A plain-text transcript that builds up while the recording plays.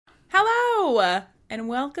Hello, and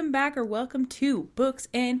welcome back or welcome to Books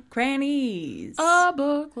and Crannies. A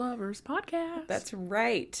book lovers podcast. That's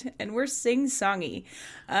right. And we're sing-songy.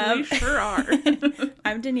 We sure are.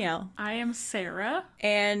 I'm Danielle. I am Sarah.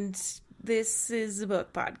 And this is a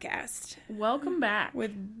book podcast Welcome back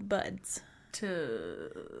with buds. to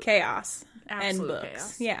Chaos. absolute and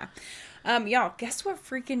books. chaos. Yeah. Y'all, guess what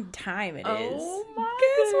freaking time it is? Oh my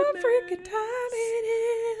Guess what goodness. freaking time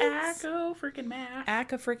it is? Acco freaking math.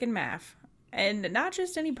 Aka freaking math. And not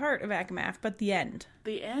just any part of Aka math, but the end.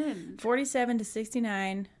 The end. 47 to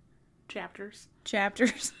 69 Chapters.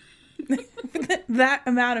 chapters. That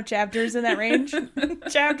amount of chapters in that range.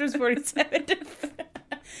 Chapters 47 to...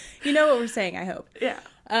 You know what we're saying, I hope. Yeah.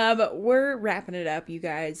 We're wrapping it up, you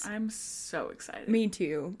guys. I'm so excited. Me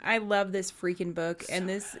too. I love this freaking book, and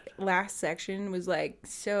this last section was like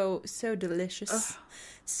so delicious,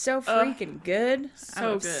 so freaking good. So I'm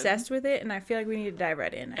good. obsessed with it, and I feel like we need to dive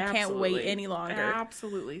right in. I can't wait Absolutely. any longer.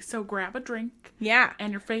 Absolutely. So grab a drink Yeah.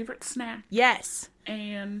 and your favorite snack. Yes.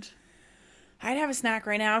 And I'd have a snack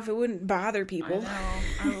right now if it wouldn't bother I people. know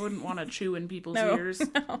I wouldn't want to chew in people's No. ears.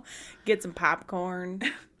 Get some popcorn.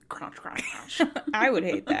 Crunch, crunch, crunch. I would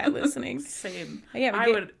hate that listening. Same. Yeah, I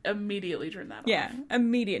would immediately turn that Yeah, off.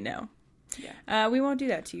 immediate no. Yeah. We won't do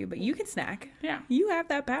that to you, but you can snack. Yeah. You have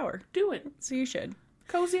that power, Do it. so you should.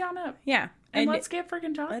 Cozy on up. Yeah. And let's get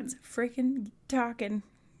freaking talking. Let's freaking talking.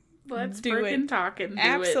 Let's do freaking it. talking. Do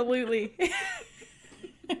Absolutely.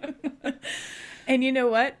 And you know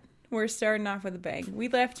what? We're starting off with a bang. We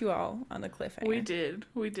left you all on the cliffhanger. it. We did.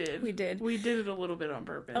 We did. We did. We did it a little bit on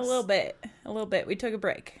purpose. A little bit. We took a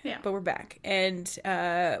break. Yeah. But we're back. And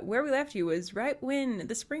where we left you was right when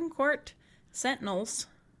the Spring Court Sentinels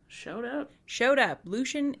Showed up. showed up,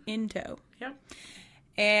 Lucian in tow. Yep.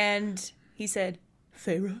 And he said,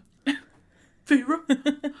 Feyre,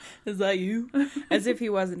 Feyre. is that you? As if he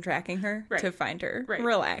wasn't tracking her Right. to find her. Right.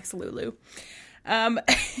 Relax, Lulu.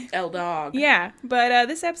 L-Dog. Yeah, but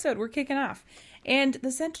this episode, we're kicking off. And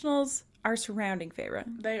the Sentinels are surrounding Feyre.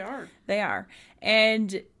 They are. They are.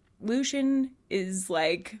 And Lucian is,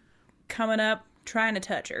 like, coming up, trying to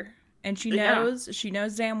touch her. And she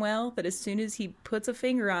knows damn well that as soon as he puts a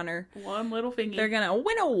finger on her, One little fingy. they're gonna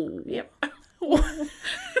winnow. Yep.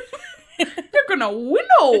 They're gonna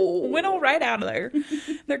winnow. Winnow right out of there.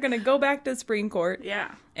 They're gonna go back to the Spring Court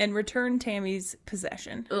Yeah. and return Tammy's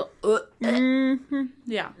possession. Mm-hmm.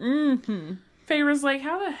 Yeah. Mm-hmm. Feyre's like,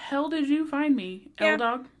 how the hell did you find me, Yeah.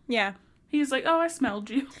 L-Dog? Yeah. He's like, oh, I smelled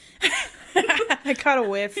you. I caught a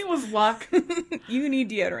whiff. He was luck. You need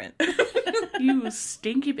deodorant. You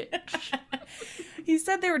stinky bitch. He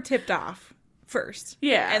said they were tipped off first.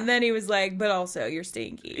 Yeah. And then he was like, but also you're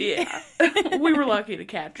stinky. Yeah. We were lucky to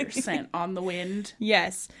catch your scent on the wind.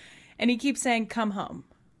 Yes. And he keeps saying, come home.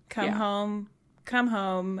 Come Yeah. home. Come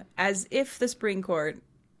home. As if the Spring Court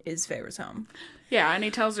is Feyre's home. Yeah, and he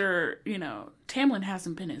tells her, you know, Tamlin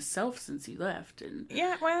hasn't been himself since he left, and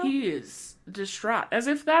Yeah, well. he is distraught, as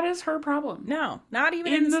if that is her problem. No, not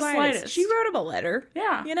even in the slightest. She wrote him a letter.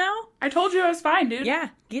 Yeah. You know? I told you I was fine, dude. Yeah.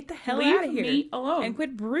 Get the hell Leave out of here. me alone. And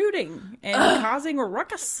quit brooding and causing a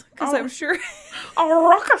ruckus. Because Oh. I'm sure... A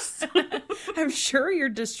ruckus! I'm sure you're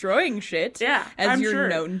destroying shit. Yeah, As I'm you're sure.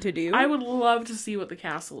 known to do. I would love to see what the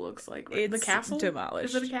castle looks like. It's the castle?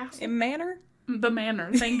 demolished. Is it a castle? In manor? The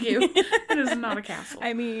manor, thank you. It is not a castle.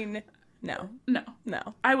 I mean, no. No. No.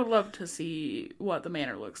 I would love to see what the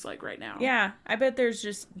manor looks like right now. Yeah, I bet there's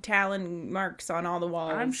just talon marks on all the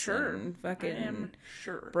walls. I'm sure. And I fucking am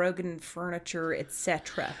sure. broken furniture,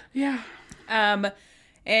 etc. Yeah.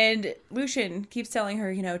 And Lucian keeps telling her,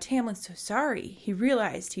 you know, Tamlin's so sorry. He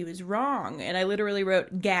realized he was wrong. And I literally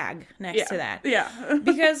wrote gag next to that. Yeah.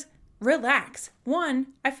 Because, relax. One,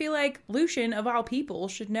 I feel like Lucian, of all people,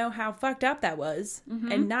 should know how fucked up that was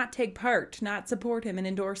and not take part, not support him and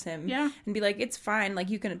endorse him. Yeah. And be like, it's fine. Like,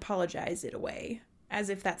 you can apologize it away. As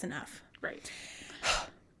if that's enough. Right.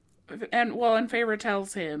 And Feyre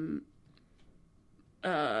tells him,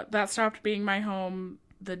 that stopped being my home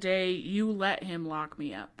the day you let him lock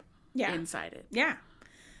me up inside it. Yeah.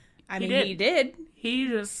 I mean, did. he did. He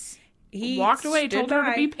just He walked away, stood told her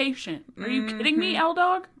by. to be patient. Are you kidding me,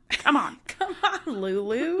 L-Dog? Come on. Come on,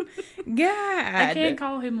 Lulu. God. I can't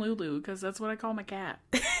call him Lulu because that's what I call my cat.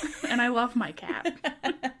 And I love my cat.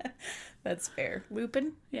 That's fair.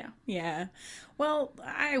 Lupin? Yeah. Yeah. Well,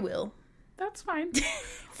 I will. That's fine.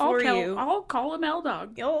 For you. I'll call him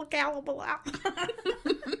L-Dog. You'll callable out.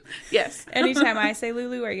 Yes. Anytime I say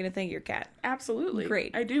Lulu, are you going to think your cat? Absolutely.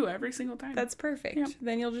 Great. I do every single time. That's perfect. Yep.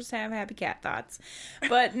 Then you'll just have happy cat thoughts.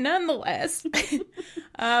 But nonetheless,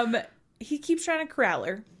 he keeps trying to corral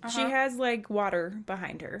her. She has, like, water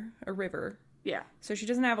behind her, a river. Yeah. So she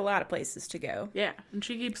doesn't have a lot of places to go. Yeah. And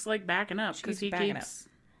she keeps, like, backing up because he keeps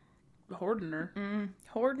hoarding her.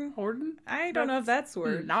 Hoarding? Hoarding? I don't know if that's the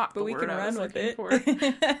word. Not but we can run with it.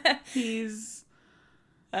 He's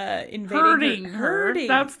invading hurting her.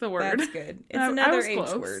 That's the word. That's good. It's another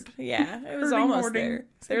H word. Yeah, it was almost hoarding. There.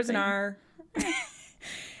 There's an R.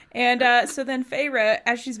 And so then Feyre,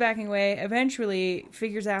 as she's backing away, eventually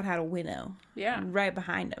figures out how to winnow. Yeah. Right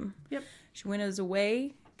behind him. Yep. She winnows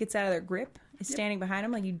away, gets out of their grip, is standing behind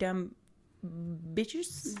him like, you dumb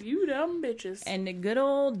bitches. You dumb bitches. And the good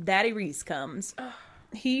old Daddy Rhys comes.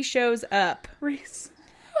 He shows up. Rhys.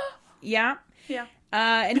 Yeah. Yeah.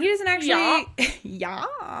 And he doesn't actually...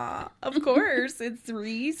 Yeah. Of course. It's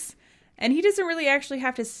Rhys. And he doesn't really actually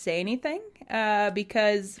have to say anything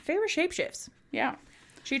because Feyre shapeshifts. Yeah.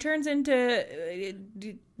 She turns into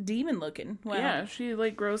demon looking. Wow. Yeah, she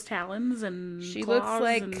like grows talons and she claws looks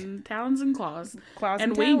like and talons and claws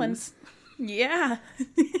and wings. Yeah.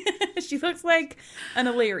 She looks like an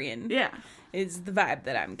Illyrian. Yeah. Is the vibe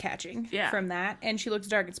that I'm catching from that. And she looks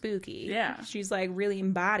dark and spooky. Yeah. She's like really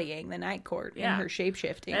embodying the Night Court in her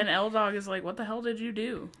shape-shifting. And L-Dog is like, what the hell did you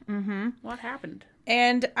do? Mm-hmm. What happened?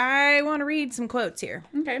 And I want to read some quotes here.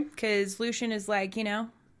 Okay. Because Lucien is like,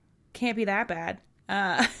 can't be that bad.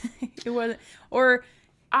 It wasn't, or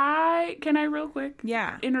can I real quick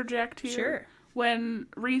interject here? Sure. When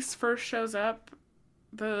Rhys first shows up,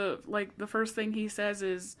 the first thing he says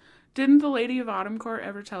is, didn't the Lady of Autumn Court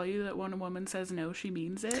ever tell you that when a woman says no, she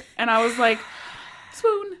means it? And I was like,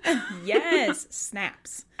 swoon. Yes.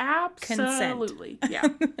 Snaps. Absolutely.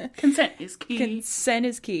 Consent. Yeah. Consent is key. Consent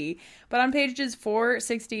is key. But on pages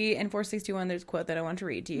 460 and 461, there's a quote that I want to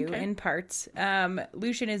read to you in parts.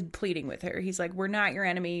 Lucien is pleading with her. He's like, we're not your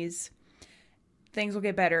enemies. Things will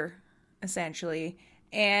get better, essentially.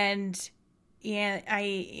 And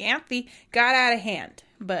Ianthe got out of hand,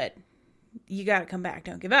 but you got to come back.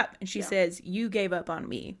 Don't give up. And she says, you gave up on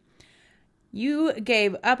me. You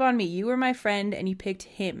gave up on me. You were my friend, and you picked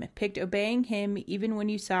obeying him, even when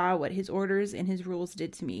you saw what his orders and his rules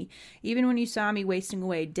did to me. Even when you saw me wasting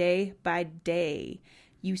away day by day.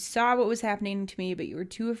 You saw what was happening to me, but you were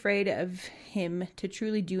too afraid of him to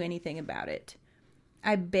truly do anything about it.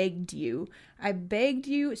 I begged you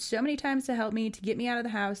so many times to help me, to get me out of the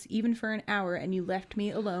house, even for an hour, and you left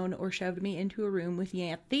me alone or shoved me into a room with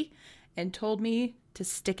Ianthe and told me to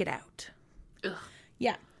stick it out. Ugh.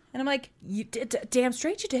 Yeah. And I'm like, you did, damn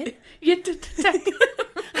straight you did. You did.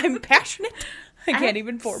 I'm passionate. I can't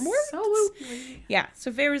even form words. Absolutely. Yeah.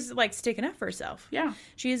 So Feyre's like sticking up for herself. Yeah.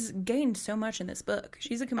 She's gained so much in this book.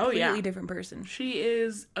 She's a completely different person. She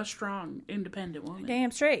is a strong, independent woman. Damn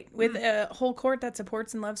straight. With a whole court that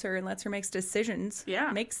supports and loves her and lets her make decisions.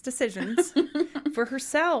 Yeah. Makes decisions for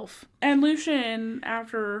herself. And Lucien,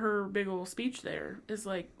 after her big old speech there, is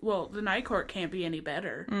like, well, the Night Court can't be any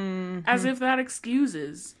better. Mm-hmm. As if that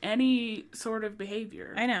excuses any sort of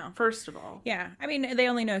behavior. I know. First of all. Yeah. I mean, they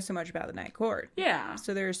only know so much about the Night Court. Yeah.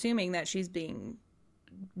 So they're assuming that she's being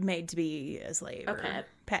made to be a slave. A pet.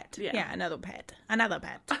 Pet. Yeah, another pet. Another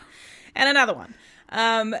pet. And another one.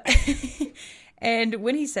 And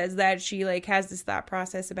when he says that, she like has this thought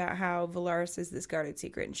process about how Velaris is this guarded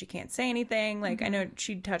secret and she can't say anything. Like, I know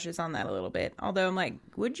she touches on that a little bit. Although I'm like,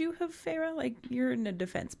 would you have, Feyre? Like, you're in a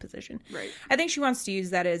defense position. Right. I think she wants to use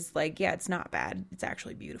that as like, yeah, it's not bad. It's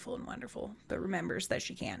actually beautiful and wonderful. But remembers that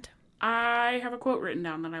she can't. I have a quote written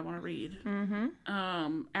down that I want to read.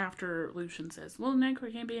 Mm-hmm. After Lucien says, well, the Night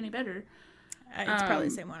Court can't be any better. It's probably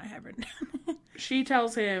the same one I have written down. She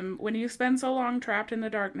tells him, when you spend so long trapped in the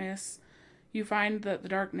darkness, you find that the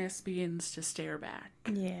darkness begins to stare back.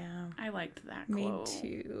 Yeah. I liked that quote.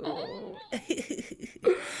 Me too.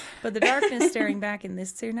 But the darkness staring back in this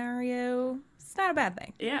scenario, it's not a bad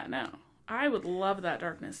thing. Yeah, no. I would love that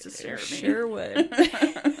darkness to stare at me. Sure would.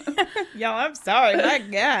 Y'all, I'm sorry. My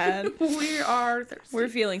God. We are thirsty. We're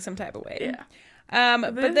feeling some type of way. Yeah.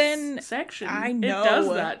 But then section, I know it does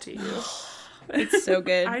that to you. It's so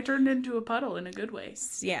good. I turned into a puddle in a good way.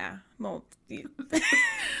 Yeah. Well,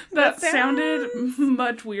 that sounded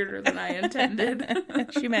much weirder than I intended.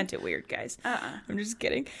 She meant it weird, guys. I'm just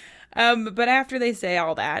kidding. But after they say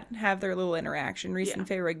all that, have their little interaction, Rhys and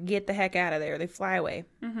Feyre get the heck out of there. They fly away.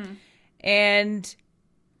 Mm-hmm. And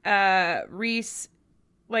Rhys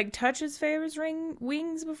like touches Feyre's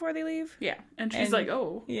wings before they leave. Yeah. And she's like,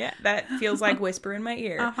 oh. Yeah, that feels like whisper in my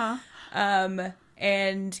ear. Uh-huh.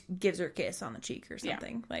 And gives her a kiss on the cheek or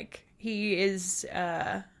something. Yeah. Like, he is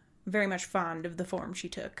very much fond of the form she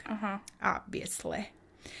took. Uh-huh. Obviously.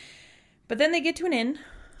 But then they get to an inn.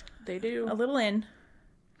 They do. A little inn.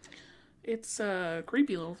 It's a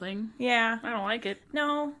creepy little thing. Yeah. I don't like it.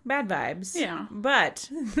 No, bad vibes. Yeah. But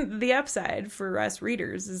the upside for us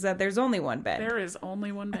readers is that there's only one bed. There is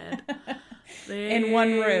only one bed. In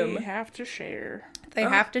one room. They have to share. They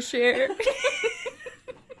have to share.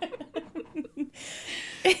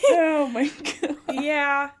 Oh my god.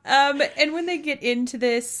 Yeah. And when they get into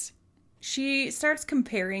this, she starts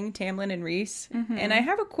comparing Tamlin and Rhys. Mm-hmm. And I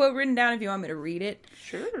have a quote written down if you want me to read it.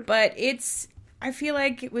 Sure. But I feel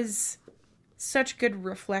like it was such good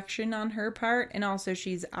reflection on her part. And also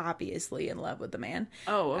she's obviously in love with the man.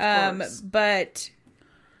 Oh, of course. But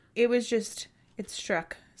it was just, it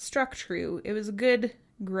struck true. It was a good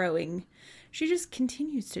growing. She just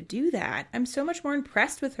continues to do that. I'm so much more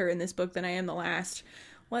impressed with her in this book than I am the last.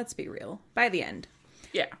 Let's be real. By the end.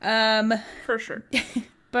 Yeah. For sure.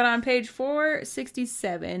 But on page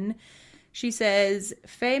 467, she says,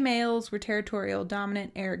 Fae males were territorial,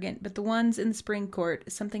 dominant, arrogant, but the ones in the spring court,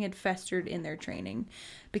 something had festered in their training.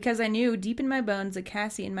 Because I knew deep in my bones that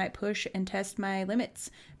Cassian might push and test my limits,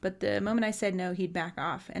 but the moment I said no, he'd back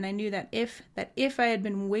off. And I knew that if I had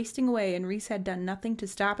been wasting away and Rhys had done nothing to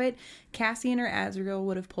stop it, Cassian or Azriel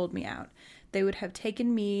would have pulled me out. They would have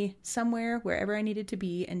taken me somewhere, wherever I needed to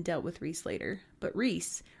be, and dealt with Rhys later. But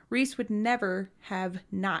Rhys would never have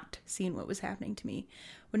not seen what was happening to me.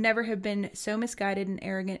 Would never have been so misguided and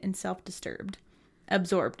arrogant and absorbed,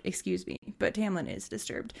 but Tamlin is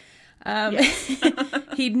disturbed. Yes.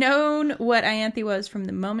 He'd known what Ianthe was from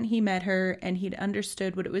the moment he met her, and he'd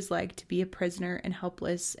understood what it was like to be a prisoner and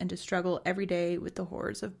helpless and to struggle every day with the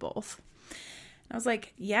horrors of both. I was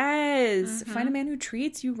like, yes, find a man who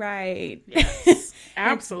treats you right. Yes,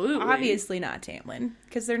 absolutely. Obviously not Tamlin,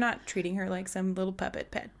 because they're not treating her like some little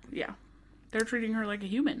puppet pet. Yeah. They're treating her like a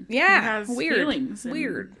human. Yeah, who has weird. Feelings and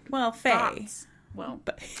weird. Well, Fae. thoughts. Well,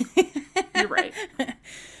 but you're right.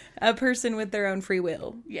 A person with their own free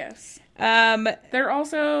will. Yes. They're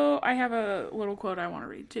also, I have a little quote I want to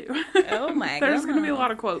read too. Oh my god. There's going to be a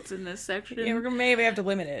lot of quotes in this section. Yeah, we're going to maybe have to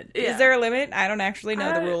limit it. Yeah. Is there a limit? I don't actually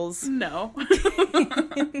know the rules. No.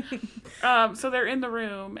 So they're in the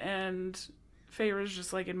room and Feyre's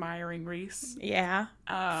just like admiring Rhys. Yeah.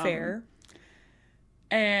 Fair.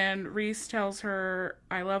 And Rhys tells her,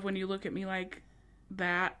 I love when you look at me like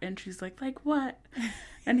that. And she's like what?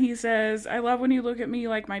 And he says, I love when you look at me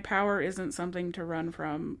like my power isn't something to run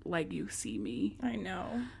from, like you see me. I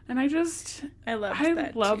know. And I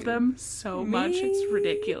love too. them so much. It's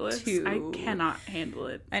ridiculous. Too. I cannot handle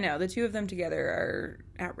it. I know. The two of them together are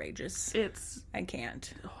outrageous. I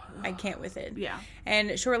can't with it. Yeah.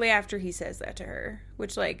 And shortly after he says that to her,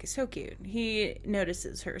 which, like, so cute. He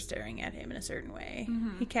notices her staring at him in a certain way.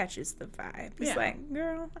 Mm-hmm. He catches the vibe. He's like,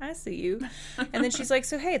 girl, I see you. And then she's like,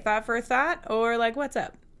 so hey, thought for a thought? Or like, what's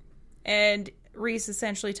up? And Rhys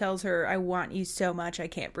essentially tells her, I want you so much I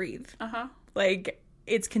can't breathe. Uh-huh. Like,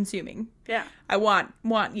 it's consuming. Yeah. I want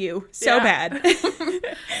you so bad.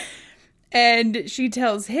 And she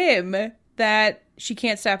tells him that she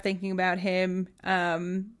can't stop thinking about him.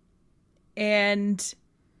 And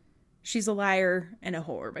she's a liar and a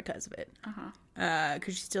whore because of it. Uh-huh.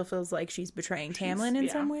 Because she still feels like she's betraying Tamlin in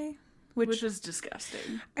some way. Which is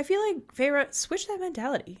disgusting. I feel like Feyre, switch that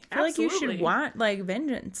mentality. I feel like you should want, like,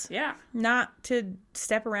 vengeance. Yeah. Not to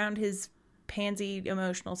step around his pansy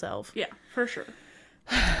emotional self. Yeah, for sure.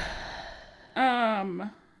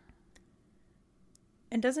 And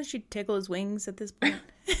doesn't she tickle his wings at this point?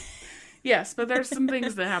 Yes, but there's some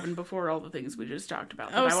things that happened before all the things we just talked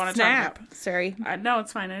about that I want to snap. talk about. Sorry. No,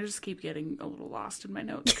 it's fine. I just keep getting a little lost in my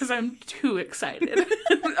notes because I'm too excited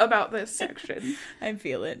about this section. I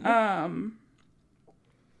feel it. Feyre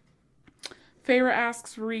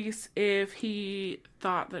asks Rhys if he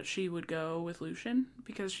thought that she would go with Lucien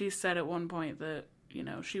because she said at one point that, you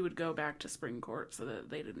know, she would go back to Spring Court so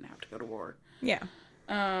that they didn't have to go to war. Yeah.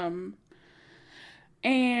 And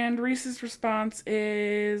Rhys's response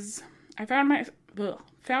is, I found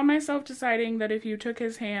myself deciding that if you took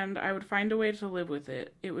his hand, I would find a way to live with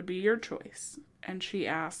it. It would be your choice. And she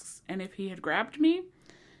asks, and if he had grabbed me?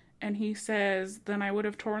 And he says, then I would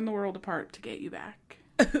have torn the world apart to get you back.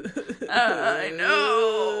 I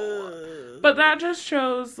know. But that just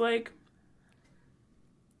shows, like,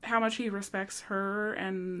 how much he respects her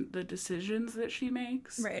and the decisions that she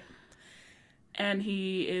makes. Right. And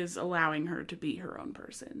he is allowing her to be her own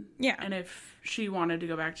person. Yeah. And if she wanted to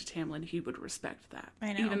go back to Tamlin, he would respect that.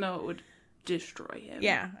 I know. Even though it would destroy him.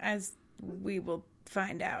 Yeah, as we will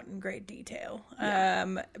find out in great detail.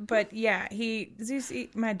 Yeah. But yeah, Zeus,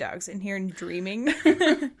 my dog's in here and dreaming.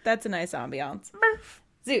 That's a nice ambiance.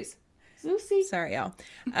 Zeus. Zeusy. Sorry, y'all.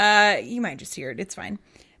 You might just hear it. It's fine.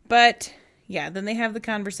 But yeah, then they have the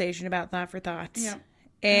conversation about thought for thoughts. Yeah.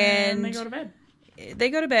 And they go to bed. They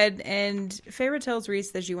go to bed, and Feyre tells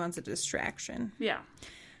Rhys that she wants a distraction. Yeah.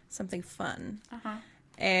 Something fun. Uh-huh.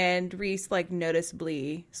 And Rhys, like,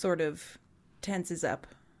 noticeably sort of tenses up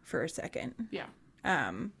for a second. Yeah.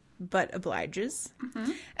 But obliges.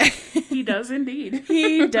 Mm-hmm. He does indeed.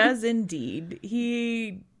 He does indeed.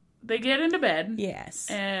 They get into bed.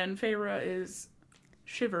 Yes. And Feyre is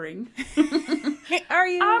shivering. Are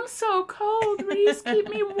you? I'm so cold, Rhys. Keep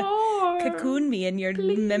me warm. Cocoon me in your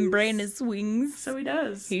membranous wings. So he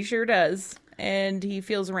does. He sure does. And he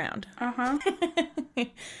feels around. Uh-huh.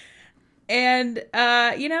 And,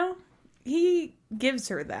 he gives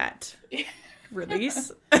her that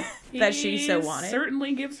release that she so wanted.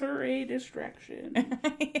 Certainly gives her a distraction.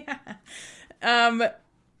 Yeah.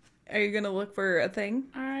 Are you going to look for a thing?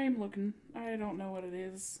 I'm looking. I don't know what it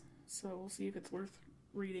is. So we'll see if it's worth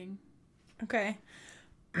reading. Okay.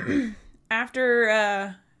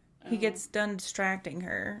 After he gets done distracting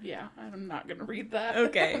her. Yeah, I'm not going to read that.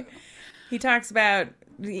 Okay. He talks about,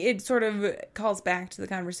 it sort of calls back to the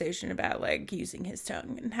conversation about, like, using his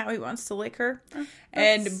tongue and how he wants to lick her.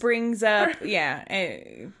 And brings up,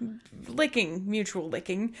 licking, mutual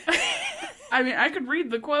licking. I mean, I could read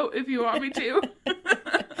the quote if you want me to.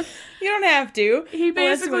 You don't have to. He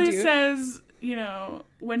basically says,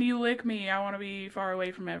 when you lick me, I want to be far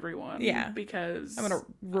away from everyone. Yeah. Because I'm going to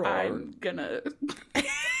roar. I'm gonna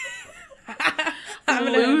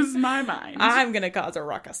lose my mind. I'm gonna cause a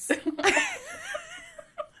ruckus.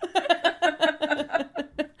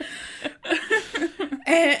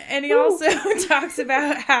 and he also talks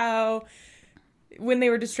about how when they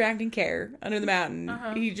were distracting Care under the mountain,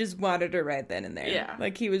 he just wanted her right then and there. Yeah.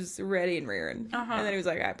 Like he was ready and rearing. And then he was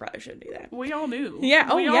like, I probably shouldn't do that. We all knew.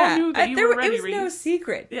 Yeah. We all knew that you were ready, it was no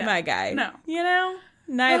secret, my guy. No.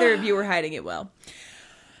 Neither of you were hiding it well.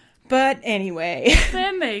 But anyway.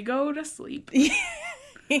 Then they go to sleep.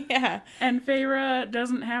 Yeah. And Feyre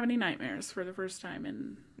doesn't have any nightmares for the first time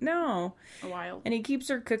in a while. And he keeps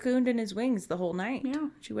her cocooned in his wings the whole night. Yeah.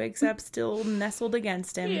 She wakes up still nestled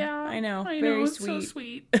against him. Yeah. I know. I Very know, it's sweet. so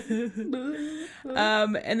sweet.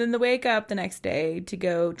 And then they wake up the next day to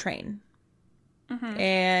go train. Mm-hmm.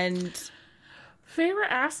 And Feyre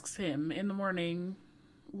asks him in the morning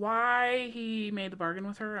why he made the bargain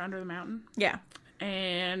with her under the mountain. Yeah.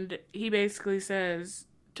 And he basically says,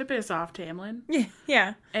 to piss off Tamlin.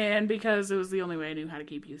 Yeah. And because it was the only way I knew how to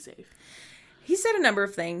keep you safe. He said a number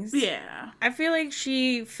of things. Yeah. I feel like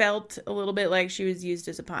she felt a little bit like she was used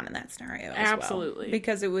as a pawn in that scenario as Absolutely. well.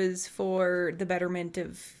 Because it was for the betterment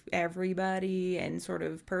of everybody and sort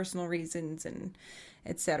of personal reasons and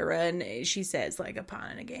etc. And she says, like, a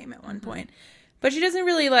pawn in a game at one point. But she doesn't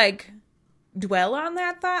really, like, dwell on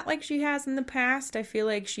that thought like she has in the past. I feel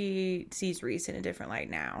like she sees Rhys in a different light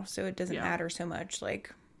now. So it doesn't matter so much,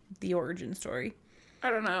 like, the origin story. I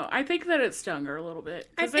don't know. I think that it stung her a little bit.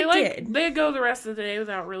 Because did. They go the rest of the day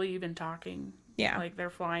without really even talking. Yeah. Like, they're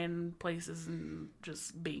flying places and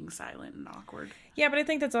just being silent and awkward. Yeah, but I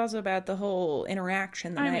think that's also about the whole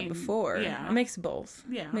interaction the night before. Yeah. A mix of both.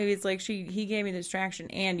 Yeah. Maybe it's like he gave me the distraction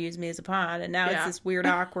and used me as a pawn, and now it's this weird,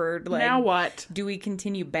 awkward, like... Now what? Do we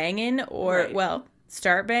continue banging, or,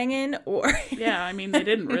 start banging, or... Yeah, I mean, they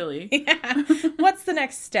didn't really. Yeah. What's the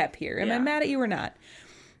next step here? Am I mad at you or not?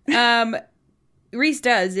 Rhys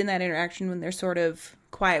does, in that interaction, when they're sort of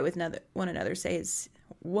quiet with one another, says...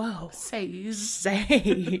 Whoa. Says.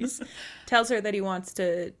 Tells her that he wants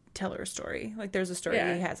to tell her a story. Like, there's a story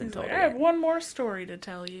he hasn't told her. I have one more story to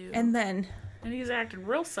tell you. And then... And he's acting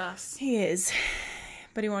real sus. He is.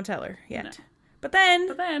 But he won't tell her yet. No. But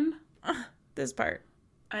then... this part...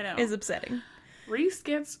 I know. Is upsetting. Rhys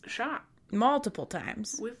gets shot. Multiple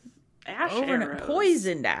times. With ash arrows.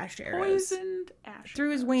 Poisoned ash arrows.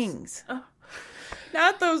 Through his wings. Oh.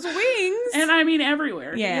 Not those wings! And I mean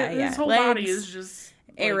everywhere. His whole body is just...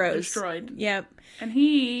 arrows destroyed. Yep. And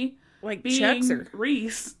he, like, being chucks her.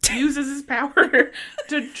 Rhys, uses his power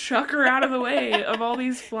to chuck her out of the way of all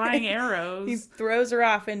these flying arrows. He throws her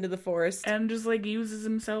off into the forest. And just, like, uses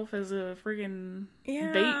himself as a friggin'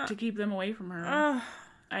 bait to keep them away from her.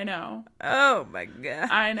 I know. Oh, my God.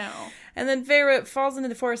 I know. And then Feyre falls into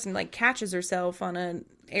the forest and, like, catches herself on an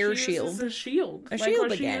air shield. Uses a shield. A shield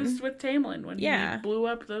what again. She used with Tamlin when he blew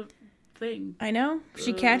up the thing. I know.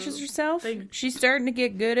 She catches herself. She's starting to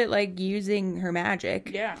get good at, like, using her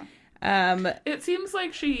magic. Yeah. It seems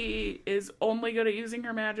like she is only good at using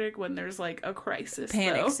her magic when there's, like, a crisis.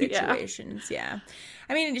 Panic situations, yeah.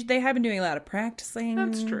 I mean, they have been doing a lot of practicing.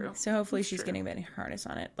 That's true. So hopefully she's getting a better harness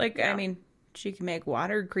on it. Like, I mean, she can make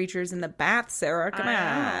water creatures in the bath, Sarah. Come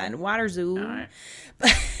on. Water zoo.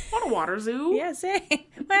 What a water zoo. Yeah, say.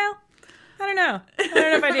 Well, I don't know. I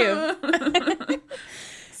don't know if I do.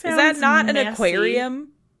 Is that sounds not an messy. aquarium?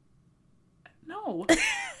 No.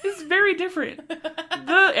 It's very different.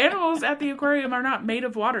 The animals at the aquarium are not made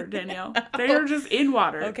of water, Danielle. They are just in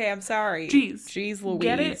water. Okay, I'm sorry. Jeez. Louise.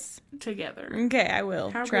 Get it together. Okay, I will.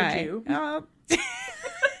 How try. could you?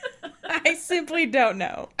 I simply don't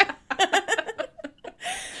know.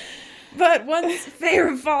 But once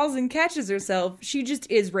Feyre falls and catches herself, she just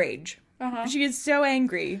is rage. Uh-huh. She is so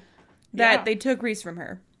angry that Yeah. they took Rhys from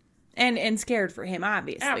her. And scared for him,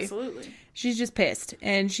 obviously. Absolutely. She's just pissed.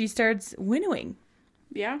 And she starts winnowing.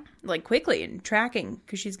 Yeah. Like, quickly and tracking.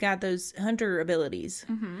 Because she's got those hunter abilities.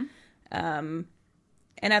 Mm-hmm.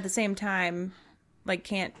 And at the same time, like,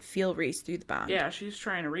 can't feel Rhys through the bond. Yeah, she's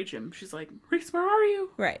trying to reach him. She's like, Rhys, where are you?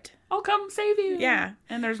 Right. I'll come save you. Yeah.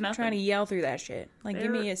 And there's nothing. Trying to yell through that shit. Like,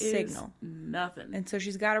 give me a signal. Nothing. And so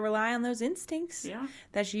she's got to rely on those instincts. Yeah.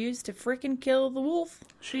 That she used to freaking kill the wolf.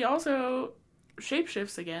 She also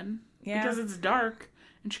shapeshifts again. Yeah. Because it's dark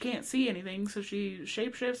and she can't see anything, so she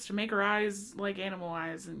shapeshifts to make her eyes like animal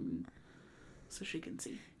eyes and so she can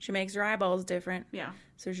see. She makes her eyeballs different. Yeah.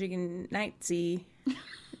 So she can night see.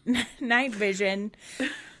 Night vision.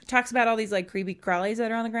 Talks about all these like creepy crawlies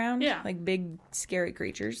that are on the ground. Yeah. Like big scary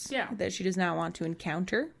creatures. Yeah. That she does not want to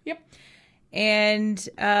encounter. Yep. And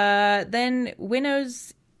then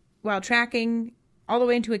winnows while tracking all the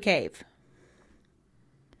way into a cave.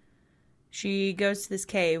 She goes to this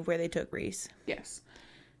cave where they took Rhys. Yes.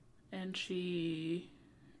 And she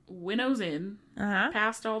winnows in, Uh-huh.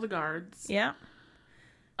 past all the guards. Yeah.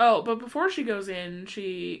 Oh, but before she goes in,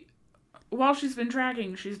 while she's been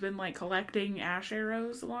tracking, she's been, like, collecting ash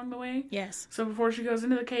arrows along the way. Yes. So before she goes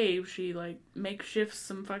into the cave, she, like, makeshifts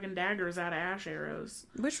some fucking daggers out of ash arrows.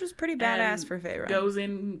 Which was pretty badass And for Feyre. Goes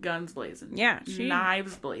in guns blazing. Yeah,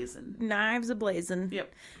 Knives blazing. Knives ablazing.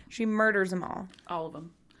 Yep. She murders them all. All of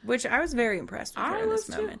them. Which I was very impressed with her I in this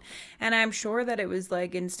was too. moment. And I'm sure that it was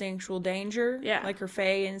like instinctual danger. Yeah. Like her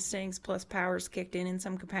Fey instincts plus powers kicked in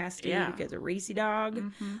some capacity Yeah. because of Reese dog.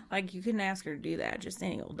 Like you couldn't ask her to do that just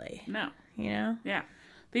any old day. No. You know? Yeah.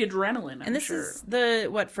 The adrenaline, And this sure. is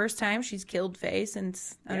the, first time she's killed Fey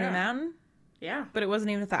since Under the Yeah. Mountain? Yeah. But it wasn't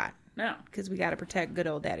even a thought. No. Because we got to protect good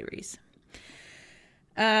old Daddy Reese.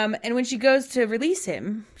 And when she goes to release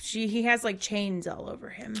him, he has like chains all over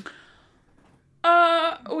him.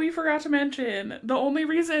 We forgot to mention the only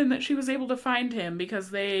reason that she was able to find him because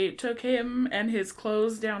they took him and his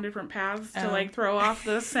clothes down different paths to like throw off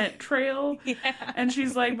the scent trail. Yeah. And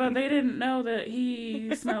she's like, but they didn't know that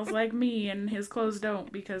he smells like me and his clothes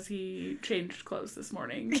don't because he changed clothes this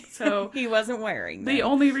morning. So He wasn't wearing them. the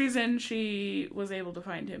only reason she was able to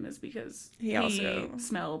find him is because He also-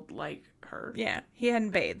 smelled like her. Yeah, he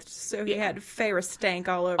hadn't bathed, so he Yeah. had Feyre stank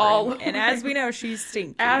all over All him. And over as we know, she's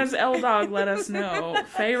stinky. As L-Dog let us know,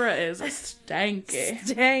 Feyre is stanky.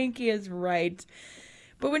 Stanky is right.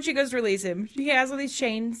 But when she goes to release him, she has all these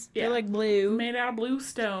chains. Yeah. They're like blue. Made out of blue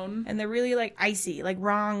stone. And they're really like icy, like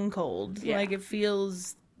wrong cold. Yeah. Like it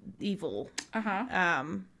feels evil. Uh-huh.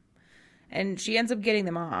 And she ends up getting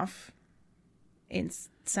them off.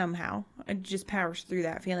 Somehow. And just powers through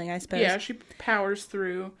that feeling, I suppose. Yeah, she powers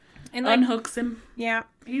through, And like, unhooks him. yeah.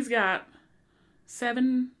 He's got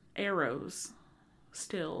 7 arrows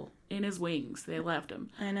still in his wings. They left him.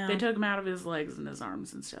 I know. They took him out of his legs and his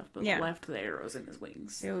arms and stuff, but Yeah. left the arrows in his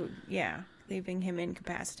wings. So, yeah. Leaving him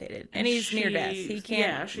incapacitated. And he's near death. He Yeah,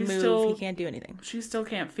 can't she's move. still- He can't do anything. She still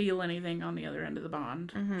can't feel anything on the other end of the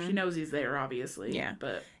bond. She knows he's there, obviously. Yeah.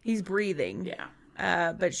 But, He's breathing. yeah.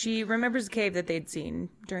 But she remembers a cave that they'd seen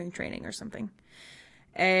during training or something.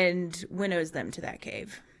 And winnows them to that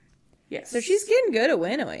cave. Yes. So she's getting good at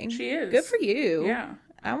winnowing. She is. Good for you. Yeah.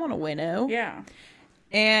 I want to winnow. Yeah.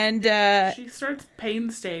 And She starts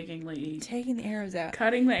painstakingly taking the arrows out.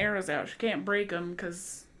 cutting the arrows out. She can't break them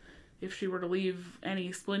because if she were to leave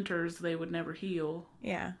any splinters, they would never heal.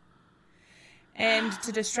 Yeah. And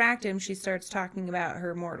to distract him, she starts talking about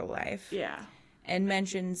her mortal life. Yeah. And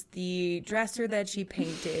mentions the dresser that she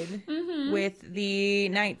painted with the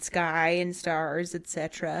night sky and stars,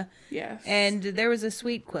 etc. Yes. And there was a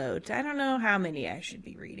sweet quote. I don't know how many I should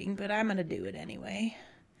be reading, but I'm going to do it anyway.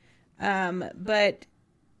 But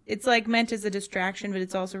it's like meant as a distraction, but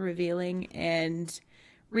it's also revealing. And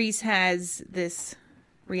Rhys has this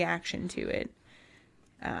reaction to it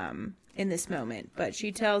in this moment. But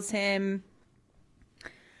she tells him,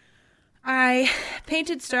 I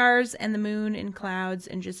painted stars and the moon and clouds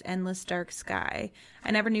and just endless dark sky.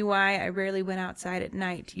 I never knew why. I rarely went outside at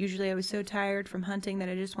night. Usually I was so tired from hunting that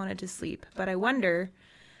I just wanted to sleep. But I wonder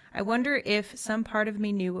if some part of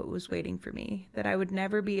me knew what was waiting for me, that I would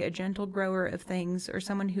never be a gentle grower of things or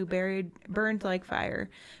someone who burned like fire,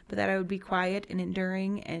 but that I would be quiet and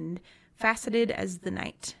enduring and faceted as the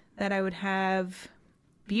night, that I would have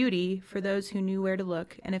beauty for those who knew where to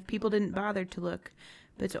look, and if people didn't bother to look,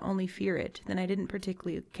 but to only fear it, then I didn't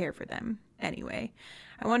particularly care for them. Anyway,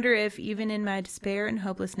 I wonder if, even in my despair and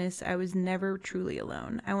hopelessness, I was never truly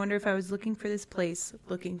alone. I wonder if I was looking for this place,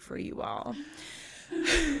 looking for you all.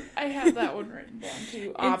 I have that one written down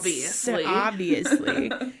too, obviously. Obviously.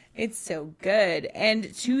 It's so good.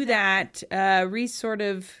 And to that, Reese sort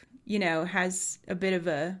of, has a bit of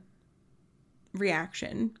a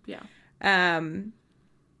reaction. Yeah.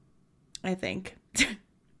 I think.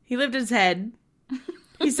 He lifted his head.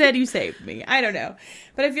 He said, "You saved me." I don't know.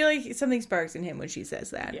 But I feel like something sparks in him when she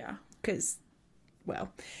says that. Yeah. Because,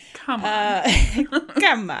 well. Come on.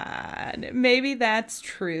 Come on. Maybe that's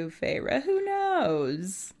true, Feyre. Who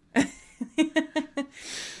knows?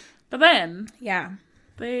 But then. Yeah.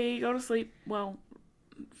 They go to sleep. Well,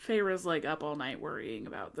 Feyre's like up all night worrying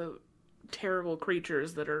about the terrible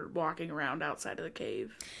creatures that are walking around outside of the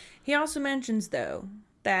cave. He also mentions, though,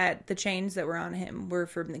 that the chains that were on him were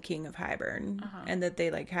from the King of Hybern, and that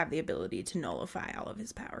they have the ability to nullify all of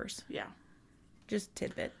his powers. Yeah. Just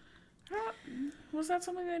tidbit. Was that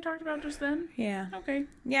something they talked about just then? Yeah. Okay.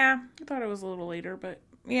 Yeah. I thought it was a little later, but...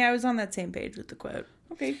 Yeah, I was on that same page with the quote.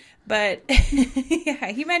 Okay. But,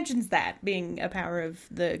 yeah, he mentions that being a power of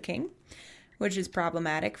the king, which is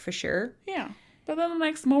problematic for sure. Yeah. But then the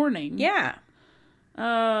next morning... Yeah.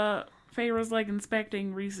 Feyre's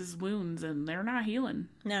inspecting Reese's wounds, and they're not healing.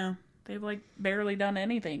 No. They've barely done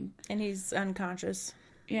anything. And he's unconscious.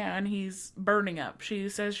 Yeah, and he's burning up. She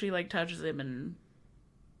says she touches him, and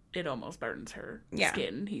it almost burns her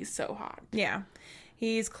skin. He's so hot. Yeah.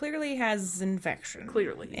 He's clearly has infection.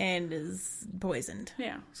 Clearly. And is poisoned.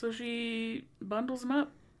 Yeah. So she bundles him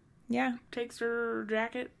up. Yeah. Takes her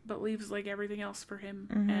jacket, but leaves everything else for him,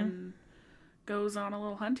 and goes on a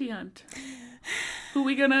little hunty hunt. Who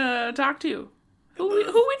we gonna talk to? Who we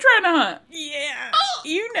trying to hunt? Yeah.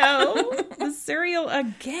 The cereal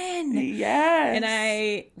again. Yes. And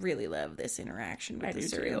I really love this interaction with the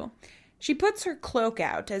cereal. Too. She puts her cloak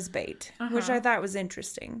out as bait, which I thought was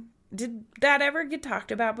interesting. Did that ever get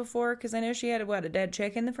talked about before? Because I know she had, a dead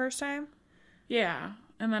chicken the first time? Yeah.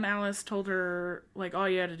 And then Alice told her, all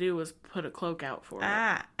you had to do was put a cloak out for it.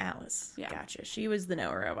 Ah, Alice. Yeah. Gotcha. She was the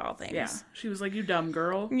knower of all things. Yeah. She was like, you dumb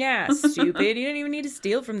girl. Yeah, stupid. You didn't even need to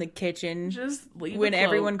steal from the kitchen. Just leave when a cloak.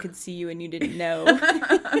 Everyone could see you and you didn't know.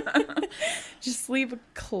 Just leave a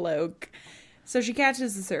cloak. So she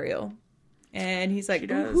catches the cereal. And he's like,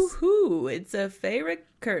 ooh, it's a favorite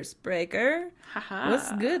curse breaker.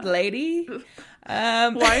 What's good, lady?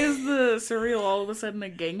 Why is the cereal all of a sudden a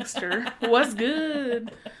gangster? What's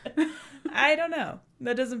good? I don't know.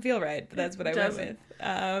 That doesn't feel right, but that's what I went with.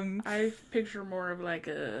 I picture more of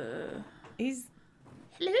He's...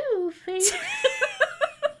 Hello, face.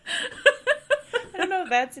 I don't know if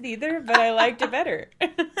that's it either, but I liked it better.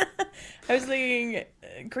 I was thinking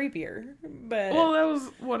creepier, but... Well, that was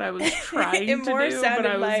what I was trying to do, but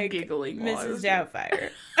I was giggling Mrs. Doubtfire.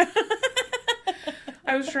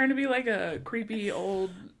 I was trying to be a creepy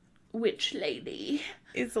old witch lady.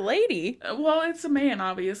 It's a lady. Well, it's a man,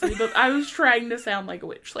 obviously, but I was trying to sound like a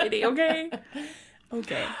witch lady, okay?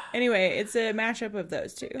 Okay. Anyway, it's a mashup of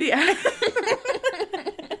those two. Yeah.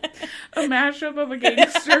 A mashup of a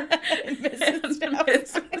gangster and Mrs. Doubtfire.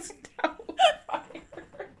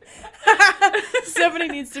 Somebody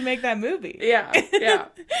needs to make that movie. Yeah.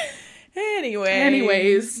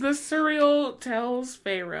 Anyways, the cereal tells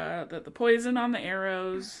Feyre that the poison on the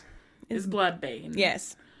arrows is bloodbane.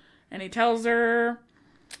 Yes. And he tells her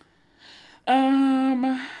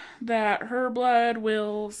that her blood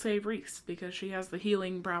will save Reese because she has the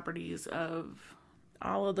healing properties of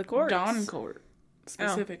all of the courts. Dawncourt,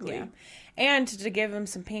 specifically. Oh, yeah. And to give him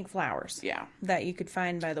some pink flowers. Yeah. That you could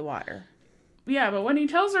find by the water. Yeah, but when he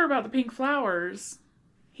tells her about the pink flowers,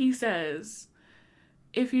 he says,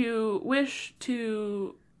 if you wish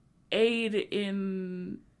to aid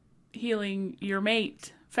in healing your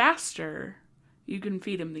mate faster, you can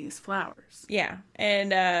feed him these flowers. Yeah.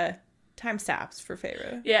 And time stops for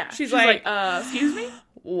Feyre. Yeah. She's like, excuse me?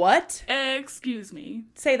 What? Excuse me.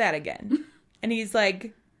 Say that again. And he's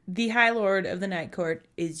like, the High Lord of the Night Court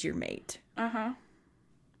is your mate. Uh-huh.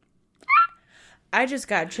 I just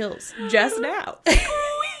got chills just now.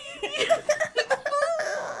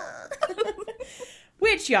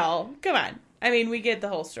 Which, y'all, come on. I mean, we get the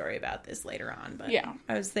whole story about this later on, but yeah.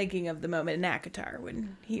 I was thinking of the moment in ACOTAR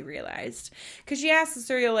when he realized. Because she asked the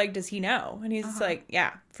cereal, does he know? And he's like,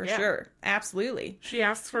 yeah, for sure. Absolutely. She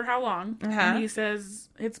asks for how long. And he says,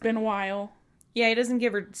 it's been a while. Yeah, he doesn't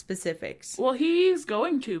give her specifics. Well, he's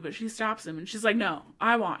going to, but she stops him, and she's like, no,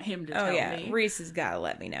 I want him to tell me. Reese has got to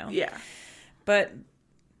let me know. Yeah. But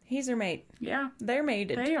he's her mate. Yeah. They're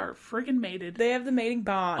mated. They are friggin' mated. They have the mating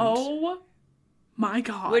bond. Oh my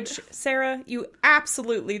god. Which, Sarah, you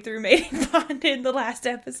absolutely threw mating bond in the last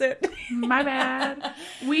episode. My bad.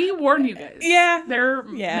 We warn you guys. Yeah. There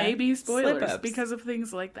may be spoilers Slip-ups. because of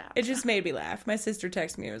things like that. It just made me laugh. My sister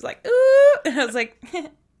texted me and was like, ooh! And I was like,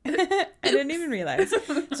 I didn't even realize.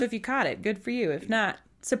 So if you caught it, good for you. If not,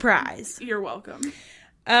 surprise. You're welcome.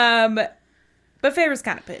 But Feyre's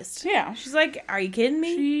kind of pissed. Yeah. She's like, are you kidding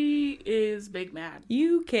me? She is big mad.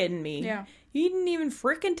 You kidding me? Yeah. You didn't even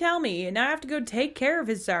freaking tell me, and now I have to go take care of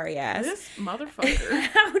his sorry ass. This motherfucker.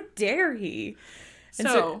 How dare he? And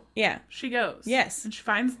So, yeah. she goes. Yes. And she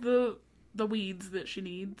finds the weeds that she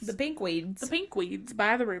needs. The pink weeds. The pink weeds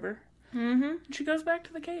by the river. Mm-hmm. And she goes back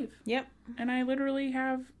to the cave. Yep. And I literally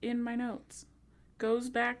have in my notes, goes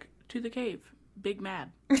back to the cave. Big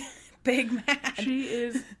mad. Big mad. She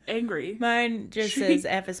is angry. Mine just says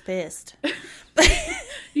F is pissed.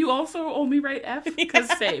 You also only write F because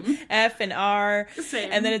same. F and R. Same.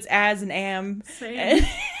 And then it's as and am. Same. And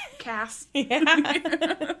Cass. yeah.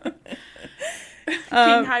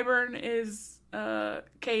 King Hybern is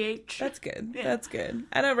KH. That's good. Yeah. That's good.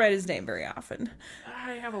 I don't write his name very often.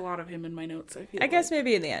 I have a lot of him in my notes, I feel I guess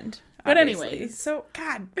maybe in the end. But obviously. anyways. So,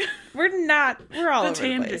 God, we're all The over the place.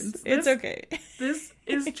 tangents. It's okay. This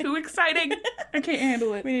is too exciting. I can't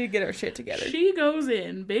handle it. We need to get our shit together. She goes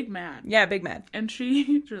in big mad. Yeah, big mad. And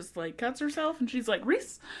she just like cuts herself and she's like,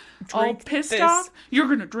 Reese, all Drink pissed this. off. You're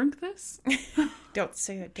going to drink this? Don't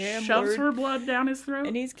say a damn Shoves word. her blood down his throat.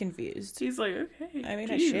 And he's confused. He's like, okay. I mean,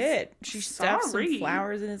 geez, shit. She stuffs some sorry.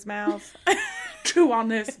 flowers in his mouth. Chew on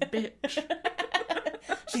this, bitch.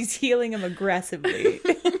 She's healing him aggressively.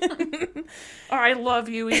 I love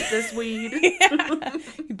you. Eat this weed. Yeah.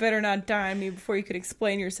 You better not die on me before you could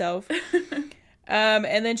explain yourself.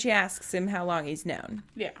 And then she asks him how long he's known.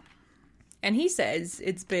 Yeah. And he says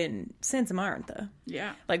it's been since Amarantha.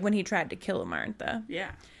 Yeah. Like when he tried to kill Amarantha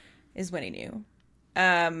Yeah. is when he knew.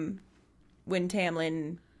 When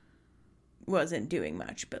Tamlin wasn't doing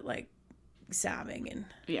much but like sobbing and,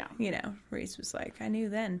 Yeah. you know, Reese was like, I knew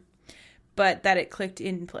then. But that it clicked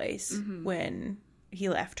in place when he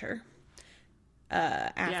left her.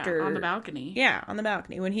 After Yeah, on the balcony. Yeah, on the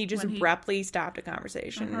balcony. When he just abruptly stopped a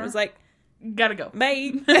conversation and was like, Gotta go.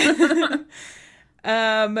 bye.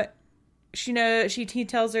 He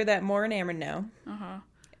tells her that Mor and Amren know. Uh-huh.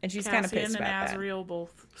 And she's kind of pissed Cassian about and that. Azriel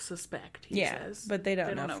both suspect, he says. But they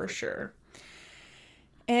don't know for sure.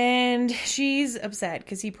 And she's upset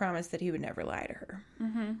because he promised that he would never lie to her.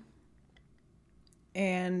 Mm-hmm.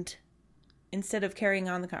 And instead of carrying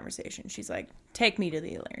on the conversation, she's like, take me to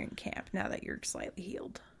the Illyrian camp now that you're slightly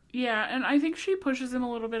healed. Yeah, and I think she pushes him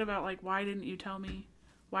a little bit about, like, why didn't you tell me?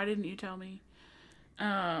 Why didn't you tell me?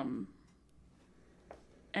 And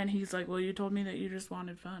he's like, well, you told me that you just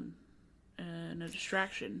wanted fun and a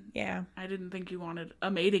distraction. Yeah. I didn't think you wanted a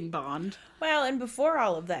mating bond. Well, and before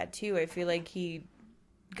all of that, too, I feel like he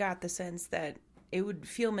got the sense that it would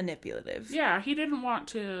feel manipulative. Yeah, he didn't want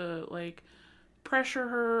to, like, pressure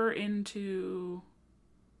her into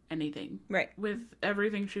anything. Right. With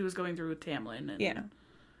everything she was going through with Tamlin and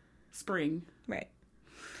Spring. Right.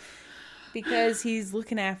 Because he's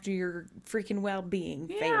looking after your freaking well-being,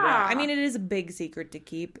 Yeah. Feyre. I mean, it is a big secret to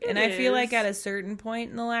keep. And I feel like is. at a certain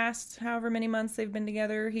point in the last however many months they've been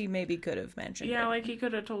together, he maybe could have mentioned it. Yeah, like he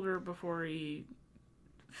could have told her before he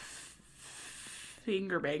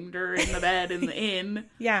finger banged her in the bed in the inn.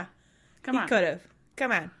 Yeah. Come on. He could have.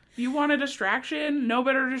 Come on. You want a distraction? No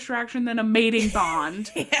better distraction than a mating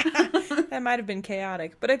bond. Yeah. That might have been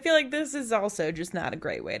chaotic. But I feel like this is also just not a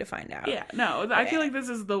great way to find out. Yeah, no, I feel like this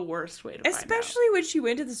is the worst way to find out. Especially when she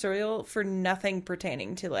went to the Suriel for nothing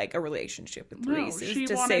pertaining to, like, a relationship with No, Reese. It she was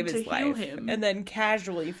to wanted save to his heal life. him. And then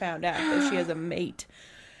casually found out that she has a mate.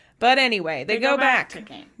 But anyway, they go go back. to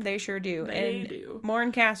camp. They sure do. They and do. Mor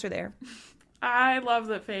and Cass are there. I love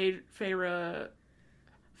that Feyre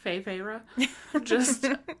just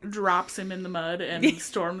drops him in the mud and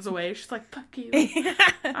storms away. She's like, fuck you.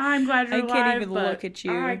 I'm glad you're alive, can't even but look at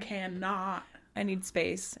you. I cannot. I need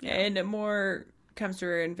space. Yeah. And Mor comes to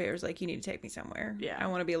her and Feyre's like, you need to take me somewhere. Yeah. I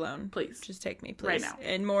want to be alone. Please. Just take me, please. Right now.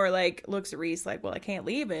 And Mor, like, looks at Reese like, well, I can't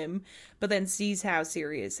leave him. But then sees how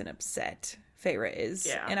serious and upset Feyre is.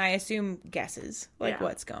 Yeah. And I assume guesses, like, Yeah.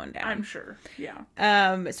 what's going down. I'm sure.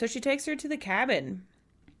 Yeah. So she takes her to the cabin.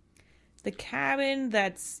 The cabin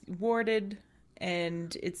that's warded,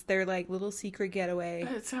 and it's their, like, little secret getaway.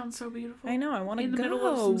 It sounds so beautiful. I know, I want to go. In the middle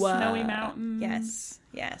of some snowy mountains.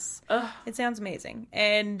 Yes. Ugh. It sounds amazing.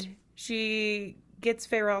 And She gets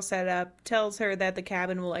Feyre all set up, tells her that the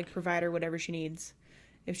cabin will, like, provide her whatever she needs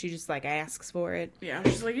if she just, like, asks for it. Yeah,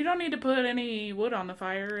 she's like, you don't need to put any wood on the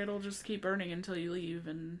fire. It'll just keep burning until you leave.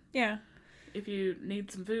 And Yeah. if you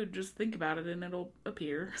need some food, just think about it and it'll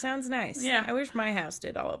appear. Sounds nice. Yeah. I wish my house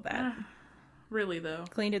did all of that. Really, though.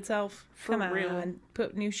 Cleaned itself. For Come on. real.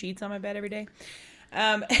 Put new sheets on my bed every day.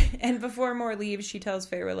 And before Mor leaves, she tells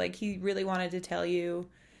Feyre, like, he really wanted to tell you,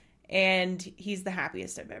 and he's the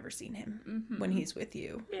happiest I've ever seen him when he's with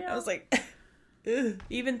you. Yeah. I was like, ugh.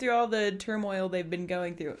 Even through all the turmoil they've been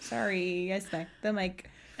going through. Sorry, I smacked the mic.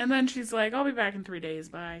 And then she's like, I'll be back in 3 days.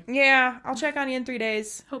 Bye. Yeah, I'll check on you in 3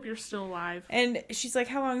 days. Hope you're still alive. And she's like,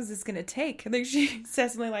 how long is this going to take? And then she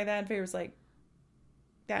says something like that, and Feyre's like,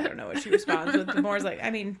 I don't know what she responds with. But Mor's like, I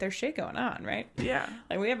mean, there's shit going on, right? Yeah.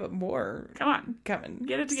 Like, we have a war Come on. coming.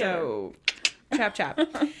 Get it together. So, chop, chop.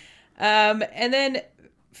 And then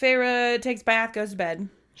Feyre takes a bath, goes to bed.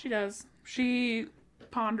 She does. She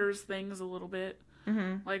ponders things a little bit.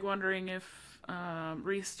 Mm-hmm. Like wondering if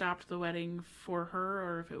Rhys stopped the wedding for her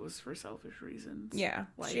or if it was for selfish reasons. Yeah,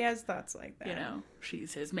 Like, she has thoughts like that. You know,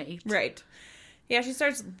 she's his mate. Right. Yeah, she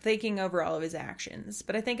starts thinking over all of his actions.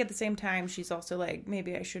 But I think at the same time, she's also like,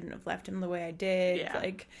 maybe I shouldn't have left him the way I did. Yeah.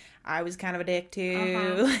 Like, I was kind of a dick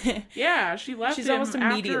too. Yeah, she left She's him almost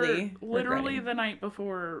immediately after, literally regretting. the night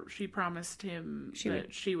before she promised him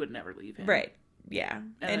she would never leave him. Right. Yeah.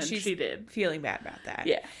 And then she's she did. feeling bad about that.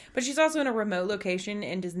 Yeah. But she's also in a remote location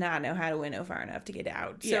and does not know how to winnow far enough to get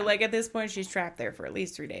out. So, Yeah. like, at this point, she's trapped there for at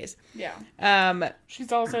least 3 days. Yeah.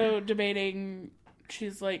 She's also debating,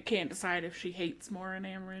 she's like, can't decide if she hates Mor and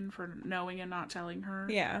Amren for knowing and not telling her.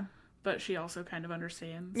 Yeah. But she also kind of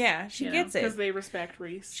understands. Yeah, she gets it. Because they respect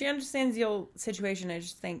Rhys. She understands the old situation. I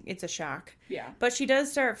just think it's a shock. Yeah. But she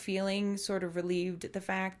does start feeling sort of relieved at the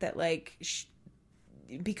fact that, like,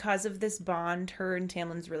 because of this bond, her and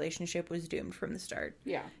Tamlin's relationship was doomed from the start.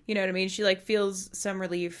 Yeah. You know what I mean? She, like, feels some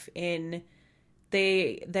relief in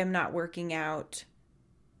them not working out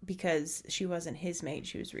because she wasn't his mate,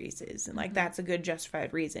 she was Rhys's. And, like, that's a good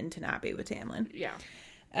justified reason to not be with Tamlin.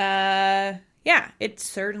 Yeah. Yeah, it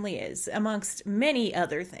certainly is. Amongst many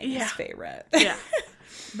other things, Yeah. Feyre. Yeah.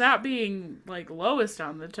 That being, like, lowest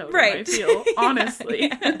on the totem, Right. I feel, honestly.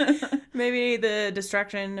 Yeah. Maybe the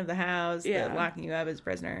destruction of the house, Yeah. the locking you up as a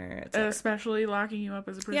prisoner, etc. Especially locking you up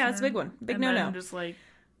as a prisoner. Yeah, it's a big one. Big and no-no. then just, like,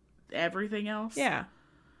 everything else. Yeah.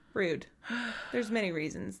 Rude. There's many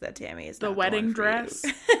reasons that Tammy is The not wedding one for dress.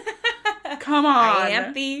 you. Come on.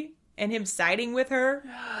 Ianthe and him siding with her.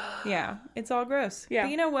 Yeah, it's all gross. Yeah.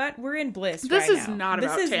 But you know what? We're in bliss This right is now. not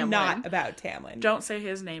about This is Tamlin. not about Tamlin. Don't say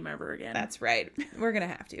his name ever again. That's right. We're gonna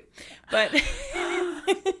have to. But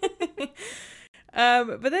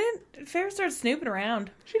but then Feyre starts snooping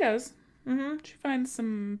around. She does. Mm-hmm. She finds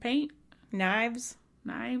some paint, Knives.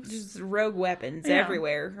 knives. Just rogue weapons Yeah.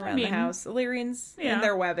 everywhere around the house. Illyrians Yeah. and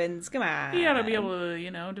their weapons. Come on. You gotta be able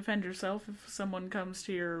to, defend yourself if someone comes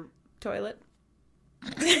to your... Toilet.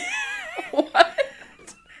 What?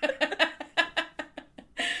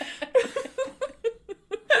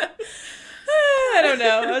 I don't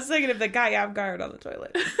know. I was thinking if they got you off guard on the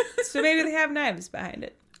toilet. So maybe they have knives behind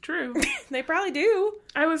it. True. They probably do.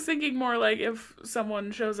 I was thinking more like if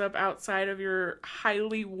someone shows up outside of your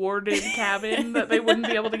highly warded cabin that they wouldn't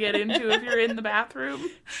be able to get into if you're in the bathroom.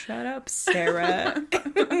 Shut up, Sarah.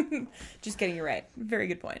 Just kidding, you're right. Very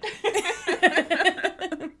good point.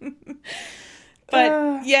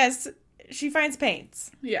 But yes, she finds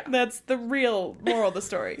paints. Yeah. That's the real moral of the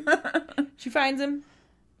story. She finds them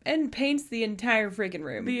and paints the entire freaking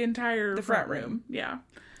room. The front room. Yeah.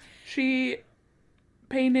 She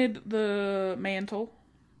painted the mantle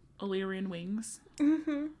Illyrian wings.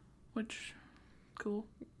 Mm-hmm. Which, cool.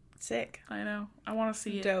 Sick. I know. I want to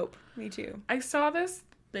see it. Dope. Me too. I saw this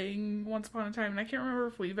thing once upon a time, and I can't remember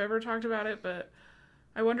if we've ever talked about it, but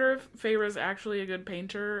I wonder if Feyre's actually a good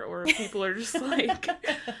painter, or if people are just like,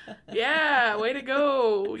 yeah, way to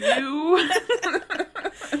go, you.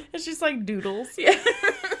 It's just like doodles. Yeah.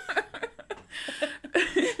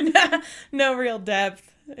 No real depth.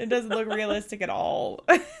 It doesn't look realistic at all.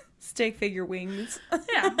 Stick figure wings.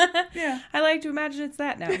 Yeah. Yeah. I like to imagine it's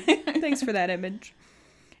that now. Thanks for that image.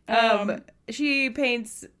 She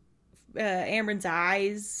paints Amren's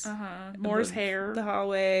eyes. Mor's hair. The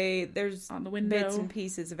hallway. There's on the window. bits and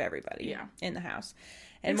pieces of everybody in the house.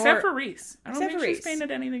 And Except for Rhys. I don't Except think for she's Rhys.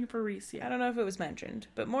 painted anything for Rhys yet. I don't know if it was mentioned,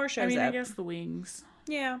 but Mor shows I mean, up. I guess the wings.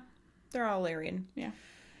 Yeah. They're all Illyrian. Yeah.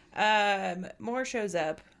 Mor shows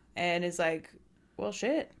up and is like, well,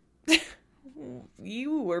 shit.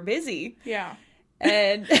 You were busy. Yeah.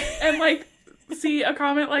 And And, like, See, a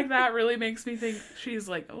comment like that really makes me think she's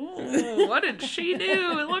like, oh, what did she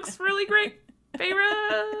do? It looks really great.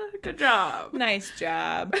 Feyre, good job. Nice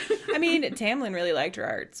job. I mean, Tamlin really liked her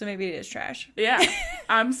art, so maybe it is trash. Yeah,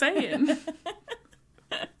 I'm saying.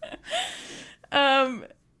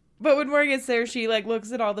 But when Morgan gets there, she like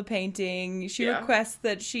looks at all the painting. She requests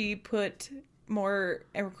that she put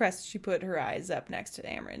her eyes up next to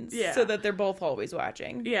Amren's, so that they're both always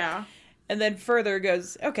watching. Yeah. And then further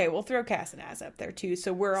goes, okay, we'll throw Cass and Az up there too,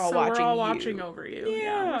 so we're all watching over you.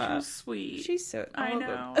 Yeah. Which is sweet. She's so... I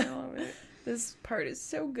know. I love it. This part is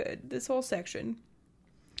so good. This whole section.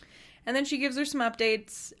 And then she gives her some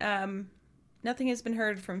updates. Nothing has been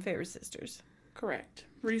heard from Feyre's sisters. Correct.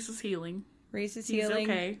 Rhys is healing. Rhys is He's healing.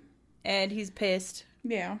 okay. And he's pissed.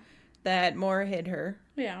 Yeah. That Mor hid her.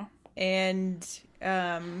 Yeah. And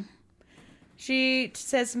she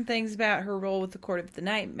says some things about her role with the Court of the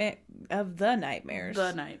Nightmares. The Nightmares.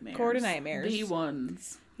 Court of Nightmares. The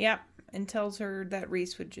ones. Yep. And tells her that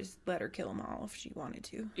Rhys would just let her kill them all if she wanted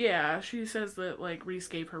to. Yeah, she says that, like, Rhys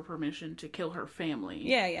gave her permission to kill her family.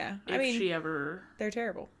 Yeah, yeah. They're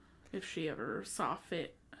terrible. If she ever saw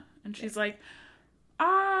fit. And she's like,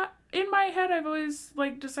 in my head, I've always,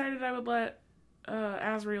 like, decided I would let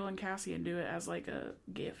Azriel and Cassian do it as, like, a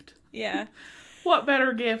gift. Yeah. What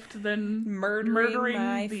better gift than murdering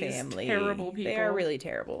my these family? Terrible people. They are really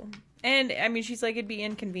terrible. And, I mean, she's like, it'd be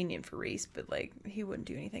inconvenient for Rhys, but, like, he wouldn't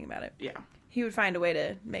do anything about it. Yeah. He would find a way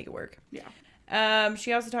to make it work. Yeah.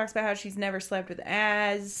 She also talks about how she's never slept with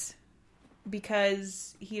Az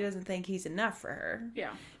because he doesn't think he's enough for her. Yeah.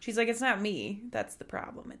 She's like, it's not me. That's the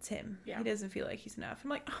problem. It's him. Yeah. He doesn't feel like he's enough. I'm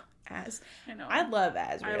like, oh, Az. I know. I love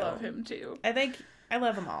Azriel. I love him, too. I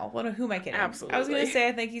love them all. Who am I kidding? Absolutely. I was going to say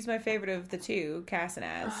I think he's my favorite of the two, Cass and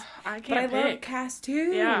Az. I can't But I pick. love Cass,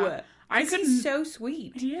 too. Yeah. He's so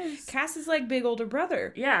sweet. He is. Cass is like big older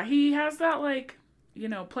brother. Yeah, he has that, like, you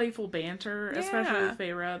know, playful banter, especially Yeah. with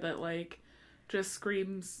Feyre, that, like, just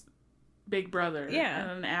screams big brother.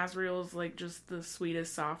 Yeah. And Azriel is, like, just the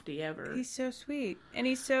sweetest softie ever. He's so sweet. And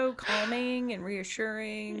he's so calming and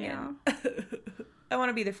reassuring. Yeah. And I want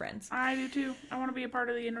to be their friends. I do, too. I want to be a part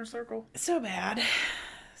of the inner circle. So bad.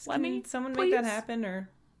 Can someone please. make that happen? Or,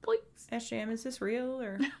 Please. SJM, is this real?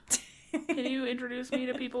 Or... Can you introduce me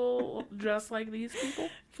to people just like these people?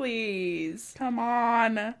 Please. Come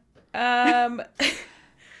on.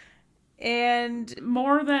 And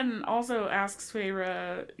More than also asks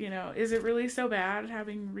Feyre, you know, is it really so bad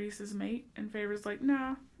having Rhys as mate? And Feyre's like,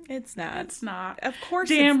 no, it's not. it's not. Of course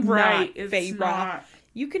Damn it's right not, it's Feyre. not.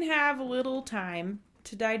 You can have a little time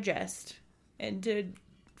to digest and to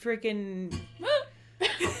freaking...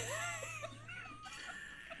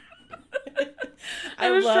 I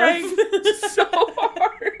was trying so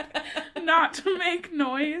hard not to make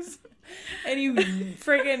noise. And you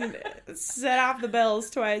friggin' set off the bells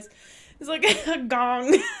twice. It's like a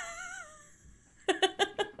gong.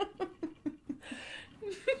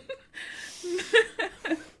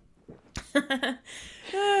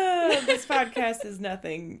 This podcast is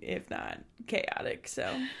nothing if not chaotic, so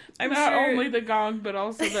I'm not sure... only the gong, but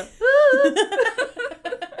also the...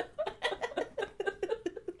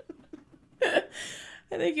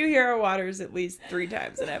 I think you hear our waters at least 3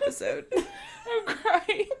 times an episode. I'm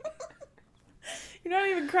crying. You're not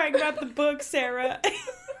even crying about the book, Sarah.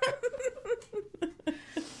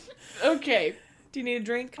 Okay. Do you need a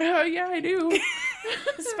drink? Yeah, I do.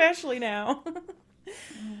 Especially now.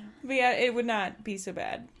 But yeah, it would not be so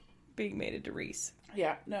bad being mated to Rhys.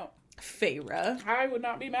 Yeah, no. Feyre. I would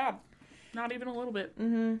not be mad. Not even a little bit.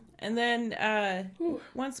 Mm-hmm. And then,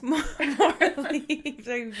 once more leaves,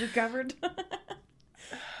 are you recovered?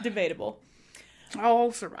 Debatable.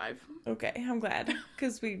 I'll survive. Okay, I'm glad,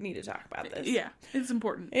 because we need to talk about this. Yeah, it's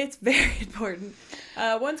important. It's very important.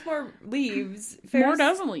 Once more leaves. Mor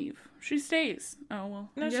doesn't leave. She stays. Oh, well,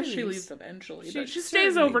 No, I guess she she leaves. leaves eventually. She But she sort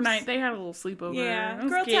stays of leaves. overnight. They had a little sleepover. Yeah, It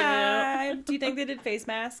was girl cute. time. Do you think they did face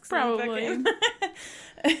masks? Probably.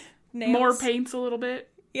 Nails? Mor paints a little bit.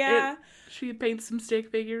 Yeah. She paints some stick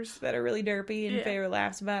figures. That are really derpy, and Yeah. Feyre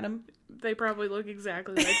laughs about them. They probably look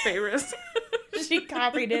exactly like Feyre's. She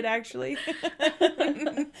copied it, actually.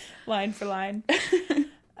 Line for line.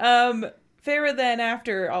 Feyre then,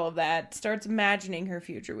 after all of that, starts imagining her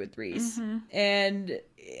future with Rhys. Mm-hmm. And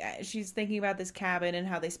she's thinking about this cabin and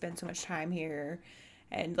how they spend so much time here.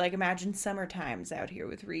 And, like, imagine summer times out here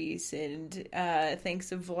with Rhys. And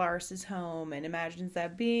thinks of Valaris' home and imagines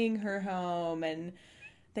that being her home. And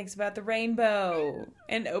thinks about the rainbow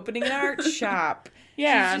and opening an art shop.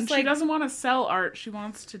 Yeah, She's and just she doesn't want to sell art. She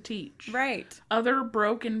wants to teach. Right. Other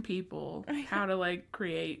broken people how to, like,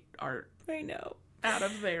 create art I know. out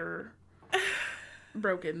of their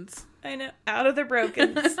brokens. I know. Out of the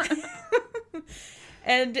brokens.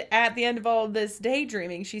 And at the end of all this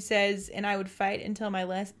daydreaming, she says, and I would fight until my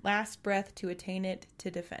last breath to attain it, to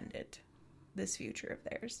defend it. This future of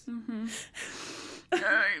theirs. Mm-hmm.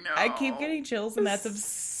 I know. I keep getting chills, and that's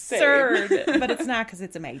absurd. But it's not, because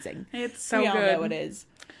it's amazing. It's so we good. We all know it is.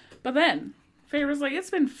 But then, Feyre's like, it's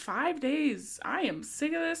been 5 days. I am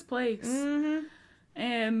sick of this place. Mm-hmm.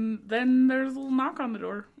 And then there's a little knock on the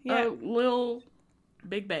door. Yeah. A little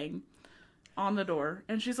big bang on the door.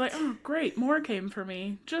 And she's like, oh, great. More came for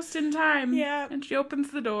me. Just in time. Yeah. And she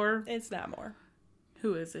opens the door. It's not more.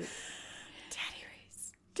 Who is it? Daddy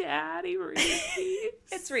Reese. Daddy Reese.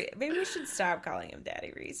 It's Reese. Maybe we should stop calling him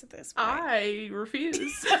Daddy Reese at this point. I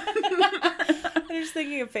refuse. I'm just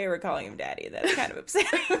thinking of Feyre calling him Daddy. That's kind of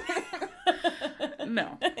upsetting.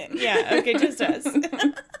 No. Yeah, okay, just us.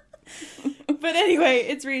 But anyway,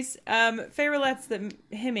 it's Reese. Feyre lets him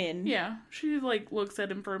in. Yeah. She, like, looks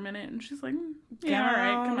at him for a minute, and she's like, yeah, all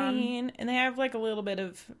right, come on. And they have, like, a little bit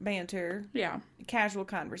of banter. Yeah. Casual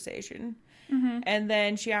conversation. Mm-hmm. And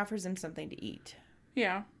then she offers him something to eat.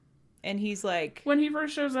 Yeah. And he's like... When he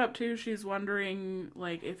first shows up, too, she's wondering,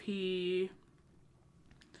 like, if he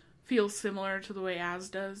feels similar to the way Az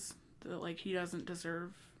does. That, like, he doesn't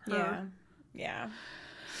deserve her. Yeah.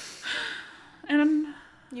 And...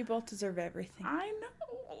 You both deserve everything. I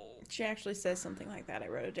know. She actually says something like that. I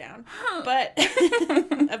wrote it down. But...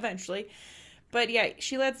 eventually. But, yeah,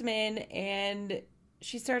 she lets him in, and...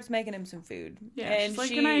 She starts making him some food. Yeah, and she's like,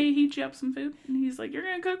 can I heat you up some food? And he's like, you're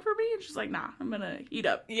going to cook for me? And she's like, nah, I'm going to heat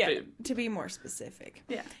up food. To be more specific.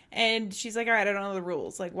 Yeah. And she's like, all right, I don't know the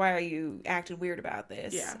rules. Like, why are you acting weird about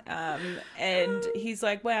this? Yeah. And he's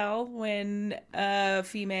like, well, when a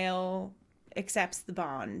female accepts the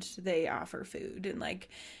bond, they offer food. And, like,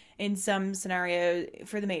 in some scenario,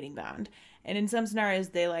 for the mating bond. And in some scenarios,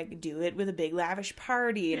 they, like, do it with a big lavish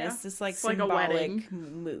party. And it's this, like, it's symbolic like a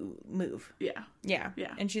wedding move. Yeah. Yeah.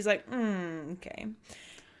 Yeah. And she's like, okay.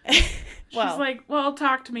 She's like, well,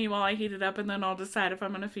 talk to me while I heat it up, and then I'll decide if I'm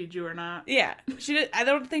going to feed you or not. Yeah. I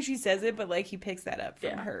don't think she says it, but, like, he picks that up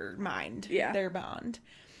from her mind. Yeah. Their bond.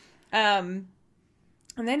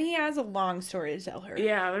 And then he has a long story to tell her.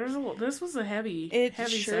 Yeah, this was a heavy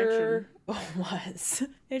sure section. Was.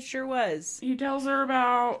 It sure was. He tells her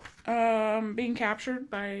about being captured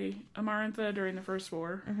by Amarantha during the First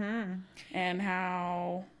War. Mm-hmm. And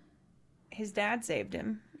how... His dad saved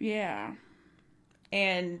him. Yeah.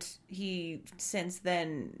 And he, since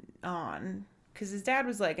then on... Because his dad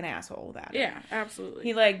was, like, an asshole about it. Yeah, absolutely.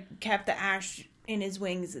 He, like, kept the ash in his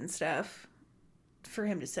wings and stuff. For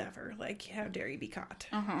him to suffer. Like, how dare he be caught?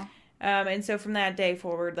 Uh-huh. And so from that day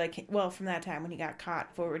forward, from that time when he got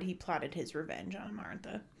caught forward, he plotted his revenge on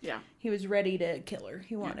Amarantha. Yeah. He was ready to kill her.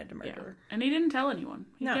 He wanted to murder her. And he didn't tell anyone.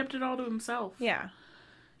 He kept it all to himself. Yeah.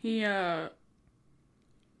 He, tried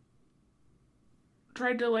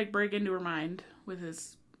to, like, break into her mind with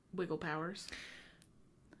his wiggle powers.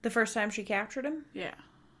 The first time she captured him? Yeah.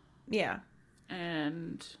 Yeah.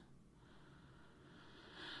 And...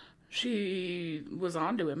 she was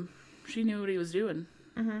onto him. She knew what he was doing.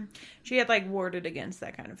 Mm-hmm. She had, like, warded against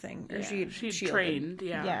that kind of thing. Or she trained,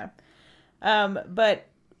 yeah. Yeah. But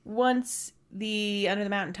once the Under the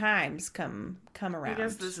Mountain Times come around. I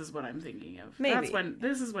guess this is what I'm thinking of. Maybe.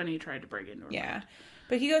 This is when he tried to break into her mind.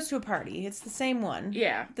 But he goes to a party. It's the same one.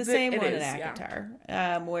 Yeah. The same one in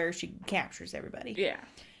ACOTAR. Where she captures everybody. Yeah.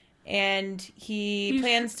 And he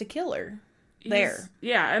plans to kill her there.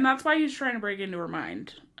 Yeah, and that's why he's trying to break into her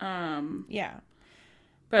mind. Yeah.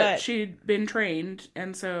 But she'd been trained,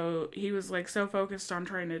 and so he was, like, so focused on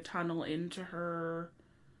trying to tunnel into her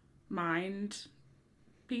mind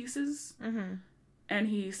pieces. Mm-hmm. And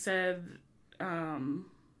he said,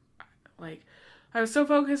 like, I was so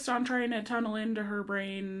focused on trying to tunnel into her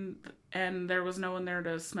brain, and there was no one there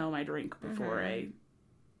to smell my drink before I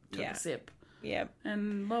took a sip. Yep.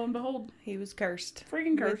 And lo and behold, he was cursed.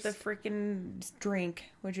 Freaking cursed. With the freaking drink,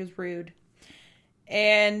 which was rude.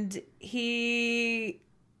 And he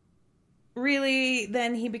really,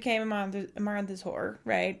 then he became Amarantha's whore,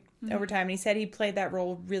 right? Mm-hmm. Over time. And he said he played that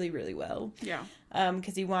role really, really well. Yeah.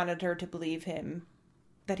 Because he wanted her to believe him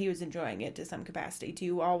that he was enjoying it to some capacity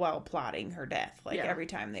too, all while plotting her death, every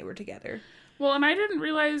time they were together. Well, and I didn't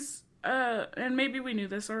realize, and maybe we knew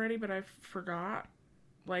this already, but I forgot.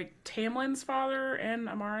 Like, Tamlin's father and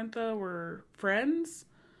Amarantha were friends,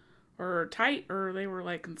 or tight, or they were,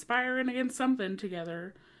 like, conspiring against something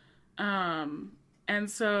together. And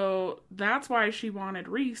so that's why she wanted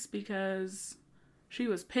Reese, because she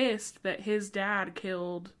was pissed that his dad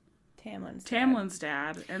killed Tamlin's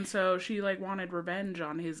dad. And so she, like, wanted revenge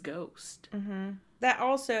on his ghost. Mm-hmm. That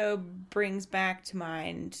also brings back to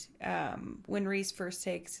mind when Rhys first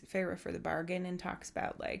takes Feyre for the bargain and talks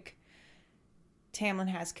about, like, Tamlin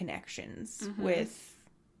has connections with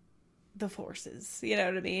the forces. You know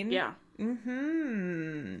what I mean? Yeah.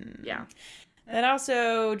 Mm-hmm. Yeah. That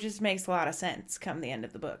also just makes a lot of sense come the end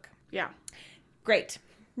of the book. Yeah. Great.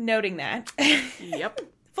 Noting that. Yep.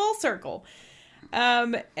 Full circle.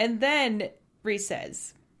 And then Rhys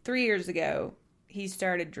says, 3 years ago, he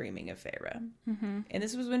started dreaming of Feyre. Mm-hmm. And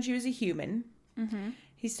this was when she was a human. Mm-hmm.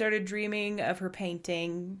 He started dreaming of her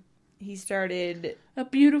painting. He started... A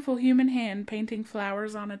beautiful human hand painting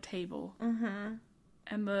flowers on a table. Mm-hmm.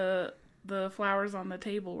 And the flowers on the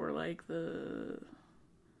table were like her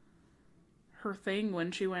thing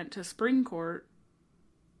when she went to Spring Court.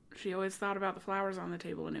 She always thought about the flowers on the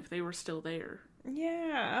table and if they were still there.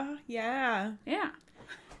 Yeah. Yeah. Yeah.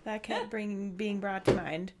 That kept being brought to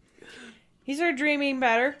mind. He started dreaming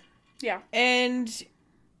better. Yeah. And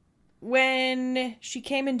when she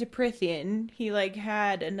came into Prythian, he, like,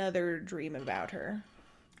 had another dream about her.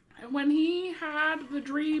 When he had the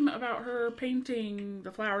dream about her painting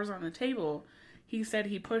the flowers on the table, he said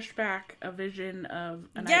he pushed back a vision of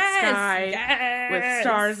a night sky with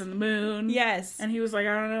stars and the moon. Yes. And he was like,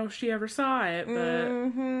 I don't know if she ever saw it, but...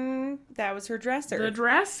 Mm-hmm. That was her dresser. The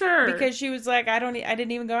dresser! Because she was like, I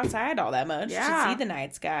didn't even go outside all that much Yeah. to see the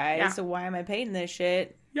night sky, Yeah. so why am I painting this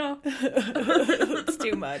shit? Yeah. It's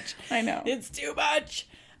too much. I know. It's too much.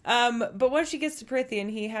 But once she gets to Prythian,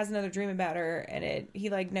 he has another dream about her, and he,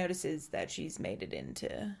 like, notices that she's made it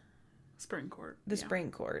into... Spring Court. The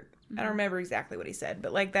Spring Court. I don't remember exactly what he said,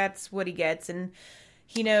 but, like, that's what he gets, and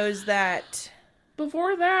he knows that...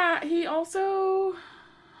 Before that, he also...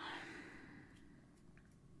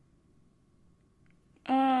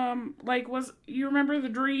 you remember the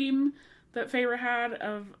dream that Feyre had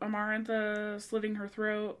of Amarantha slitting her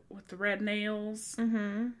throat with the red nails?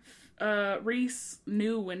 Mm-hmm. Rhys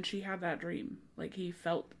knew when she had that dream. Like, he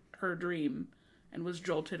felt her dream and was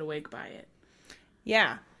jolted awake by it.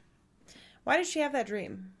 Yeah. Why did she have that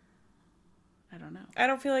dream? I don't know. I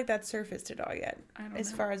don't feel like that's surfaced at all yet. I don't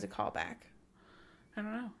as know. far as a callback. I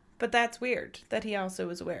don't know. But that's weird that he also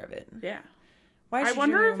was aware of it. Yeah. Why? I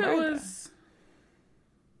wonder if it was...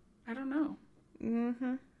 I don't know.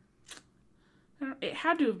 Mm-hmm. It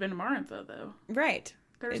had to have been Amarantha, though. Right.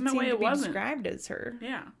 There's no way it wasn't. Described as her.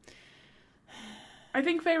 Yeah. I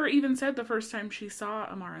think Feyre even said the first time she saw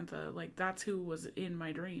Amarantha, like, that's who was in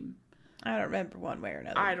my dream. I don't remember one way or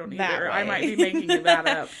another. I don't either. I might be making that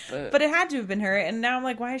up. But it had to have been her, and now I'm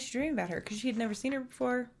like, why is she dreaming about her? Because she had never seen her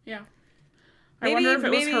before. Yeah. I wonder if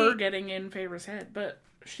it was her getting in Feyre's head, but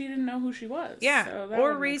she didn't know who she was. Yeah. So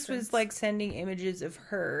or Rhys was, like, sending images of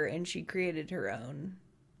her, and she created her own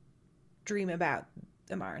dream about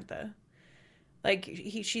Amarantha. Like,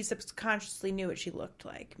 she subconsciously knew what she looked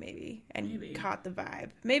like, maybe, and caught the vibe.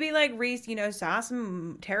 Maybe, like, Rhys, saw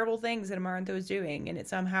some terrible things that Amarantha was doing, and it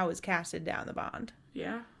somehow was casted down the bond.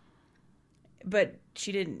 Yeah. But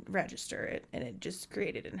she didn't register it, and it just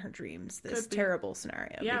created in her dreams this terrible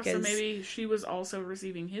scenario. Yeah, so maybe she was also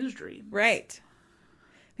receiving his dream. Right.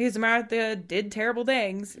 Because Amarantha did terrible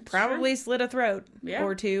things. Probably slit a throat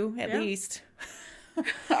or two, at least.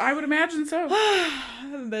 I would imagine so.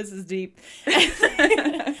 This is deep.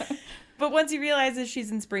 But once he realizes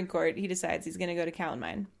she's in Spring Court, he decides he's going to go to Callan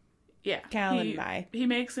Mine. Yeah. Callan Mine. He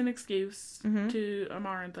makes an excuse to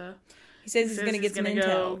Amarantha. He says he's going to get some intel.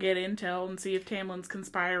 Go get intel and see if Tamlin's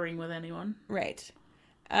conspiring with anyone. Right.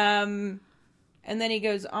 And then he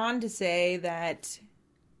goes on to say that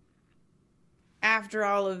after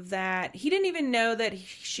all of that, he didn't even know that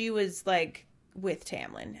she was, like, with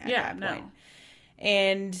Tamlin at that point. No.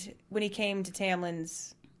 And when he came to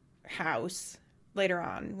Tamlin's house later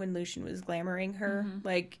on, when Lucien was glamoring her,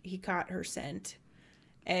 like, he caught her scent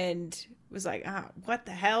and was like, what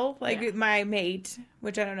the hell? Like, my mate,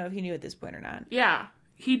 which I don't know if he knew at this point or not. Yeah,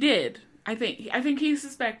 he did. I think he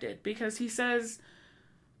suspected, because he says,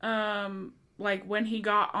 like, when he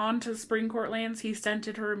got onto Spring Court lands, he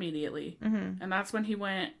scented her immediately. Mm-hmm. And that's when he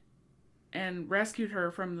went and rescued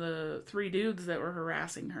her from the 3 dudes that were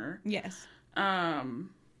harassing her. Yes. And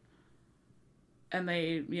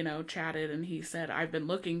they, chatted, and he said, I've been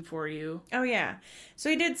looking for you. Oh, yeah. So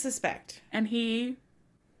he did suspect. And he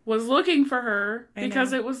was looking for her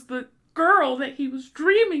because it was the girl that he was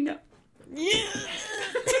dreaming of. Yeah.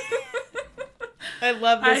 I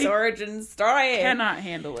love this origin story. Cannot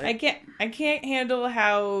handle it. I can't handle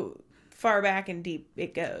how far back and deep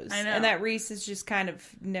it goes. I know. And that Reese has just kind of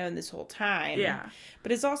known this whole time. Yeah.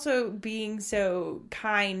 But it's also being so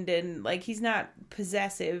kind and, like, he's not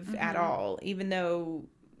possessive at all, even though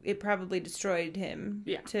it probably destroyed him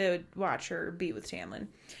to watch her be with Tamlin.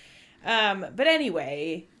 But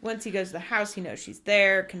anyway, once he goes to the house, he knows she's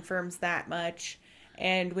there, confirms that much.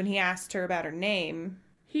 And when he asked her about her name...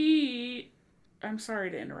 I'm sorry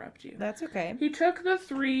to interrupt you. That's okay. He took the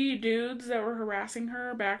 3 dudes that were harassing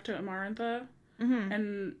her back to Amarantha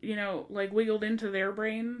and, you know, like, wiggled into their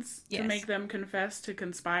brains to make them confess to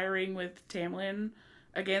conspiring with Tamlin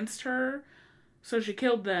against her. So she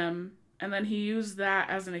killed them, and then he used that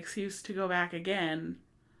as an excuse to go back again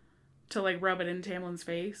to, like, rub it in Tamlin's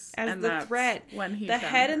face. As and the threat. When he the found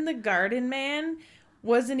head her. in the garden man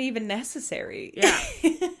wasn't even necessary. Yeah.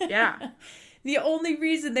 Yeah. The only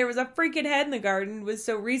reason there was a freaking head in the garden was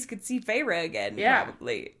so Reese could see Feyre again,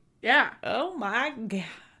 probably. Yeah. Oh my god.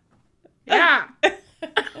 Yeah.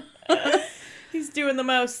 He's doing the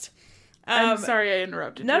most. I'm sorry I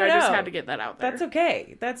interrupted you. No. I just had to get that out there. That's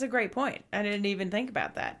okay. That's a great point. I didn't even think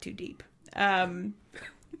about that too deep. I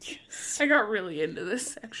got really into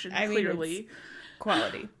this section, clearly.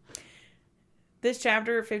 Quality. This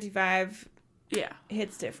chapter, 55, Yeah.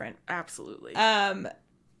 hits different. Absolutely.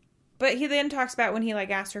 But he then talks about when he, like,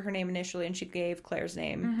 asked her name initially and she gave Claire's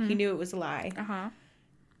name. He knew it was a lie. Uh-huh.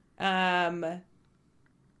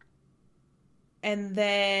 And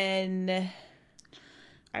then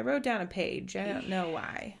I wrote down a page. I don't know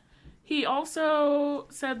why. He also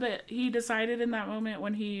said that he decided in that moment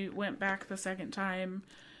when he went back the second time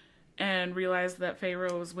and realized that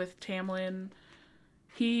Feyre was with Tamlin,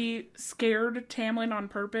 he scared Tamlin on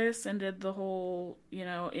purpose and did the whole, you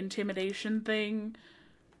know, intimidation thing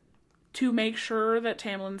to make sure that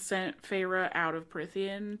Tamlin sent Feyre out of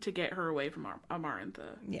Prythian to get her away from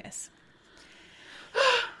Amarantha. Yes.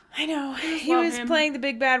 I know. He love was him. playing the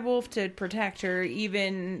big bad wolf to protect her,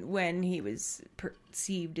 even when he was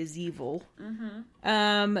perceived as evil.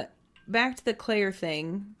 Back to the Claire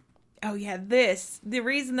thing. Oh, yeah, the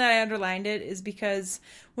reason that I underlined it is because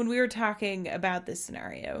when we were talking about this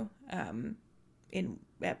scenario, in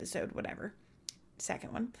episode whatever,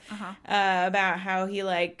 second one, about how he,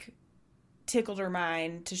 like, tickled her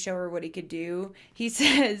mind to show her what he could do. He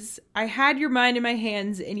says, I had your mind in my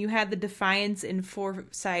hands and you had the defiance and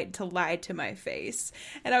foresight to lie to my face.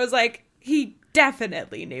 And I was like, he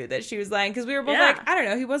definitely knew that she was lying because we were both like, I don't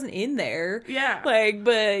know, he wasn't in there. Yeah. Like,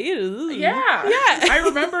 but, you know. Yeah. Yeah. I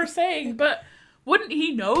remember saying, but wouldn't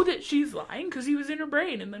he know that she's lying because he was in her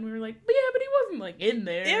brain? And then we were like, but yeah, but he wasn't, like, in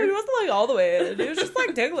there. Yeah, he wasn't, like, all the way in. He was just,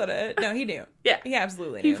 like, tickling it. No, he knew. Yeah. He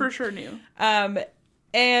absolutely knew. He for sure knew.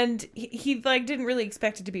 And he like didn't really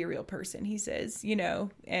expect it to be a real person, he says, you know,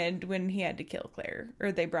 and when he had to kill Claire,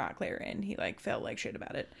 or they brought Claire in, he like felt like shit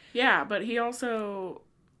about it. Yeah, but he also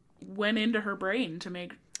went into her brain to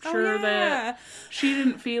make sure that she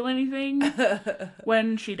didn't feel anything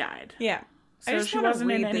when she died. Yeah. So I just she want to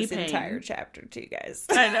wasn't in read any this pain. entire chapter to you guys.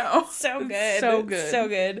 I know. So good. So good. So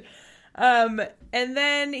good. And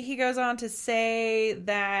then he goes on to say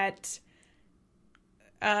that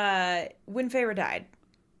when Feyre died,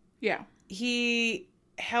 Yeah. he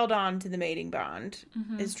held on to the mating bond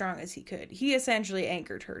as strong as he could. He essentially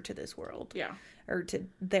anchored her to this world. Yeah. Or to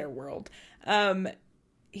their world.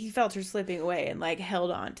 He felt her slipping away and, like, held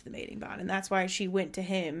on to the mating bond. And that's why she went to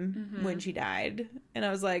him when she died. And I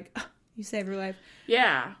was like, oh, you saved her life.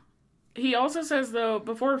 Yeah. He also says, though,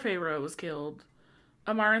 before Feyre was killed,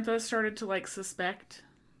 Amarantha started to, like, suspect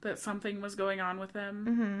that something was going on with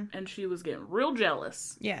them. And she was getting real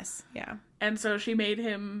jealous. Yes. Yeah. And so she made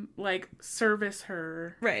him, like, service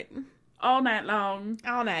her Right. all night long.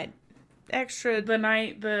 All night. Extra. The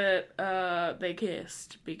night that they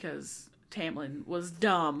kissed, because Tamlin was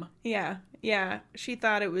dumb. Yeah. Yeah. She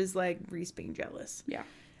thought it was, like, Reese being jealous. Yeah.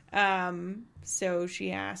 So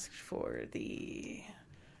she asked for the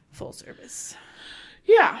full service.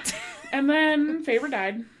 Yeah. And then Feyre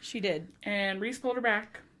died. She did. And Reese pulled her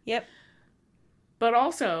back. Yep. But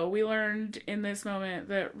also, we learned in this moment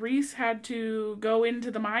that Reese had to go into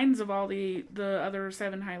the minds of all the other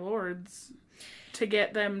 7 High Lords to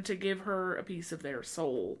get them to give her a piece of their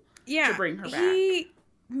soul. Yeah. To bring her back. He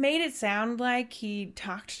made it sound like he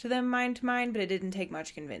talked to them mind to mind, but it didn't take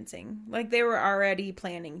much convincing. Like, they were already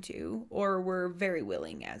planning to, or were very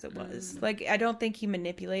willing as it was. Like, I don't think he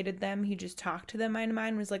manipulated them. He just talked to them mind to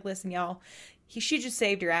mind, was like, listen, y'all, she just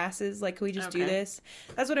saved your asses. Like, can we just do this?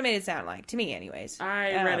 That's what it made it sound like, to me anyways.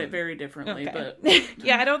 I read it very differently, Okay. but...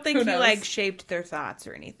 Yeah, I don't think Who he, knows? like, shaped their thoughts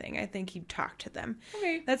or anything. I think he talked to them.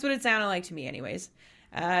 Okay. That's what it sounded like to me anyways.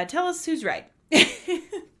 Tell us who's right.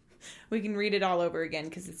 We can read it all over again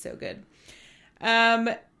because it's so good.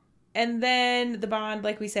 And then the bond,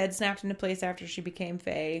 like we said, snapped into place after she became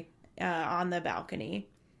Fae on the balcony.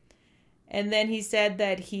 And then he said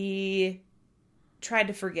that he tried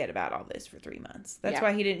to forget about all this for 3 months. That's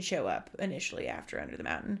why he didn't show up initially after Under the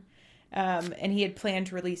Mountain. And he had planned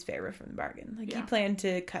to release Feyre from the bargain. Like, he planned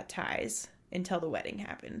to cut ties until the wedding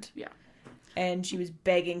happened. Yeah. And she was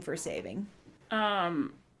begging for saving.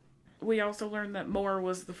 We also learned that Mor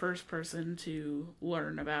was the first person to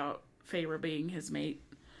learn about Feyre being his mate.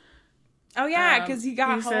 Oh, yeah, because he got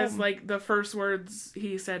home. He says, like, the first words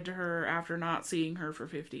he said to her after not seeing her for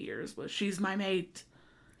 50 years was, "She's my mate."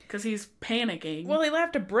 Because he's panicking. Well, he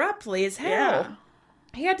left abruptly as hell. Yeah.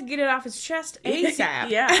 He had to get it off his chest ASAP.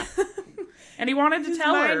 Yeah. And he wanted to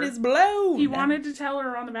tell her. His mind is blown. He wanted to tell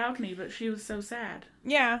her on the balcony, but she was so sad.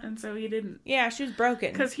 Yeah. And so he didn't. Yeah, she was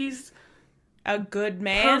broken. Because he's a good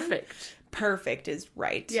man. Perfect. Perfect is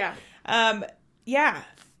right. Yeah. Yeah.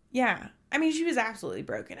 Yeah. I mean, she was absolutely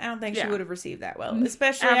broken. I don't think she would have received that well.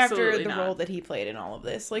 Especially Absolutely after the not. role that he played in all of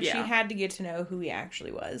this. Like, she had to get to know who he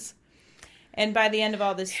actually was. And by the end of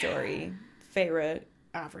all this story, Feyre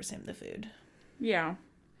offers him the food. Yeah.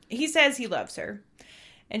 He says he loves her.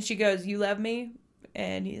 And she goes, "You love me?"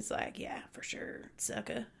 And he's like, "Yeah, for sure,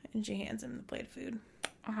 sucker." And she hands him the plate of food.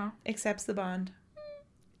 Uh-huh. Accepts the bond.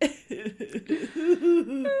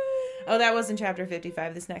 Oh, that was in chapter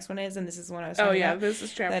 55. This next one is, and this is one I was talking about. This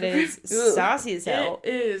is chapter that is saucy as hell.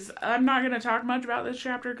 It is. I'm not going to talk much about this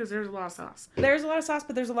chapter because there's a lot of sauce. There's a lot of sauce,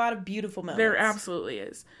 but there's a lot of beautiful moments. There absolutely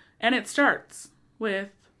is. And it starts with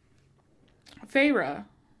Feyre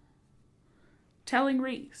telling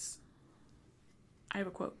Rhys, I have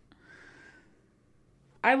a quote.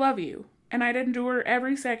 "I love you, and I'd endure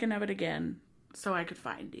every second of it again so I could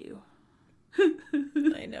find you."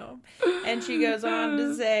 I know. And she goes on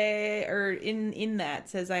to say, or in that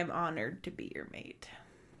says, "I'm honored to be your mate."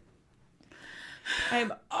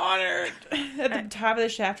 I'm honored. At the top of the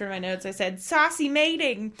chapter in my notes, I said, "saucy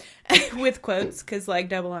mating," with quotes, because, like,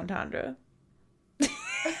 double entendre.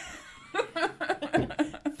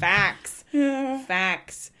 Facts. Yeah.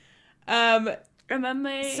 Facts. And then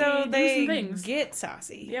they do some things. Get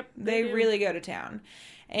saucy. Yep. They really go to town.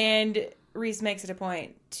 And Rhys makes it a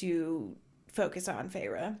point to focus on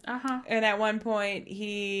Feyre. Uh-huh. And at one point,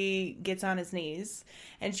 he gets on his knees.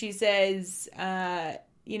 And she says,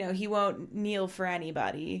 he won't kneel for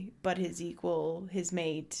anybody but his equal, his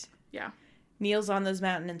mate. Yeah. Kneels on those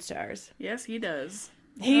mountain and stars. Yes, he does.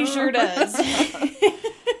 He sure does.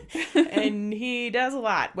 And he does a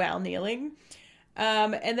lot while kneeling.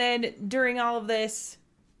 And then during all of this,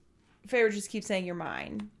 Feyre just keeps saying, "You're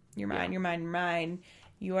mine. You're mine. You're mine. You're mine.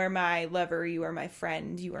 You are my lover. You are my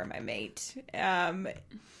friend. You are my mate."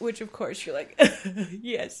 Which, of course, you're like,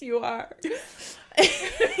 yes, you are.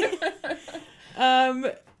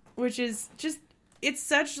 Which is just, it's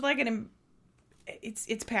such like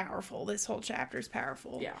it's powerful. This whole chapter is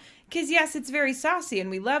powerful. Yeah. Because, yes, it's very saucy and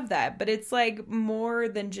we love that, but it's like more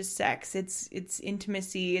than just sex. It's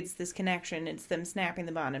intimacy. It's this connection. It's them snapping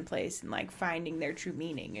the bond in place and, like, finding their true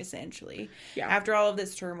meaning, essentially. Yeah. After all of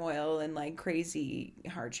this turmoil and, like, crazy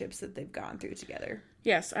hardships that they've gone through together.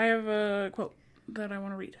 Yes, I have a quote that I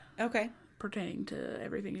want to read. Okay. Pertaining to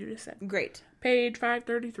everything you just said. Great. Page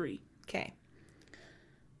 533. Okay.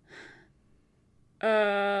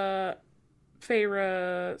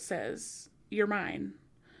 Feyre says, "You're mine,"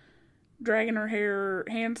 dragging her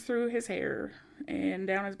hands through his hair and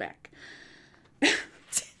down his back. A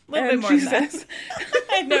little bit more than that.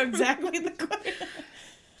 I know exactly the quote.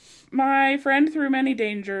 "My friend through many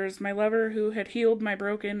dangers, my lover who had healed my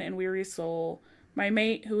broken and weary soul, my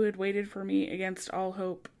mate who had waited for me against all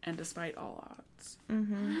hope and despite all odds."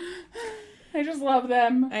 Mm-hmm. I just love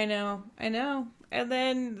them. I know. And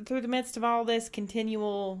then through the midst of all this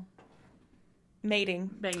continual mating.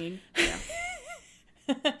 Banging.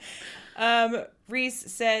 Yeah.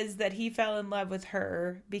 Rhys says that he fell in love with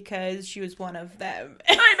her because she was one of them.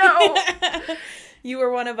 I know! You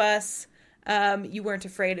were one of us. You weren't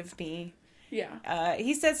afraid of me. Yeah.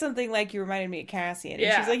 He said something like, "You reminded me of Cassian." And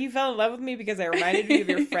yeah. she's like, "You fell in love with me because I reminded you of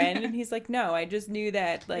your friend?" And he's like, "No, I just knew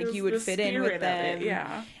that, like, you would fit in with them.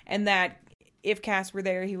 Yeah. And that if Cass were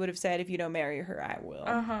there, he would have said, 'If you don't marry her, I will.'"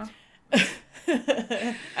 Uh-huh.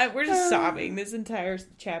 We're just sobbing this entire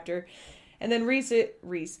chapter. And then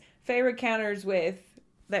Feyre counters with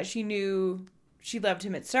that she knew she loved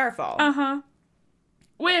him at Starfall. Uh-huh.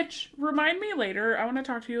 Which, remind me later, I want to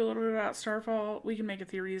talk to you a little bit about Starfall. We can make a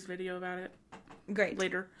theories video about it. Great.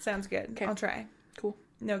 Later. Sounds good. Okay. I'll try. Cool.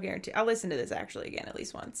 No guarantee. I'll listen to this actually again at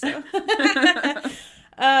least once. So.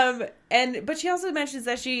 But she also mentions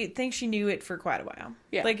that she thinks she knew it for quite a while.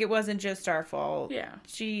 Yeah. Like, it wasn't just our fault. Yeah.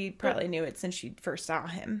 She probably knew it since she first saw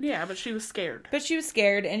him. Yeah, but she was scared. But she was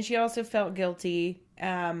scared, and she also felt guilty.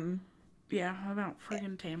 Yeah, about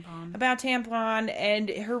friggin' tampon. About tampon and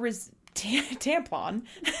her tampon.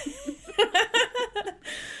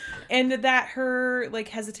 And that her, like,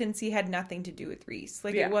 hesitancy had nothing to do with Reese.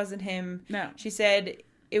 Like, Yeah. it wasn't him. No. She said,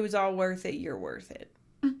 it was all worth it. You're worth it.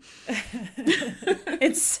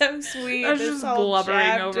 It's so sweet. I was this just whole blubbering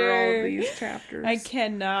chapter. over all of these chapters. I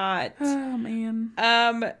cannot. Oh, man.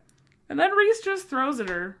 And then Reese just throws at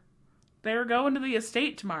her. They're going to the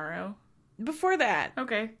estate tomorrow. before that,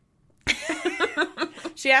 Okay.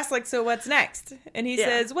 she asked, like, so what's next? And he Yeah.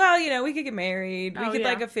 says, well, we could get married. We Oh, could, yeah.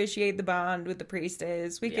 like, officiate the bond with the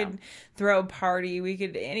priestess. We Yeah. could throw a party. We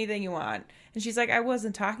could, anything you want. And she's like, I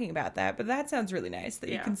wasn't talking about that, but that sounds really nice that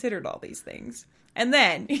you Yeah. considered all these things. And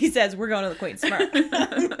then he says, we're going to the Queen's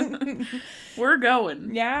tomorrow. We're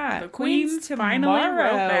going. Yeah. The Queen's finally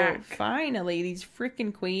wrote back. Finally, these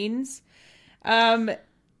freaking queens. And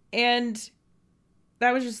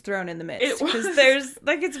that was just thrown in the midst. It was. Because there's,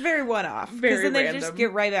 like, it's very one-off. Because Very then they random. just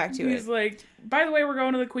get right back to He's it. like, by the way, we're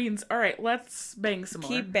going to the Queen's. All right, let's bang some more.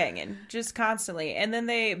 Keep banging. Just constantly. And then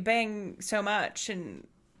they bang so much and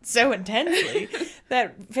so intensely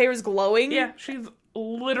that Feyre's glowing. Yeah, she's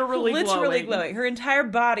literally glowing. Her entire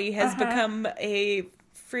body has Uh-huh. become a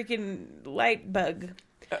freaking light bug.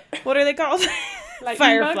 What are they called? Lightning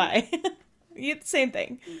Firefly. Yeah, same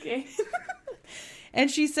thing. Okay. And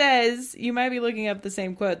she says, you might be looking up the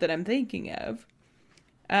same quote that I'm thinking of.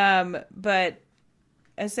 But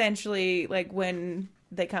essentially, like, when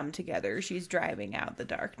they come together, she's driving out the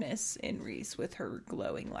darkness in Reese with her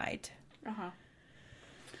glowing light. Uh-huh.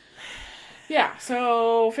 Yeah,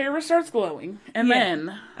 so Feyre starts glowing, and Yeah. then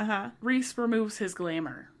Uh-huh. Reese removes his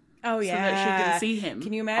glamour. Oh, So yeah. that she can see him.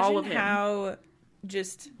 Can you all of imagine him. how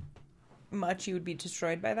just much you would be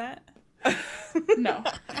destroyed by that? No.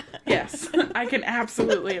 Yes, I can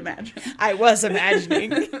absolutely imagine. I was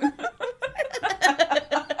imagining.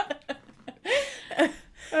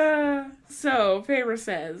 So, Feyre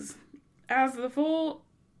says, as the full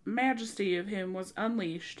majesty of him was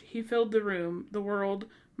unleashed, he filled the room, the world,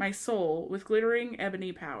 my soul, with glittering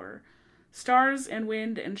ebony power. Stars and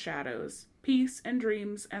wind and shadows, peace and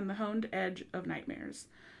dreams and the honed edge of nightmares.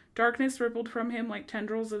 Darkness rippled from him like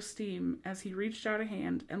tendrils of steam as he reached out a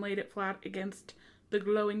hand and laid it flat against the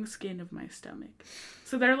glowing skin of my stomach.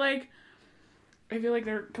 So they're like, I feel like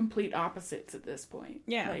they're complete opposites at this point.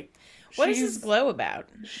 Yeah. Like, What is she's- this glow about?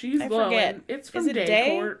 She's I glowing. forget. It's from Is it Day day?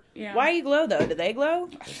 Court. Yeah. Why you glow, though? Do they glow?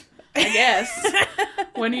 I guess.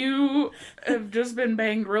 When you have just been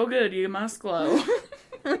banged real good, you must glow.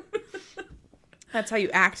 That's how you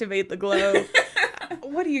activate the glow.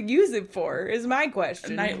 What do you use it for, is my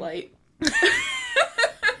question. Nightlight.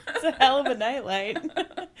 It's a hell of a nightlight.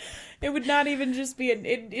 It would not even just be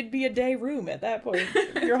it'd be a day room at that point.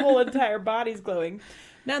 Your whole entire body's glowing.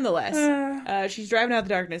 Nonetheless, she's driving out the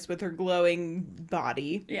darkness with her glowing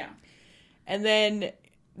body. Yeah. And then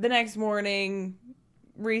the next morning,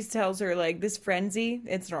 Reese tells her, like, this frenzy,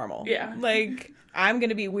 it's normal. Yeah. Like, I'm going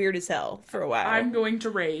to be weird as hell for a while. I'm going to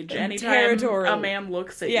rage anytime Territorial. a man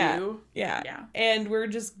looks at Yeah. you. Yeah. Yeah. And we're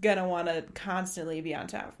just going to want to constantly be on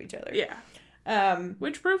top of each other. Yeah.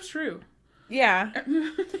 Which proves true. Yeah.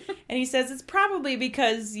 And he says it's probably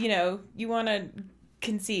because, you want to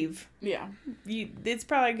conceive. Yeah. It's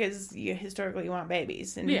probably because you historically want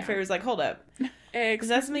babies. And Yeah. Feyre's like, hold up. Is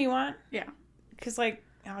that something you want? Yeah. Because, like,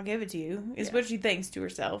 I'll give it to you. Is Yeah. what she thinks to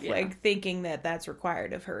herself. Yeah. Like, thinking that that's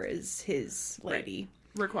required of her as his lady.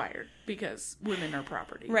 Required. Because women are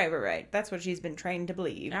property. Right. That's what she's been trained to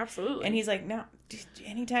believe. Absolutely. And he's like, no,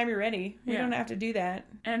 anytime you're ready. We Yeah. don't have to do that.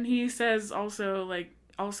 And he says also, like,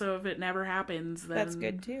 if it never happens, then That's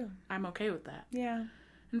good, too. I'm okay with that. Yeah.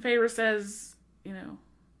 And Feyre says,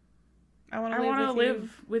 I want I to want to live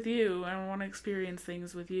live with you. I want to experience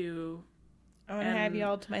things with you. I want to have you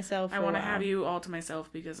all to myself. I want to have you all to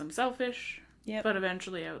myself because I'm selfish. Yep. But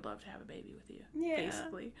eventually I would love to have a baby with you. Yeah.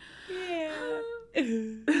 Basically. Yeah.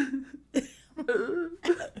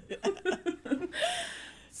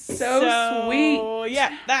 So sweet.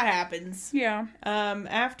 Yeah, that happens. Yeah.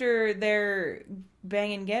 After their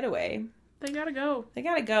banging getaway, They gotta go. they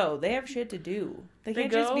gotta go. They have shit to do. They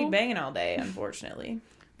can't just be go. banging all day, unfortunately.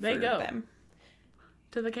 They for go. them.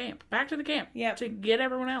 To the camp. Back to the camp. Yep. To get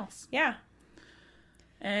everyone else. Yeah.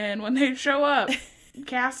 And when they show up,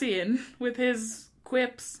 Cassian with his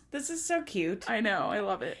quips. This is so cute. I know. I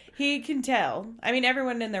love it. He can tell. I mean,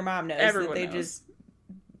 everyone and their mom knows Everyone that they knows.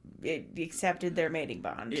 just accepted their mating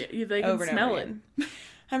bond. Yeah, they can over and smell over it. again.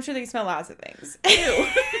 I'm sure they smell lots of things. Ew.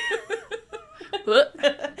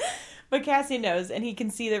 But Cassian knows, and he can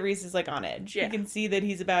see that Reese is, like, on edge. Yeah. He can see that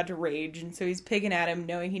he's about to rage, and so he's picking at him,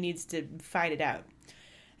 knowing he needs to fight it out.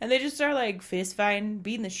 And they just start, like, fist fighting,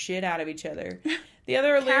 beating the shit out of each other. The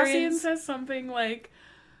other Cassian Illyrians... says something like,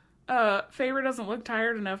 Feyre doesn't look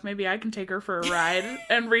tired enough, maybe I can take her for a ride.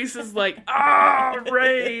 And Reese is like,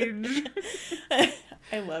 rage!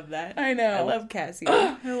 I love that. I know. I love Cassian.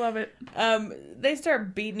 I love it. They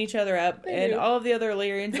start beating each other up, and do. all of the other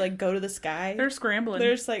Illyrians, like, go to the sky. They're scrambling.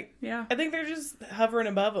 They're just like, yeah. I think they're just hovering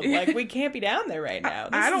above them. Like, we can't be down there right now.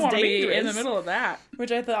 This I don't is want to be in the dangerous. middle of that.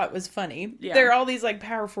 Which I thought was funny. Yeah. They're all these, like,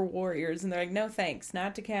 powerful warriors, and they're like, no thanks,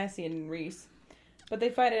 not to Cassian and Reese. But they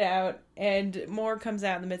fight it out, and Mor comes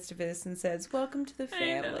out in the midst of this and says, welcome to the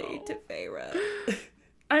family, to Feyre.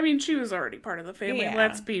 I mean, she was already part of the family, Yeah.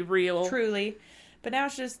 let's be real. Truly. But now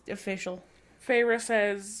it's just official. Feyre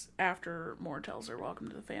says, after Mor tells her, welcome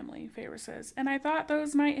to the family, Feyre says, and I thought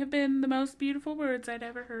those might have been the most beautiful words I'd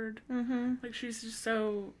ever heard. Mm-hmm. Like, she's just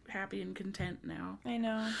so happy and content now. I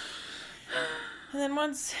know. And then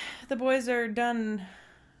once the boys are done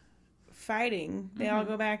fighting, they all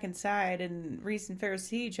go back inside, and Reese and Feyre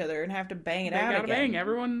see each other and have to bang it They out gotta again. bang.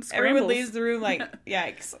 Everyone scrambles. Everyone leaves the room like,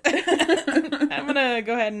 yikes. I'm gonna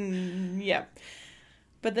go ahead and, yeah.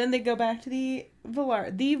 But then they go back to the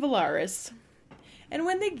Valaris. And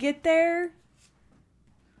when they get there,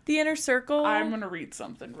 the inner circle... I'm gonna read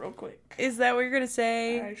something real quick. Is that what you're gonna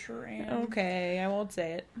say? I sure am. Okay, I won't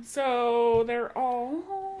say it. So, they're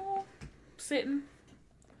all sitting,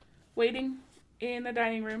 waiting in the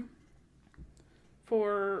dining room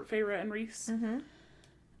for Feyre and Reese. Mm-hmm.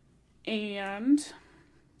 And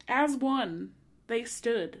as one, they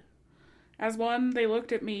stood. As one, they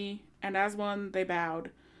looked at me, and as one, they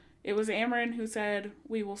bowed. It was Amren who said,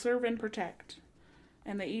 we will serve and protect.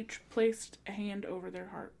 And they each placed a hand over their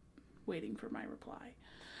heart, waiting for my reply.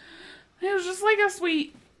 It was just like a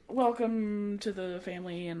sweet welcome to the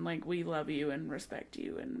family, and like, we love you and respect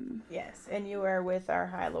you, and... Yes, and you are with our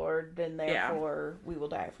High Lord, and therefore we will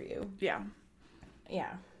die for you. Yeah.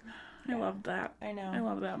 Yeah. I loved that. I know. I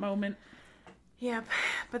love that moment. Yep.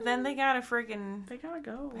 But then they gotta freaking They gotta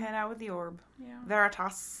go. head out with the orb. Yeah.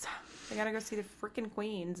 Veritas. They gotta go see the freaking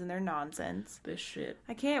queens and their nonsense. This shit.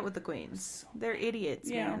 I can't with the queens. They're idiots,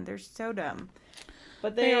 Yeah. man. They're so dumb.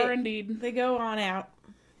 But They are indeed. They go on out.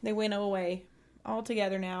 They winnow away. All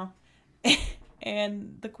together now.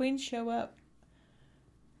 And the queens show up.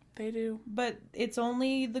 They do. But it's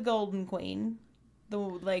only the golden queen. The,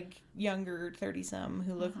 like, younger 30-some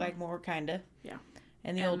who look like more, kinda. Yeah.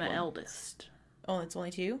 And the And old the one. eldest. Oh, it's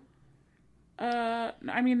only two?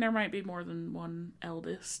 I mean, there might be more than one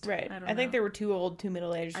eldest. Right. I don't I think know. there were two old, two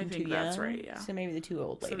middle-aged, I and think two young. that's right, yeah. So maybe the two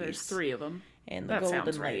old ladies. So there's three of them. And the That sounds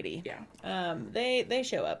golden right. lady. Yeah. They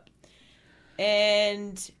show up.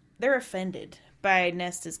 And they're offended by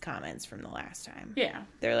Nesta's comments from the last time. Yeah.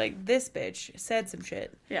 They're like, this bitch said some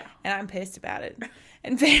shit. Yeah. And I'm pissed about it.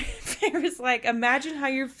 And Feyre's like, imagine how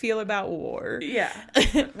you feel about war. Yeah.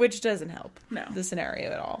 Which doesn't help No. the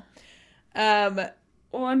scenario at all.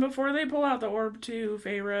 Well, and before they pull out the orb too,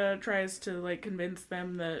 Feyre tries to like convince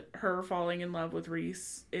them that her falling in love with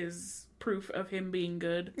Reese is proof of him being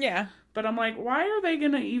good. Yeah. But I'm like, why are they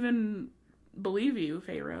gonna even believe you,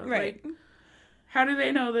 Feyre? Right. Like, how do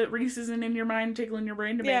they know that Reese isn't in your mind tickling your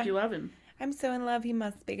brain to Yeah. make you love him? I'm so in love, he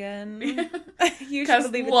must be good. You Because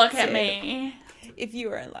should leave it look to at Sid. me. If you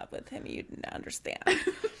were in love with him, you'd understand.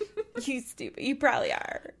 You stupid. You probably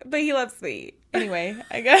are. But he loves me. Anyway,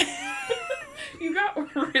 I got... You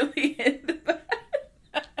got really into that.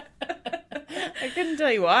 I couldn't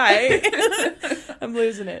tell you why. I'm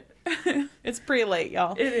losing it. It's pretty late,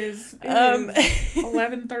 y'all. It is. It is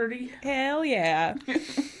 11:30. Hell yeah.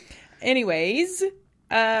 Anyways,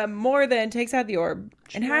 Mor then takes out the orb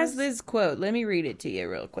and has this quote. Let me read it to you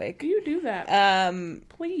real quick. You do that.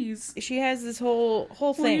 Please. She has this whole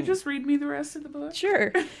Will thing. you just read me the rest of the book?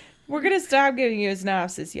 Sure. We're going to stop giving you a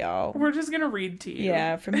synopsis, y'all. We're just gonna read to you.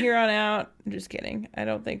 Yeah, from here on out. I'm just kidding. I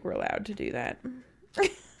don't think we're allowed to do that.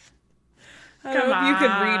 I don't know if you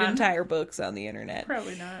could read on. entire books on the internet.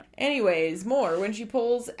 Probably not. Anyways, Mor, when she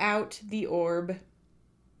pulls out the orb,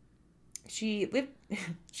 she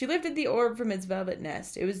lifted the orb from its velvet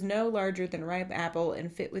nest. It was no larger than a ripe apple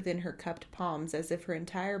and fit within her cupped palms as if her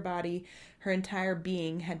entire body, her entire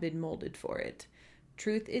being had been molded for it.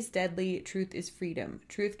 Truth is deadly, truth is freedom.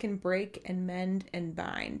 Truth can break and mend and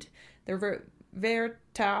bind. The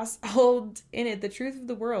Veritas holds in it the truth of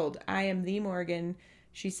the world. I am the Morgan,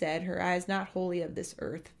 she said, her eyes not wholly of this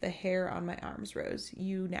earth. The hair on my arms rose.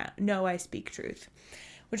 You now know I speak truth.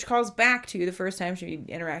 which calls back to the first time she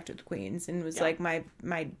interacted with the queens and was Yeah. like,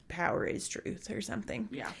 my power is truth or something.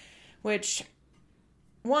 Yeah. Which,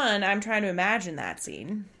 one, I'm trying to imagine that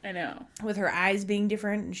scene I know. with her eyes being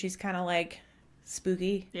different and she's kind of like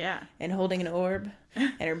spooky Yeah. and holding an orb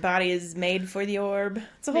and her body is made for the orb.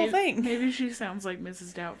 It's a whole thing. Maybe she sounds like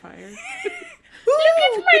Mrs. Doubtfire.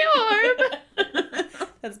 Look at my orb!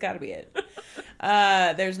 That's got to be it.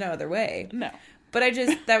 There's no other way. No. But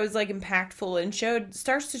that was like impactful and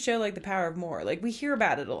starts to show like the power of more. Like we hear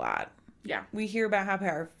about it a lot. Yeah. We hear about how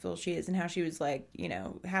powerful she is and how she was like, you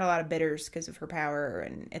know, had a lot of bitters because of her power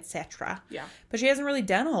and etc. Yeah. But she hasn't really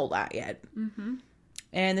done a whole lot yet. Mm-hmm.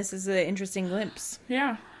 And this is an interesting glimpse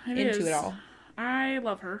Yeah. into it all. I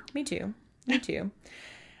love her. Me too. Me too.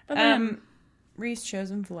 But then Rhys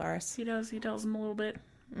shows him Valaris. he does. He tells him a little bit.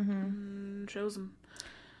 Mm-hmm. Shows him.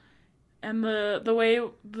 And the way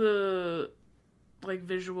the like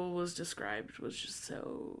visual was described was just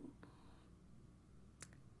so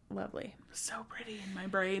Lovely. pretty in my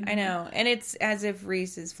brain. I know. And it's as if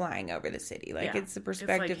Rhys is flying over the city. Like, Yeah. it's the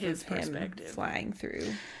perspective his of him perspective. flying through.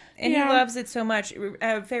 And Yeah. he loves it so much.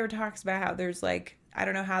 Feyre talks about how there's, like, I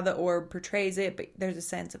don't know how the orb portrays it, but there's a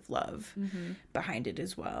sense of love behind it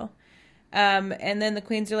as well. And then the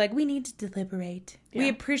queens are like, we need to deliberate. We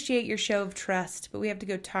Yeah. appreciate your show of trust, but we have to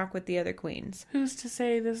go talk with the other queens. Who's to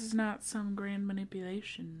say this is not some grand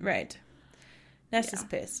manipulation? Right. Nesta's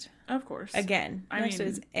pissed. Of course. Again, I Nesta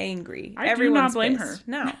mean, is angry. I do Everyone's not blame pissed. her.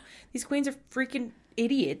 No, these queens are freaking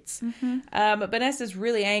idiots. But Nesta's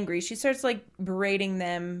really angry. She starts like berating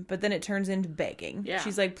them, but then it turns into begging. Yeah.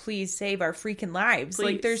 She's like, "Please save our freaking lives! Please.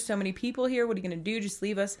 Like, there's so many people here. What are you gonna do? Just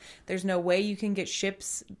leave us. There's no way you can get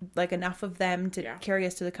ships, like enough of them to carry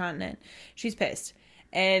us to the continent." She's pissed,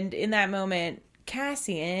 and in that moment,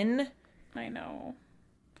 Cassian, I know.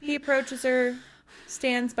 he approaches her,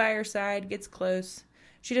 stands by her side, gets close.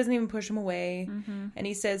 She doesn't even push him away. And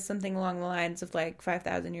he says something along the lines of like,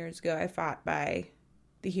 5,000 years ago, I fought by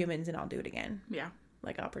the humans and I'll do it again. Yeah.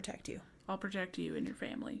 Like, I'll protect you. I'll protect you and your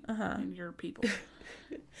family and your people.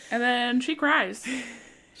 And then she cries.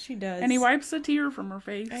 She does. And he wipes a tear from her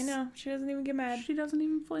face. I know. She doesn't even get mad. She doesn't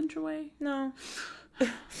even flinch away. No.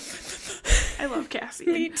 I love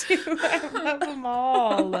Cassian. Me too. I love them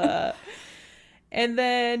all. And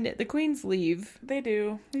then the queens leave. They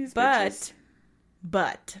do. These bitches.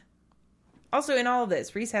 But. Also, in all of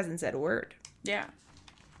this, Rhys hasn't said a word. Yeah.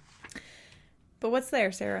 But what's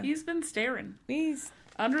there, Sarah? He's been staring. He's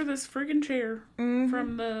Under this friggin' chair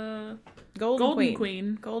from the Golden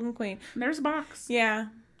Queen. Golden Queen. And there's a box. Yeah.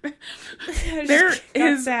 There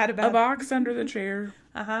is sad about a box under the chair.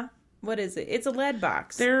 Uh-huh. What is it? It's a lead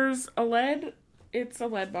box. There's a lead. It's a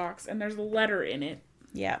lead box, and there's a letter in it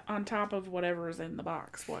Yeah. on top of whatever is in the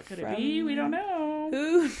box. What could it be? We don't know.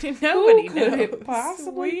 Nobody Who knows. could it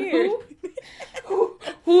possibly be? Weird.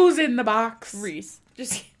 Who's in the box? Rhys.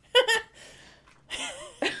 Just.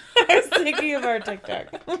 I was thinking of our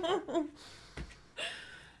TikTok.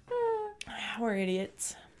 We're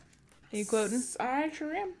idiots. Are you quoting? I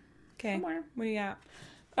sure am. Okay. Somewhere. What do you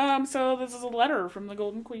got? So this is a letter from the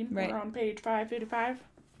Golden Queen. Right. We're on page 555.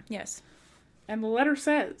 Yes. And the letter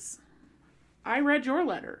says, I read your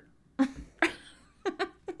letter.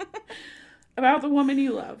 About the woman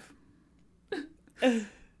you love.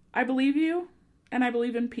 I believe you, and I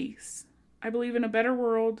believe in peace. I believe in a better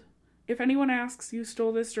world. If anyone asks, you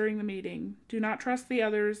stole this during the meeting. Do not trust the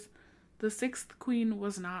others. The sixth queen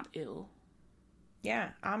was not ill. Yeah,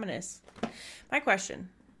 ominous. My question.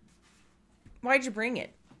 Why'd you bring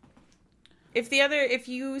it? If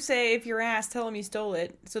you're asked, tell them you stole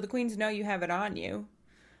it, so the queens know you have it on you.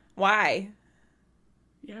 Why?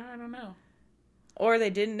 Yeah, I don't know. Or they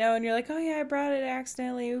didn't know and you're like, oh yeah, I brought it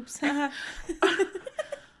accidentally. Oops. I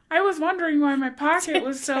was wondering why my pocket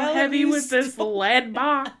was so Tell heavy me with this lead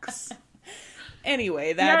box.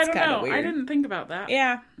 Anyway, that's I kind don't of know. weird. I didn't think about that.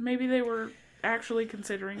 Yeah. Maybe they were actually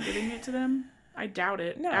considering giving it to them. I doubt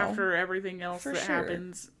it. No. After everything else For that sure.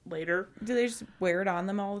 happens later. Do they just wear it on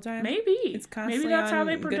them all the time? Maybe. It's constantly Maybe that's on how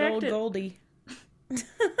they good protect old it. Goldie.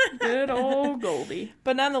 Good old Goldie.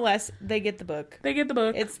 But nonetheless, they get the book. They get the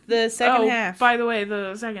book. It's the second half. By the way,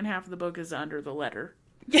 the second half of the book is under the letter.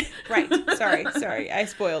 Right. Sorry. I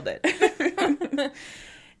spoiled it.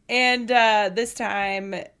 And this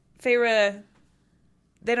time, Feyre,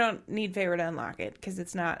 they don't need Feyre to unlock it because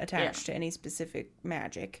it's not attached to any specific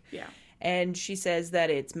magic. Yeah. And she says that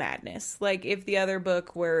it's madness. Like, if the other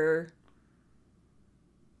book were,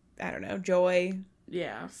 I don't know, joy,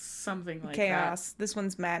 Yeah, something like chaos, this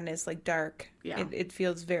one's madness, like dark. Yeah. It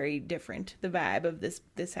feels very different, the vibe of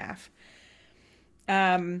this half.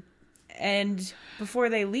 And And before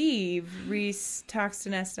they leave, Rhys talks to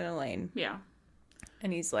Nesta and Elaine. Yeah.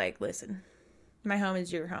 And he's like, listen, my home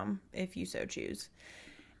is your home, if you so choose.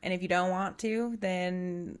 And if you don't want to,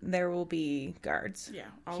 then there will be guards. Yeah.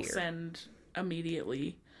 I'll here. send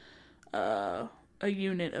immediately a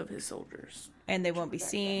unit of his soldiers. And they won't be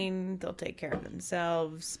seen. They'll take care of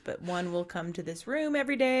themselves. But one will come to this room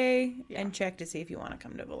every day and check to see if you want to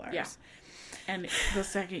come to Velaris. Yeah. And the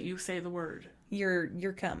second you say the word,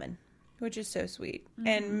 you're coming, which is so sweet. Mm-hmm.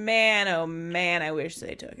 And man, oh man, I wish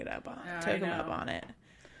they took him up on it.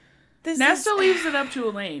 Nesta leaves it up to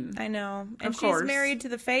Elaine. I know, and of course. She's married to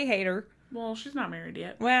the Fae Hater. Well, she's not married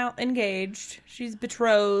yet. Well, engaged. She's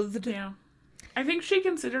betrothed. Yeah. I think she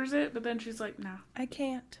considers it, but then she's like, no. I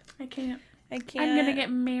can't. I can't. I'm gonna get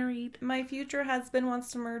married. My future husband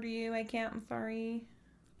wants to murder you. I can't. I'm sorry.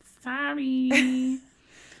 Sorry.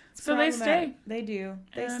 So they stay. They do.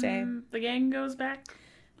 They stay. The gang goes back.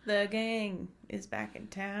 The gang is back in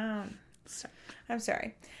town. I'm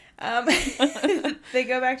sorry. They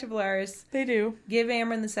go back to Velaris. They do. Give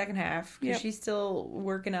Amren the second half because she's still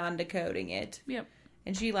working on decoding it. Yep.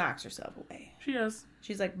 And she locks herself away. She does.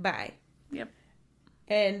 She's like, bye. Yep.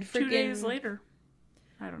 And freaking 2 days later.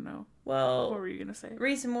 I don't know. Well, what were you going to say?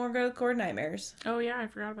 Rhys and Morn go to Court Nightmares. Oh, yeah. I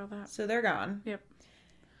forgot about that. So they're gone. Yep.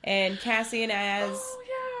 And Cassie and Az... Oh,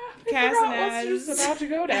 yeah. Cass and Az... what's just about to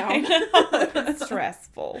go down. It's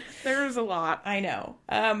stressful. There's a lot. I know.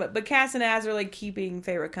 But Cass and Az are like keeping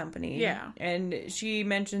Feyre company. Yeah. And she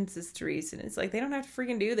mentions this to Rhys, and it's like, they don't have to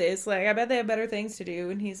freaking do this. Like, I bet they have better things to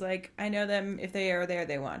do. And he's like, I know them. If they are there,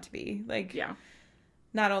 they want to be. Like, yeah.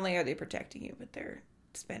 Not only are they protecting you, but they're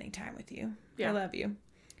spending time with you. Yeah. I love you.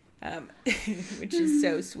 Which is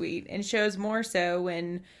so sweet. And shows more so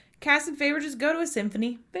when Cass and Feyre just go to a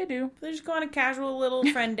symphony. They do. They just go on a casual little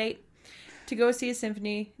friend date to go see a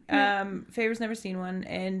symphony. Feyre's never seen one.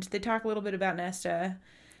 And they talk a little bit about Nesta.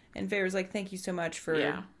 And Feyre's like, thank you so much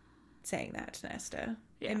for saying that to Nesta.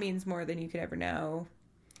 Yeah. It means more than you could ever know.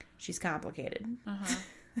 She's complicated. Uh-huh.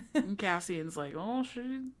 And Cassian's like, oh,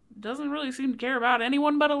 she doesn't really seem to care about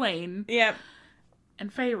anyone but Elaine. Yep.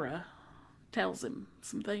 And Feyre tells him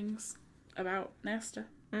some things about Nesta.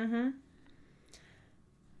 Mm-hmm.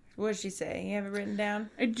 What does she say? You have it written down?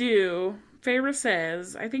 I do. Feyre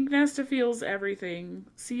says, I think Nesta feels everything,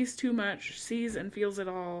 sees too much, sees and feels it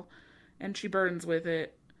all, and she burns with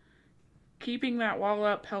it. Keeping that wall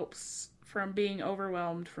up helps from being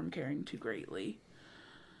overwhelmed from caring too greatly.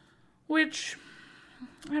 Which,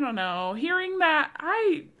 I don't know. Hearing that,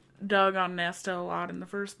 I dug on Nesta a lot in the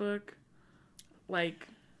first book. Like,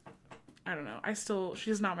 I don't know.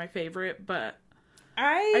 She's not my favorite, but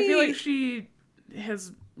I feel like she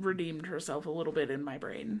has redeemed herself a little bit in my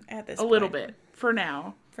brain. At this point. A little bit. For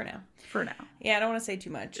now. Yeah, I don't want to say too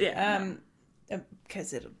much. Yeah.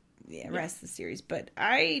 Because it'll rest the series. But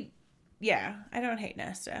I don't hate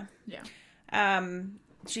Nesta. Yeah.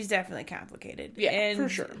 She's definitely complicated. Yeah, and for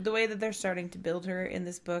sure. The way that they're starting to build her in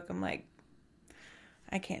this book, I'm like,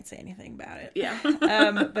 I can't say anything about it. Yeah.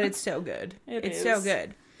 But it's so good. It's so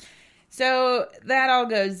good. So that all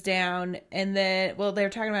goes down, and then, they're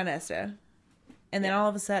talking about Nesta. And then all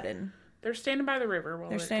of a sudden... They're standing by the river while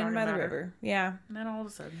they're standing by the river. Her. Yeah. And then all of a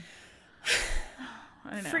sudden...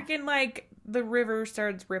 I know. Freaking, like, the river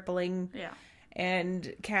starts rippling. Yeah.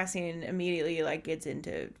 And Cassian immediately, like, gets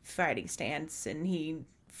into fighting stance, and he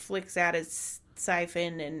flicks out his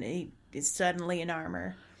siphon, and he is suddenly in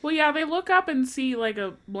armor. Well, yeah, they look up and see, like,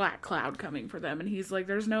 a black cloud coming for them, and he's like,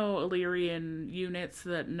 there's no Illyrian units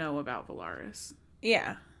that know about Velaris.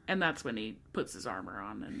 Yeah. And that's when he puts his armor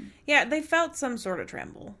on. And yeah, they felt some sort of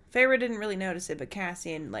tremble. Feyre didn't really notice it, but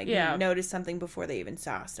Cassian, noticed something before they even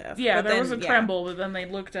saw stuff. Yeah, there was a tremble, but then they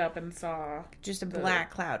looked up and saw... just a black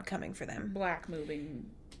cloud coming for them. Black moving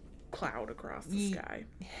cloud across the sky.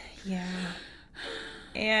 Yeah.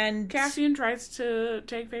 And... Cassian tries to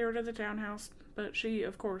take Feyre to the townhouse, but she,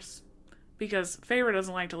 of course, because Feyre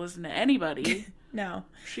doesn't like to listen to anybody... No.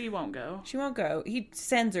 She won't go. She won't go. He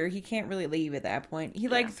sends her. He can't really leave at that point. He,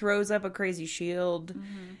 throws up a crazy shield.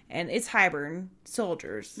 Mm-hmm. And it's Hybern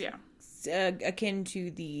soldiers. Yeah. Akin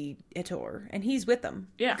to the Etor. And he's with them.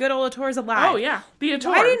 Yeah. Good old Etor's alive. Oh, yeah. The Etor.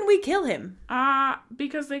 Why didn't we kill him?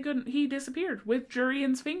 Because they couldn't... He disappeared with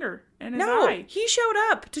Jurian's finger and his eye. No, he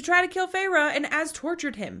showed up to try to kill Feyre and Az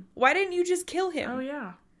tortured him. Why didn't you just kill him? Oh,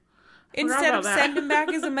 yeah. Instead of send him back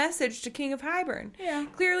as a message to King of Hybern. Yeah.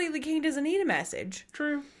 Clearly the king doesn't need a message.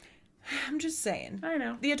 True. I'm just saying. I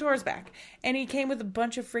know. The Etor's back. And he came with a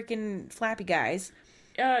bunch of freaking flappy guys.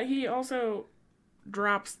 He also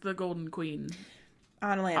drops the Golden Queen.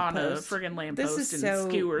 on a on a lamppost. friggin' This lamppost is and so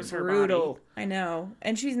skewers her brutal. body. I know.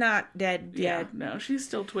 And she's not dead Yeah, yet. no, she's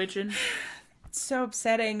still twitching. It's so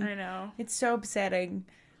upsetting. I know. It's so upsetting.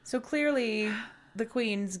 So clearly, the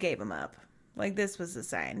queens gave him up. Like, this was a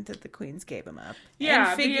sign that the queens gave him up.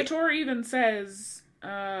 Yeah, And the Ator even says,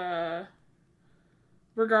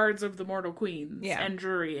 regards of the mortal queens and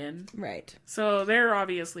Jurian. Right. So they're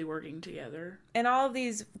obviously working together. And all of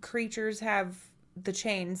these creatures have the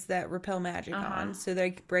chains that repel magic on, so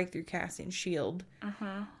they break through Cassian's shield.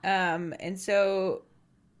 And so,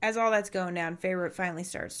 as all that's going down, Feyre finally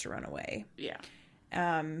starts to run away. Yeah.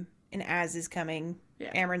 And Az is coming.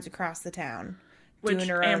 Yeah. Amren's across the town. Which, doing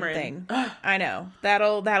her Amren, own thing. I know.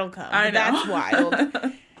 That'll come. I know. That's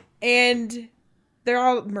wild. And they're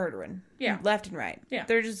all murdering. Yeah. Left and right. Yeah.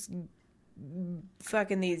 They're just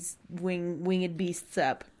fucking these winged beasts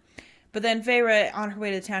up. But then Feyre, on her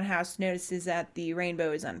way to the townhouse, notices that the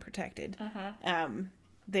rainbow is unprotected.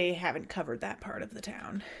 They haven't covered that part of the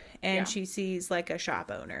town. And she sees, like, a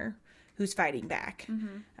shop owner who's fighting back.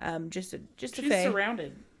 Just a She's fae.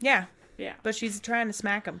 surrounded. Yeah. Yeah. But she's trying to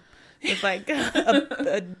smack him with, like,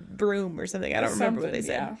 a broom or something. I don't remember what they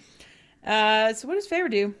said. So what does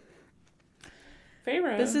Feyre do?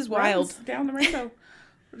 Feyre. This is wild. Runs down the rainbow.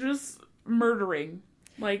 Just murdering.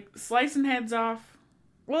 Like, slicing heads off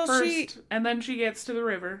Well, first, and then she gets to the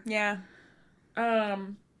river. Yeah.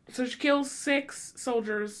 So she kills 6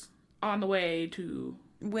 soldiers on the way to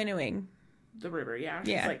Winnowing. the river, yeah. She's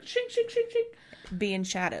Yeah. like, shink, shink, shink, shink. Being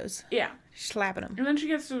shadows. Yeah. Slapping them. And then she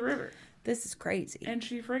gets to the river. This is crazy. And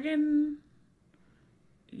she friggin'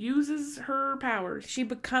 uses her powers. She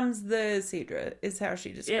becomes the Sidra, is how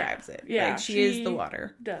she describes it. Yeah. Like, she is the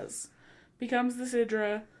water. Does. Becomes the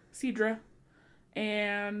Sidra,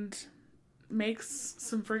 and makes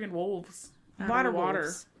some friggin' wolves out Water of the water.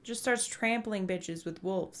 wolves. Just starts trampling bitches with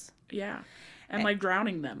wolves. Yeah. And like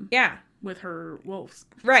drowning them Yeah. with her wolves.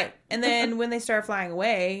 Right. And then when they start flying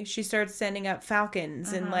away, she starts sending up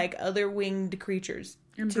falcons and, like, other winged creatures.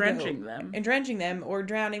 And drenching them. And drenching them or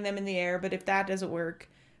drowning them in the air. But if that doesn't work,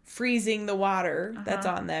 freezing the water that's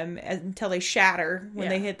on them until they shatter when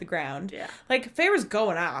they hit the ground. Yeah. Like, Feyre's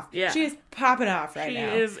going off. Yeah. She is popping off right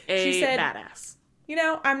now. She is a badass. You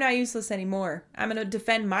know, I'm not useless anymore. I'm going to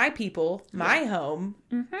defend my people, my home,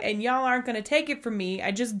 and y'all aren't going to take it from me.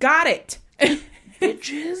 I just got it.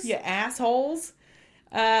 Bitches. You assholes.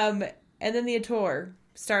 And then the Ator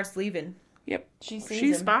starts leaving. Yep. She sees She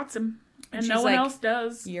him. spots him. And she's no one like, else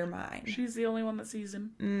does. You're mine. She's the only one that sees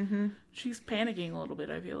him. Mm-hmm. She's panicking a little bit,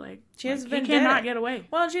 I feel like. She has a He vendetta. cannot get away.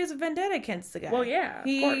 Well, she has a vendetta against the guy. Well, yeah, of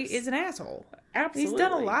He course. is an asshole. Absolutely. He's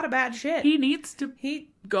done a lot of bad shit. He needs to He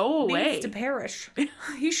go away. needs to perish.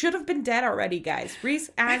 He should have been dead already, guys. Rhys,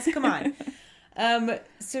 come on.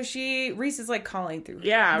 So Rhys is like calling through.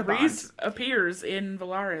 Yeah, the bond. Rhys appears in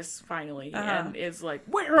Valaris finally and is like,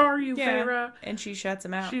 "Where are you, Feyre?" And she shuts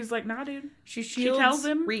him out. She's like, "Nah, dude." She shields tells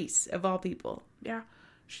him- Rhys, of all people. Yeah.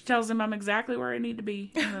 She tells him I'm exactly where I need to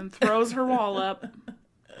be and then throws her wall up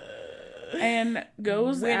and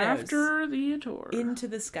goes Winnows. after the Ator. Into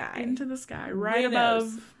the sky. Into the sky, right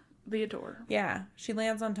Winnows. above the Ator. Yeah, she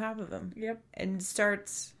lands on top of him. Yep. And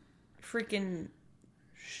starts freaking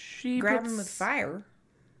She grabbing puts, him with fire.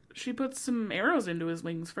 She puts some arrows into his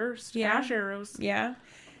wings first. Yeah. Ash arrows. Yeah.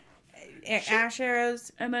 Ash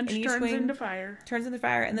arrows. And then she each turns wing into fire. Turns into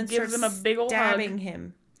fire and then Gives starts him a big ol' stabbing hug.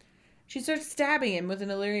 him. She starts stabbing him with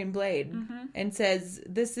an Illyrian blade and says,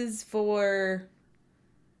 "This is for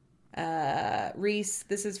Rhys,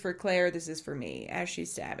 this is for Claire, this is for me," as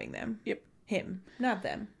she's stabbing them. Yep. Him, not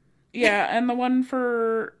them. Yeah, and the one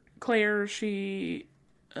for Claire, she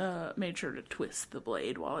made sure to twist the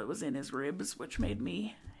blade while it was in his ribs, which made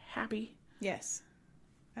me happy. Yes.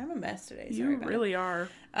 I'm a mess today. Sorry You about really are.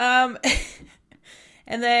 it.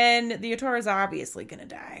 And then the Ator is obviously going to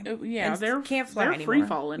die. Yeah, And can't fly they're anymore. free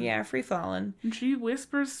falling. Yeah, free falling. And she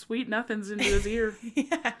whispers sweet nothings into his ear.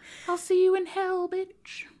 Yeah. I'll see you in hell,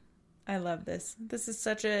 bitch. I love this. This is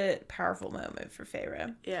such a powerful moment for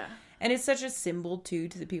Feyre. Yeah. And it's such a symbol, too,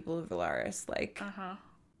 to the people of Valaris. Like,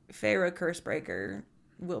 Feyre Cursebreaker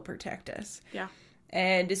will protect us. Yeah.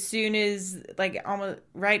 And as soon as, like, almost,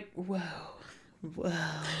 right, whoa.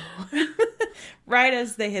 Right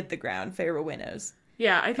as they hit the ground, Feyre winnows.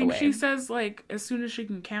 Yeah, I think away. she says, like, as soon as she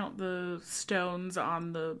can count the stones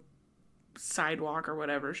on the sidewalk or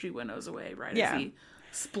whatever, she winnows away, right? Yeah. As he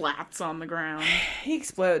splats on the ground. He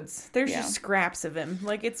explodes. There's Yeah. just scraps of him.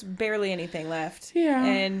 Like, it's barely anything left. Yeah.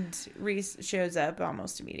 And Rhys shows up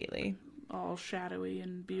almost immediately. All shadowy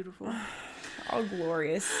and beautiful. All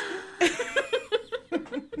glorious.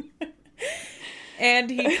 And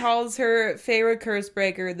he calls her Feyre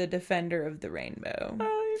Cursebreaker, the defender of the rainbow.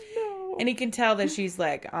 I know. And he can tell that she's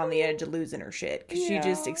like on the edge of losing her shit because she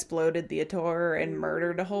just exploded the Ator and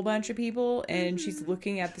murdered a whole bunch of people. And she's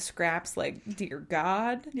looking at the scraps like, dear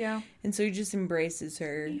God. Yeah. And so he just embraces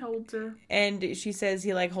her. He holds her. And she says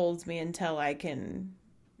he like holds me until I can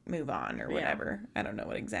move on or whatever. I don't know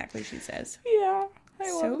what exactly she says. Yeah.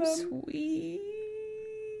 I love them. So sweet.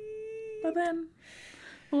 But then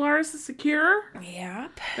Velaris is secure.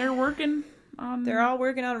 Yep. They're working on... They're all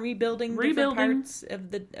working on rebuilding different parts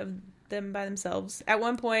of them by themselves. At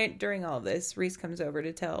one point during all of this, Rhys comes over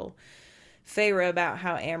to tell Feyre about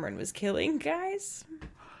how Amren was killing guys.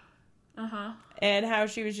 Uh-huh. And how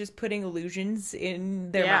she was just putting illusions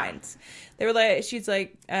in their minds. They were like, she's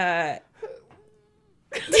like, do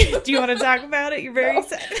you want to talk about it? You're very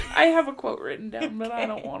excited. I have a quote written down, but I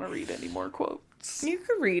don't want to read any more quotes. You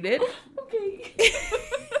can read it. Okay.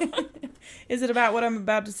 Is it about what I'm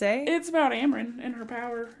about to say? It's about Amren and her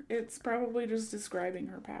power. It's probably just describing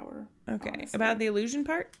her power. Okay. Honestly. About the illusion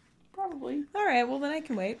part? Probably. All right. Well, then I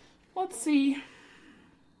can wait. Let's see.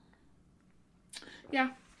 Yeah.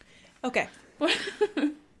 Okay.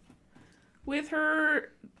 With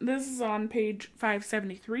her, this is on page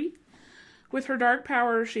 573. With her dark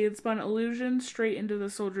power, she had spun illusions straight into the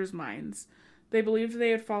soldiers' minds. They believed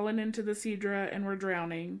they had fallen into the Sidra and were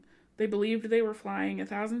drowning. They believed they were flying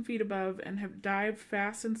 1,000 feet above and have dived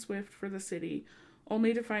fast and swift for the city,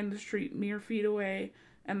 only to find the street mere feet away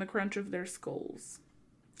and the crunch of their skulls.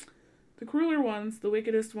 The crueler ones, the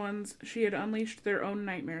wickedest ones, she had unleashed their own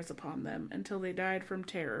nightmares upon them until they died from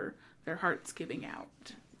terror, their hearts giving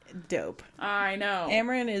out. Dope. I know.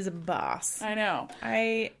 Amren is a boss. I know.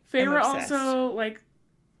 Feyre also,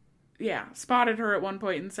 spotted her at one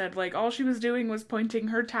point and said, all she was doing was pointing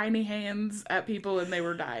her tiny hands at people and they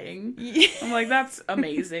were dying. Yeah. I'm like, that's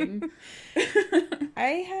amazing.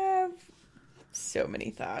 I have so many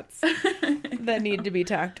thoughts that need to be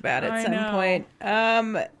talked about at some point.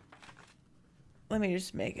 Let me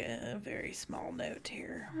just make a very small note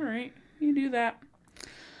here. All right. You do that.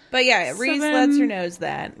 But yeah, Rhys lets her know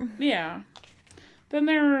that. Yeah. Then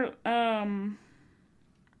they're,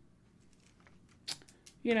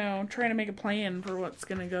 trying to make a plan for what's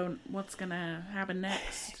gonna happen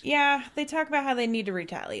next. Yeah, they talk about how they need to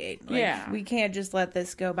retaliate. We can't just let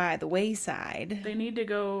this go by the wayside. They need to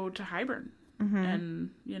go to Hybern and,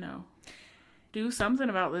 do something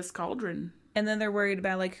about this cauldron. And then they're worried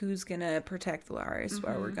about, who's gonna protect Velaris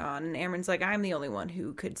while we're gone. And Amren's like, I'm the only one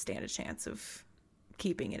who could stand a chance of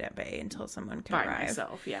keeping it at bay until someone can arrive. By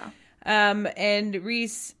myself, yeah. And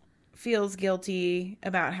Rhys feels guilty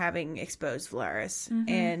about having exposed Velaris,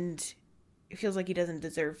 and feels like he doesn't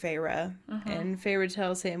deserve Feyre. And Feyre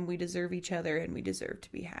tells him, we deserve each other and we deserve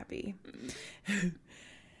to be happy.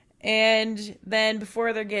 And then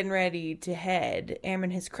before they're getting ready to head,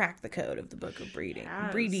 Amren has cracked the code of the Book of Breedings,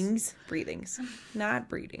 not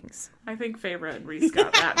breedings. I think Feyre and Rhys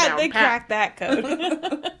got that down. They cracked that code.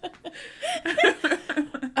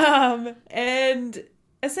 And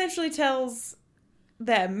essentially tells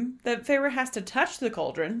them that Feyre has to touch the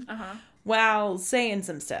cauldron while saying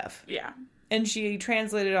some stuff. Yeah. And she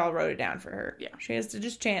translated it all, wrote it down for her. Yeah. She has to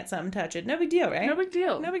just chant something, touch it. No big deal, right? No big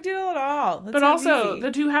deal. No big deal at all. But also,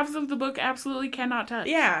 the two halves of the book absolutely cannot touch.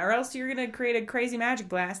 Yeah, or else you're going to create a crazy magic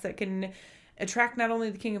blast that can attract not only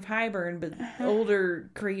the King of Hybern, but older,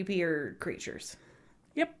 creepier creatures.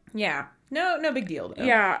 Yep. Yeah. No big deal, though.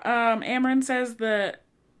 Yeah, Amren says that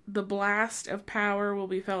the blast of power will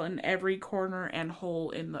be felt in every corner and hole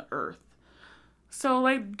in the earth. So,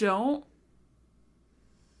 don't...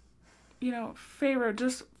 Feyre,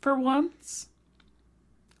 just for once,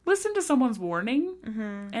 listen to someone's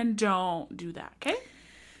warning and don't do that, okay?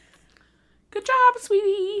 Good job,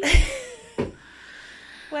 sweetie.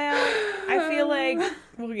 Well, I feel like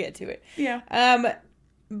we'll get to it. Yeah.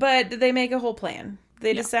 But they make a whole plan.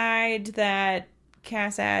 They decide that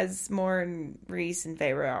Cass, Morn, Rhys, and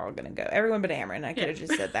Feyre are all going to go. Everyone but Amren. I could have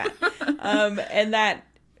just said that. And that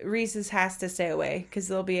Rhys's has to stay away because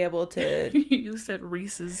they'll be able to... You said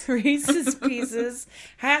Rhys's. Reese's Pieces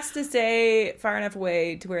has to stay far enough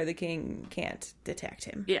away to where the king can't detect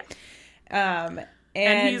him. Yeah.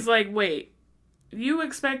 And he's like, wait, you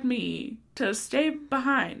expect me to stay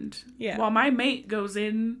behind while my mate goes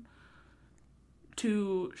in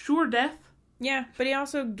to sure death? Yeah, but he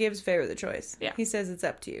also gives Feyre the choice. Yeah. He says it's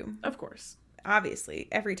up to you. Of course. Obviously,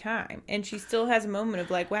 every time. And she still has a moment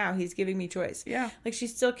of wow, he's giving me choice. Yeah. She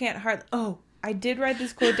still can't hardly... Oh, I did write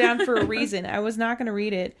this quote down for a reason. I was not going to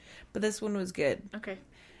read it, but this one was good. Okay.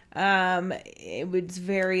 It was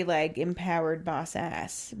very, empowered boss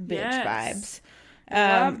ass bitch vibes.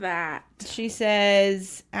 Love that. She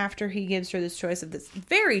says, after he gives her this choice of this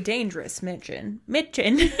very dangerous Mitchin.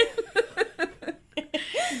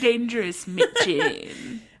 Dangerous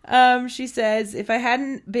Mitchin. She says, if I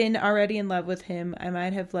hadn't been already in love with him, I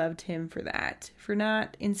might have loved him for that. For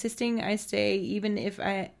not insisting I stay, even if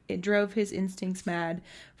it drove his instincts mad.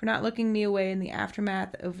 For not looking me away in the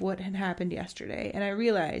aftermath of what had happened yesterday. And I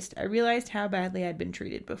realized how badly I'd been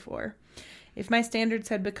treated before. If my standards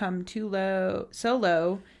had become so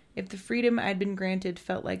low, if the freedom I'd been granted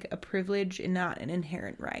felt like a privilege and not an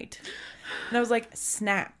inherent right. And I was like,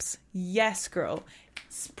 snaps. Yes, girl.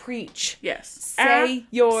 Preach. Yes. Say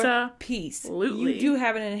your piece. Absolutely. You do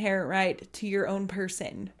have an inherent right to your own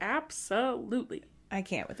person. Absolutely. I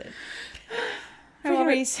can't with it. Freaking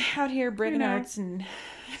Reese out here breaking hearts and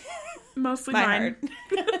mostly my mine.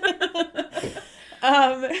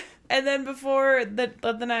 Heart. And then before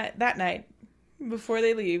that night, before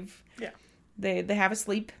they leave, they have a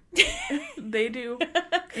sleep. They do,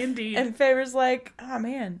 indeed. And Favor's like, oh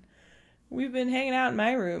man, we've been hanging out in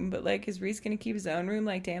my room, but like, is Reese gonna keep his own room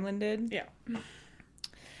like Tamlin did? Yeah.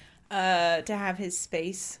 To have his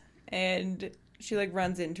space, and she like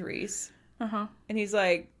runs into Reese. Uh-huh. And he's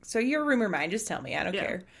like, so your room or mine? Just tell me. I don't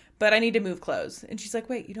care. But I need to move clothes. And she's like,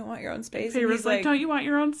 wait, you don't want your own space? And he's like, don't you want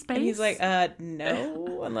your own space? And he's like,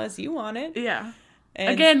 no, unless you want it. Yeah. And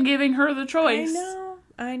again, giving her the choice.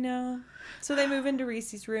 I know. So they move into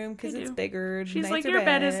Reese's room because it's bigger. She's like, your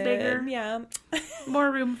bed is bigger. Yeah. More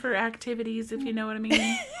room for activities, if you know what I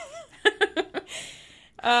mean.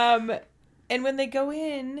 And when they go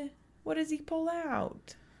in, what does he pull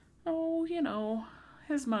out? Oh,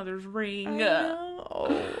 his mother's ring. I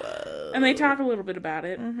know. And they talk a little bit about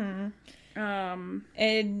it. Mm-hmm.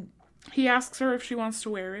 And he asks her if she wants to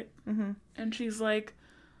wear it. Mm-hmm. And she's like,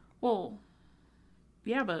 well,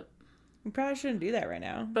 yeah, but... You probably shouldn't do that right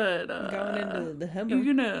now. But, going into the Humber. You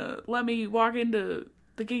gonna let me walk into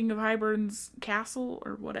the King of Hybern's castle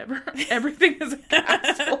or whatever? Everything is a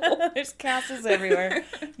castle. There's castles everywhere.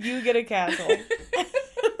 You get a castle.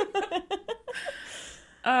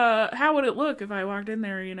 How would it look if I walked in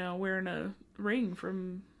there, wearing a ring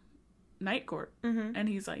from Night Court? Mm-hmm. And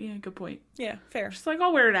he's like, yeah, good point. Yeah, fair. She's like,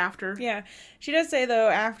 I'll wear it after. Yeah. She does say, though,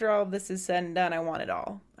 after all this is said and done, I want it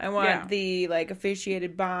all. I want the,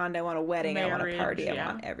 officiated bond. I want a wedding. Marriage, I want a party. I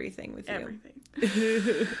want everything with you. Everything.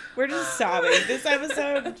 We're just sobbing. This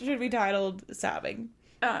episode should be titled Sobbing.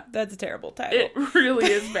 That's a terrible title. It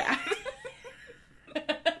really is bad.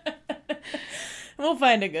 We'll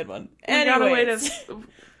find a good one. We got a way to...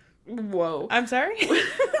 Whoa. I'm sorry?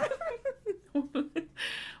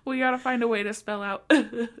 We gotta find a way to spell out...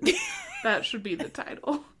 That should be the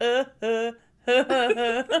title.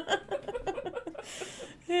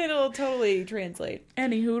 It'll totally translate.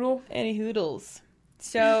 Any hoodles.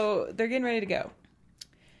 So, they're getting ready to go.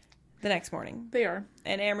 The next morning. They are.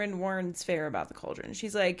 And Amren warns Feyre about the cauldron.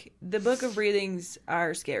 She's like, the Book of Breathings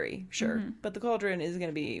are scary, sure. Mm-hmm. But the cauldron is going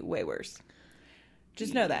to be way worse.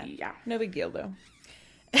 Just know that. Yeah. No big deal, though.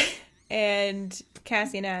 And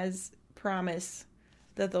Cassian has promise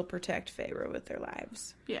that they'll protect Feyre with their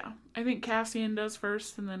lives. Yeah. I think Cassian does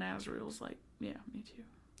first, and then Azriel's like, yeah, me too.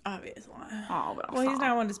 Obviously. Oh, well, he's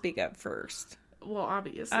not one to speak up first. Well,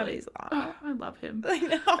 obviously. Oh, I love him. I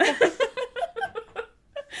know.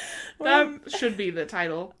 That should be the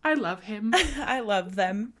title. I love him. I love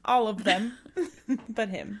them. All of them. But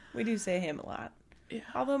him. We do say him a lot. Yeah.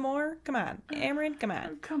 Although more? Come on. Amren, come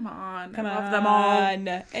on. Come on. Come I on. love them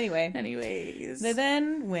all. Anyways. They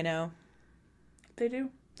then winnow. They do.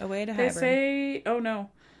 Away to Hybern. They say... Oh, no.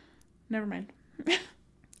 Never mind.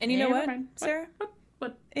 And you know what, mind. Sarah?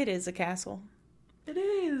 What? It is a castle. It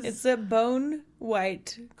is. It's a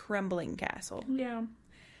bone-white, crumbling castle. Yeah.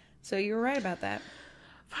 So you were right about that.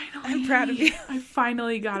 Finally. I'm proud of you. I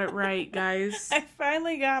finally got it right, guys. I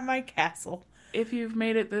finally got my castle. If you've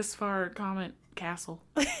made it this far, comment castle.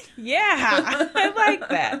 Yeah, I like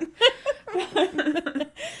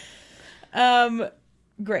that.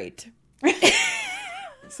 Great.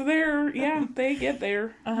 So they get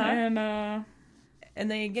there. Uh-huh. And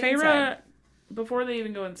they get Feyre, inside. Before they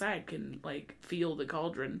even go inside, can, feel the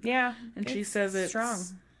cauldron. Yeah. And she says it's strong,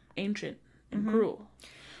 ancient, and cruel.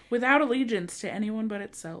 Without allegiance to anyone but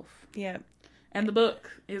itself. Yeah. And the book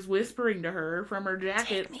is whispering to her from her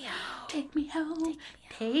jacket. Take me home. Take me home.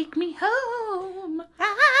 Take me home.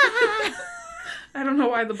 Ah. I don't know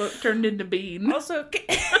why the book turned into Bean. Also,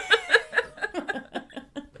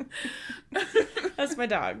 that's my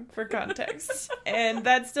dog, for context. And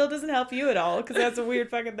that still doesn't help you at all, because that's a weird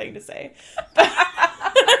fucking thing to say.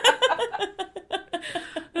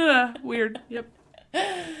 Weird. Yep.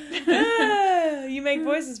 You make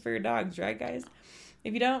voices for your dogs, right, guys?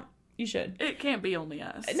 If you don't, you should. It can't be only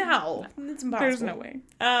us. No, it's impossible. There's no way.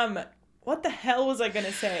 What the hell was I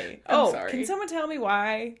gonna say? Sorry. Can someone tell me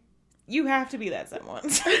why? You have to be that someone.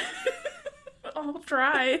 I'll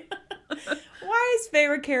try. Why is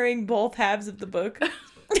Feyre carrying both halves of the book?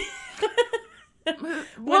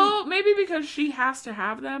 Well, maybe because she has to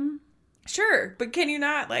have them. Sure, but can you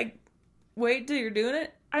not, like, wait till you're doing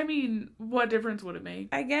it? I mean, what difference would it make?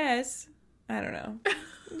 I guess. I don't know.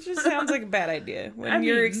 It just sounds like a bad idea when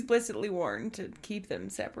you're explicitly warned to keep them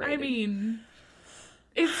separated. I mean,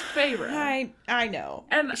 it's Feyre. I know.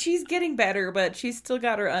 And she's getting better, but she's still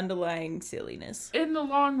got her underlying silliness. In the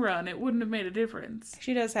long run, it wouldn't have made a difference.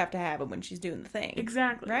 She does have to have them when she's doing the thing.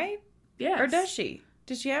 Exactly. Right? Yes. Or does she?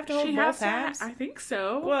 Does she have to hold both halves? I think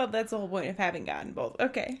so. Well, that's the whole point of having gotten both.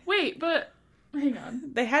 Okay. Wait, but hang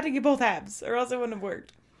on. They had to get both halves, or else it wouldn't have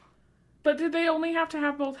worked. But did they only have to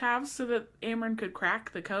have both halves so that Amryn could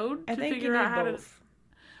crack the code I to think figure you out need how both.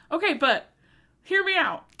 to? Okay, but hear me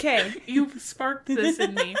out. Okay. You've sparked this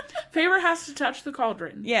in me. Feyre has to touch the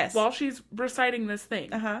cauldron. Yes. While she's reciting this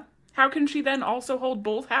thing. Uh-huh. How can she then also hold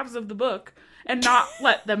both halves of the book and not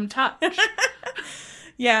let them touch?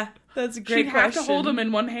 Yeah, that's a great She'd question. have to hold them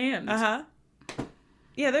in one hand. Uh-huh.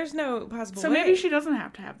 Yeah, there's no possible So way. maybe she doesn't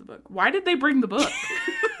have to have the book. Why did they bring the book?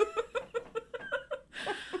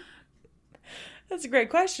 That's a great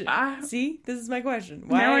question. See? This is my question.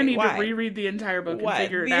 Why? Now I need why? to reread the entire book and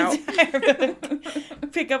figure it The out. entire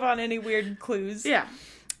book. Pick up on any weird clues. Yeah.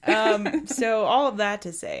 So all of that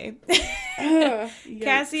to say,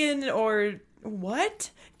 Cassian or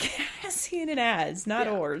what? Cassian and Az, not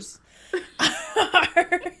Oars,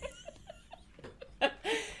 are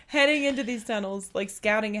heading into these tunnels, like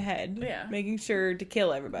scouting ahead, making sure to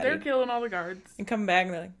kill everybody. They're killing all the guards. And come back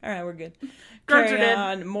and they're like, all right, we're good. Guards Carry are dead.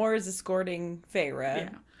 on. Moore is escorting Feyre. Yeah.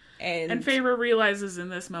 And Feyre realizes in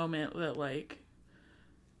this moment that, like,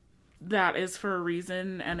 that is for a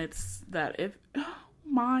reason, and it's that if... Oh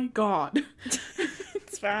my god.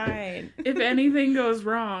 It's fine. If anything goes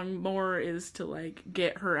wrong, Moore is to, like,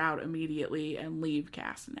 get her out immediately and leave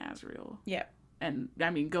Cass and Azriel. Yeah. And,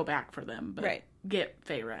 I mean, go back for them, but get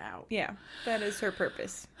Feyre out. Yeah. That is her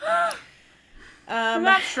purpose.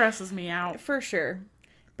 That stresses me out. For sure.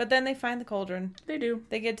 But then they find the cauldron. They do.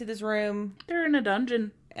 They get to this room. They're in a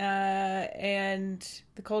dungeon. And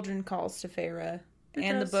the cauldron calls to Feyre.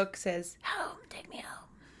 The book says, home, take me home.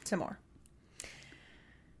 Some more.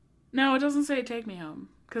 No, it doesn't say take me home.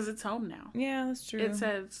 Because it's home now. Yeah, that's true. It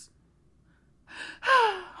says,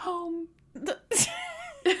 home.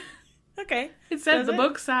 Okay. It said the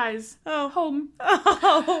book size. Oh. Home.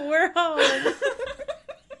 Oh, we're home.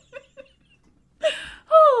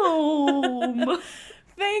 Home.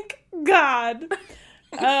 Thank God.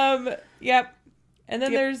 Yep. And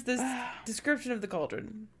then there's this description of the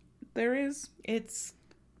cauldron. There is. It's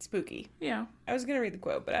spooky. Yeah. I was going to read the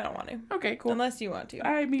quote, but I don't want to. Okay, cool. Unless you want to.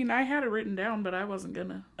 I mean, I had it written down, but I wasn't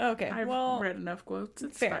gonna. Okay, I've read enough quotes.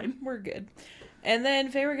 It's fair. fine. We're good. And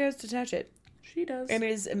then Feyre goes to touch it. She does. And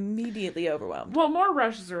is immediately overwhelmed. Well, Moore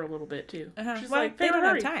rushes her a little bit, too. Uh-huh. She's Well, like, they don't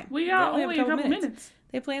hurry. have time. We got They only a couple minutes.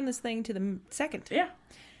 They plan this thing to the second. Yeah.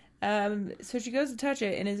 So she goes to touch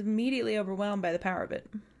it and is immediately overwhelmed by the power of it.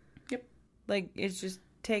 Yep. Like, it's just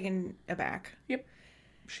taken aback. Yep.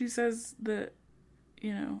 She says that,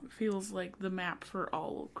 feels like the map for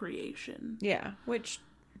all creation. Yeah. Which,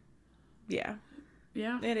 yeah.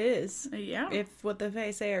 Yeah. It is. Yeah. If what the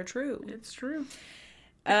Fae say are true. It's true.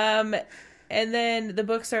 And then the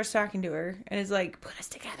book starts talking to her and is like, put us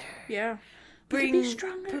together. Yeah. Be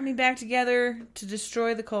stronger. Put me back together to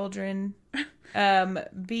destroy the cauldron.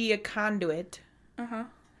 Be a conduit. Uh-huh.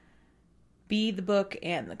 Be the book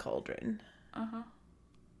and the cauldron. Uh-huh.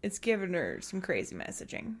 It's given her some crazy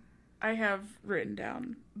messaging. I have written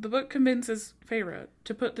down. The book convinces Feyre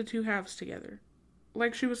to put the two halves together.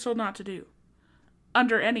 Like she was told not to do.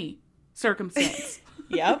 Under any circumstance.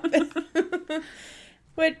 Yep.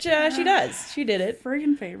 Which she does. She did it.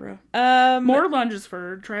 Friggin' Feyre. Moore lunges for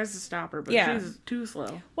her, tries to stop her, but she's too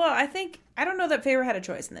slow. Well, I don't know that Feyre had a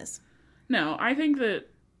choice in this. No, I think that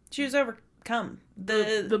she was overcome.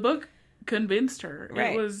 The book convinced her.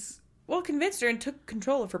 Right. It was... Well, convinced her and took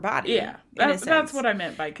control of her body. Yeah. That's what I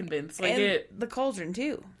meant by convinced. Like and the cauldron,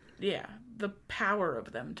 too. Yeah. The power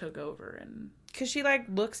of them took over and... Because she,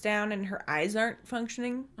 looks down and her eyes aren't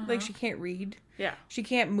functioning. Uh-huh. Like, she can't read. Yeah. She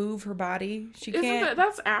can't move her body. She can't...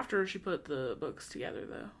 That's after she put the books together,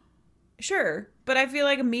 though. Sure. But I feel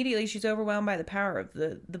like immediately she's overwhelmed by the power of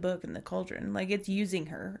the book and the cauldron. Like, it's using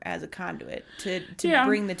her as a conduit to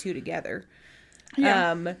bring the two together.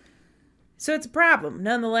 Yeah. So it's a problem,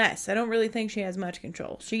 nonetheless. I don't really think she has much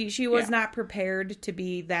control. She was not prepared to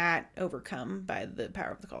be that overcome by the power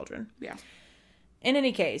of the cauldron. Yeah. In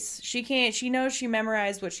any case, she knows she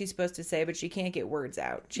memorized what she's supposed to say, but she can't get words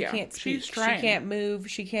out. She can't speak. She can't move.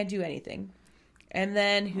 She can't do anything. And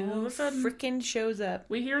then who frickin' shows up?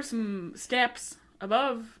 We hear some steps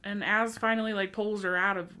above, and Az finally, like, pulls her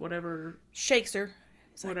out of whatever... Shakes her.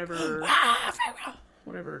 Whatever...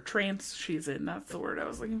 whatever trance she's in. That's the word I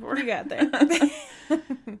was looking for. You got there.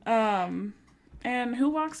 And who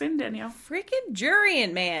walks in, Danielle? Freaking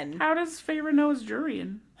Jurian, man. How does Feyre know it's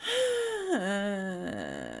Jurian?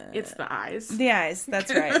 It's the eyes. The eyes,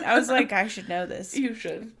 that's right. I was like, I should know this. You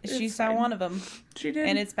should. She saw one of them. She did.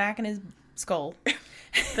 And it's back in his skull.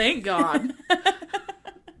 Thank God.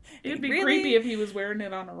 It'd be creepy if he was wearing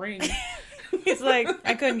it on a ring. He's like,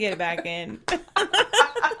 I couldn't get it back in.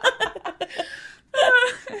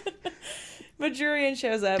 But Jurian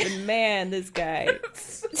shows up, and man, this guy.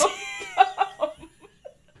 So dumb.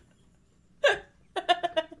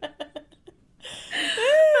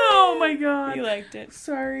 Oh my God. You liked it.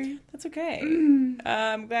 Sorry. That's okay.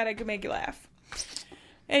 I'm glad I could make you laugh.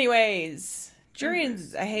 Anyways,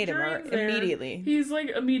 Jurian's, I hate him immediately. He's like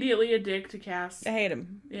immediately a dick to Cass. I hate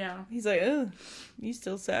him. Yeah. He's like, oh, you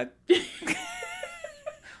still suck.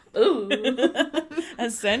 Ooh.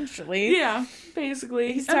 Essentially. Yeah,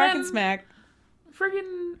 basically. He's talking smack.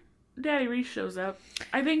 Friggin' Daddy Reese shows up.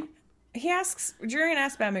 I think... Jurian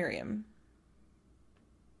asks about Miriam.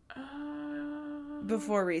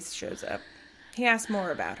 Before Reese shows up. He asks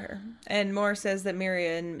Mor about her. And Mor says that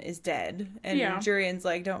Miriam is dead. And Jurian's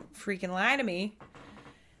like, don't freaking lie to me.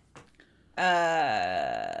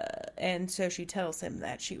 And so she tells him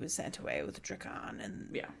that she was sent away with Drakon.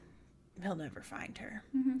 And he'll never find her.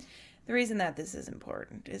 Mm-hmm. The reason that this is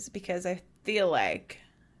important is because I feel like...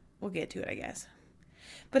 We'll get to it, I guess.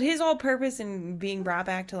 But his whole purpose in being brought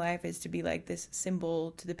back to life is to be like this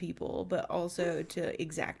symbol to the people, but also to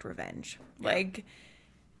exact revenge. Yeah. Like,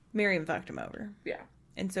 Miriam fucked him over. Yeah.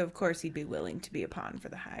 And so, of course, he'd be willing to be a pawn for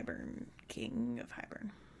the Hybern King of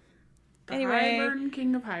Hybern. Hybern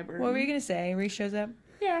King of Hybern. What were you going to say? Reese shows up?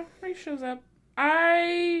 Yeah, Reese shows up.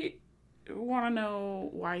 I want to know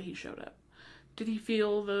why he showed up. Did he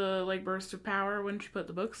feel the, like, burst of power when she put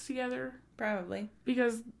the books together? Probably.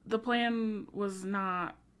 Because the plan was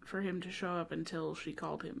not for him to show up until she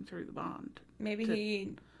called him through the bond. Maybe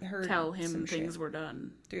he heard tell him things were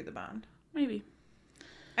done. Through the bond. Maybe.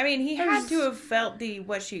 I mean, he had to have felt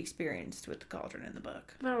what she experienced with the cauldron in the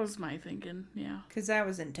book. That was my thinking, yeah. Because that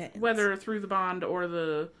was intense. Whether through the bond or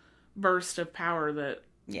the burst of power that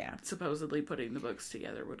supposedly putting the books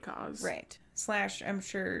together would cause. Right. / I'm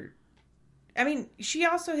sure... I mean, she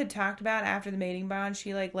also had talked about after the mating bond,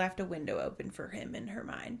 she, like, left a window open for him in her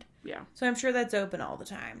mind. Yeah. So I'm sure that's open all the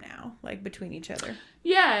time now, like, between each other.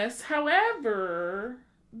 Yes, however,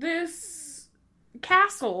 this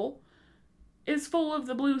castle is full of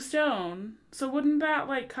the blue stone, so wouldn't that,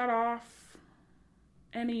 like, cut off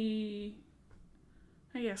any...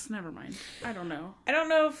 I guess, never mind. I don't know. I don't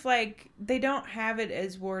know if, like, they don't have it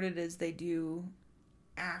as worded as they do...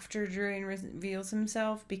 after Jurian reveals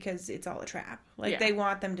himself, because it's all a trap. Like, they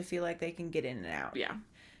want them to feel like they can get in and out. Yeah.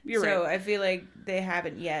 You're right. So I feel like they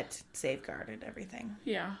haven't yet safeguarded everything.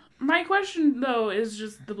 Yeah. My question, though, is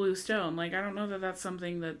just the blue stone. Like, I don't know that that's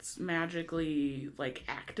something that's magically, like,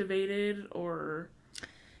 activated, or...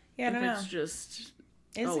 Yeah, I don't know. It's just...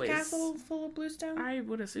 Is the castle full of blue stone? I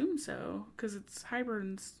would assume so, because it's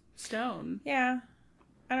Hybern's stone. Yeah.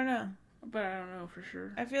 I don't know. But I don't know for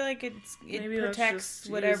sure. I feel like it protects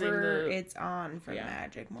whatever it's on from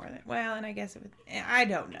magic more than... Well, and I guess it would... I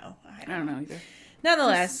don't know. I don't know either.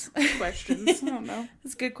 Nonetheless. Just questions. I don't know.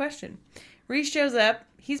 That's a good question. Reese shows up.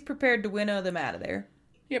 He's prepared to winnow them out of there.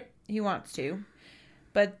 Yep. He wants to.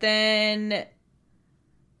 But then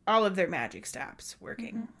all of their magic stops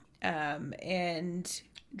working. Mm-hmm. And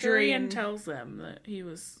Jurian tells them that he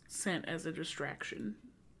was sent as a distraction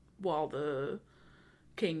while the...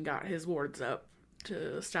 king got his wards up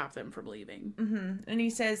to stop them from leaving. Mm-hmm. And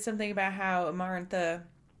he says something about how Amarantha,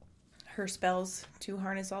 her spells to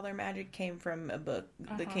harness all their magic came from a book,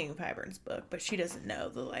 the King of Hybern's book, but she doesn't know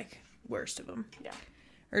the, like, worst of them. Yeah.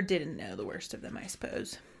 Or didn't know the worst of them, I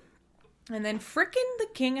suppose. And then frickin' the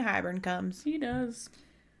King of Hybern comes. He does.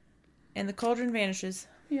 And the cauldron vanishes.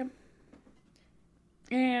 Yep.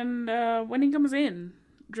 And when he comes in,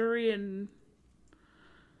 Jurian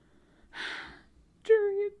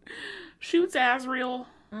shoots Asriel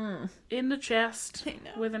in the chest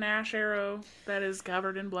with an ash arrow that is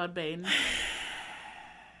covered in bloodbane.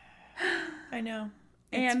 I know.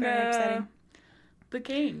 It's very upsetting. The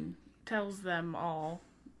king tells them all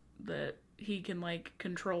that he can, like,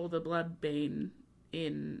 control the Bloodbane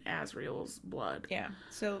in Asriel's blood. Yeah.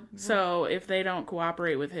 So if they don't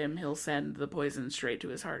cooperate with him, he'll send the poison straight to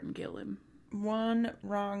his heart and kill him. One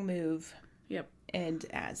wrong move. Yep. And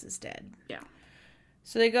Az is dead. Yeah.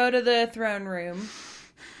 So they go to the throne room.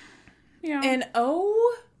 Yeah. And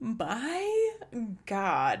oh my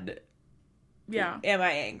God. Yeah. Am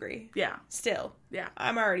I angry? Yeah. Still. Yeah.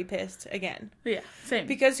 I'm already pissed again. Yeah. Same.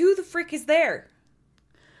 Because who the frick is there?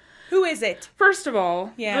 Who is it? First of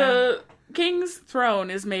all, Yeah. the king's throne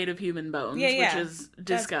is made of human bones, which is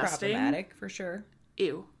disgusting. That's problematic, for sure.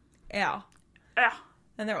 Ew. Yeah. Yeah.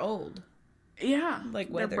 And they're old. Yeah. Like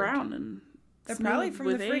they're weathered. brown and They're smooth probably from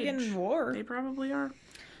the with friggin' age. war. They probably are.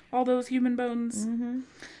 All those human bones. Mm-hmm.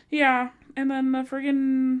 Yeah. And then the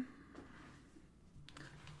friggin'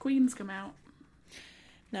 queens come out.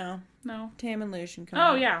 No. No. Tam and Lucian come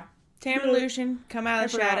out. Oh, yeah. Tam and Lucian come out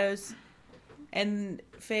of the I forgot. shadows. And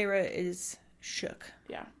Feyre is shook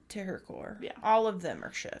Yeah. to her core. Yeah. All of them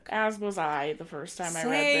are shook. As was I the first time I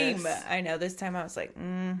read Same. this. I know. This time I was like,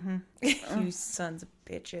 you sons of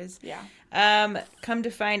bitches. Yeah. Come to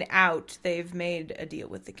find out, they've made a deal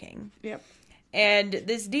with the king. Yep. And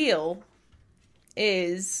this deal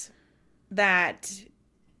is that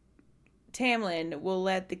Tamlin will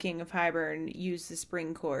let the King of Hybern use the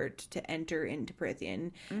Spring Court to enter into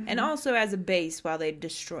Prythian, and also as a base while they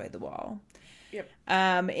destroy the wall. Yep.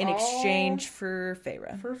 In exchange for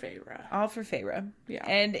Feyre. For Feyre. All for Feyre. Yeah.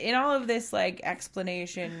 And in all of this, like,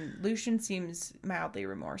 explanation, Lucian seems mildly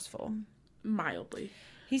remorseful. Mildly.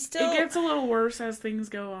 He's still... It gets a little worse as things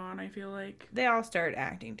go on, I feel like. They all start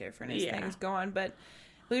acting different as Yeah. things go on, but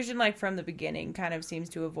Lucian, like, from the beginning, kind of seems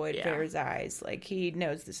to avoid Feyre's eyes. Like, he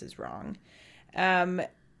knows this is wrong. The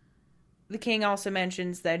king also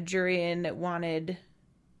mentions that Jurian wanted...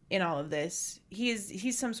 in all of this,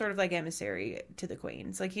 he's some sort of like emissary to the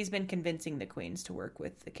queens. Like, he's been convincing the queens to work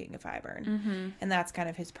with the King of Hybern, and that's kind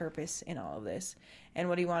of his purpose in all of this. And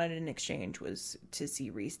what he wanted in exchange was to see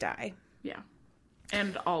Rhys die,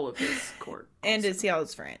 And all of his court, and to see all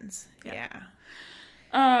his friends.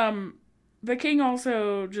 The king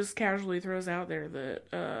also just casually throws out there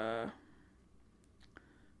that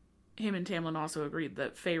him and Tamlin also agreed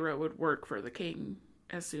that Feyre would work for the king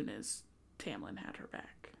as soon as Tamlin had her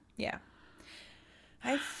back. Yeah.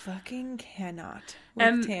 I fucking cannot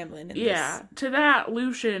with Tamlin in this. To that,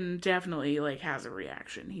 Lucian definitely, like, has a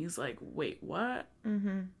reaction. He's like, wait, what?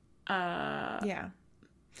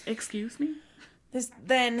 Excuse me?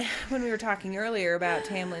 Then, when we were talking earlier about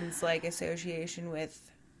Tamlin's, like, association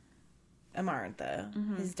with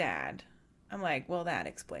Amarantha, his dad, I'm like, well, that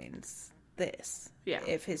explains this. Yeah.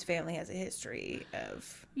 If his family has a history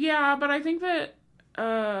of... Yeah, but I think that,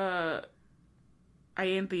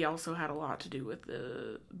 Ianthe also had a lot to do with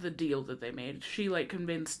the deal that they made. She, like,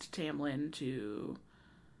 convinced Tamlin to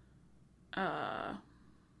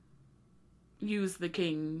use the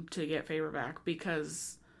king to get Feyre back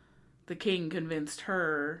because the king convinced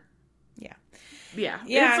her. Yeah.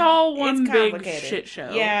 It's all one big shit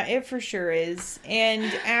show. Yeah, it for sure is. And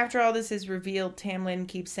after all this is revealed, Tamlin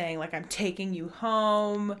keeps saying, like, I'm taking you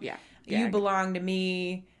home. Yeah. You belong to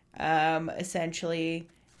me, essentially.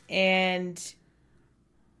 And...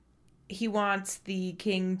 he wants the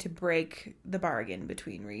king to break the bargain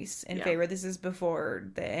between Rhys and Feyre. This is before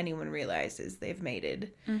anyone realizes they've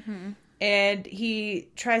mated. And he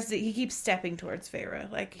keeps stepping towards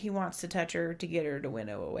Feyre. Like, he wants to touch her to get her to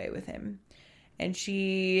winnow away with him. And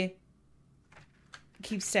she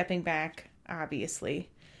keeps stepping back, obviously.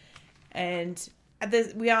 And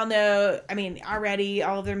we all know, I mean, already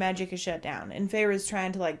all of their magic is shut down. And Feyre's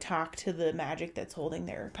trying to, like, talk to the magic that's holding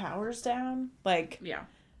their powers down. Like... yeah.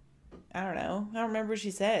 I don't know. I don't remember what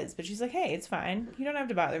she says, but she's like, hey, it's fine. You don't have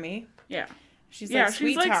to bother me. Yeah. She's like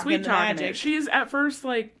sweet talking magic. She's at first,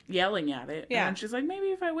 like, yelling at it. Yeah. And she's like, maybe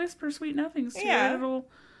if I whisper sweet nothings to Yeah. it, it'll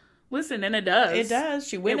listen. And it does. It does.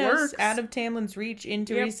 She winnows works. out of Tamlin's reach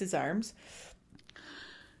into Yep. Rhys's arms.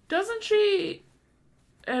 Doesn't she...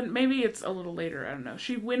 And maybe it's a little later, I don't know.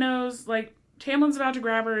 She winnows, like, Tamlin's about to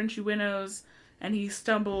grab her, and she winnows... and he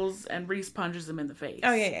stumbles, and Rhys punches him in the face.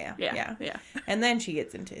 Oh, yeah. And then she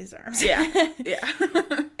gets into his arms. Yeah.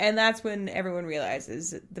 And that's when everyone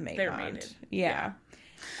realizes the mate They're bond. mated. Yeah.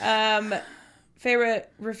 Feyre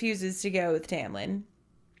refuses to go with Tamlin.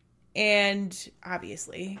 And,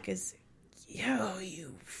 obviously, because,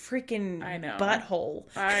 you freaking I know. butthole.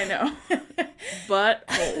 I know.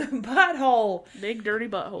 Butthole. Butthole. Big dirty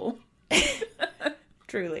butthole.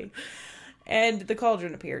 Truly. And the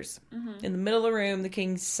cauldron appears. In the middle of the room, the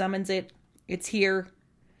king summons it. It's here.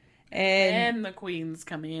 And the queens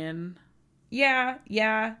come in. yeah.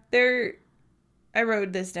 They're I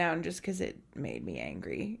wrote this down just because it made me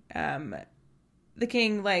angry. The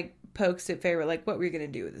king, like, pokes at Feyre, like, what were you going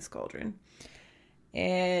to do with this cauldron?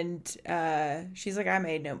 And she's like, I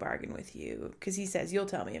made no bargain with you. Because he says, you'll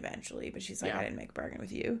tell me eventually. But she's like, I didn't make a bargain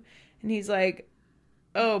with you. And he's like,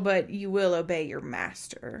 oh, but you will obey your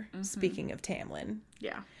master. Mm-hmm. Speaking of Tamlin.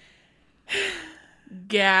 Yeah.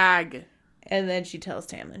 Gag. And then she tells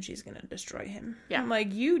Tamlin she's going to destroy him. Yeah. I'm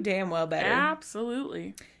like, you damn well better.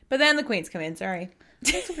 Absolutely. But then the queens come in, sorry.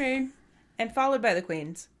 It's okay. And followed by the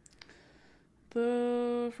queens.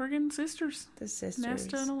 The friggin' sisters. The sisters.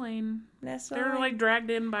 Nesta and Elaine. Nesta. They're like dragged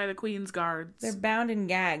in by the queen's guards. They're bound and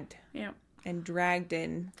gagged. Yep. And dragged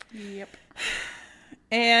in. Yep.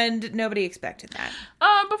 And nobody expected that.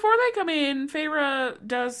 Before they come in, Feyre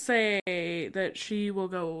does say that she will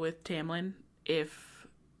go with Tamlin if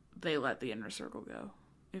they let the inner circle go.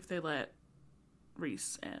 If they let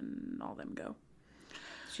Rhys and all them go.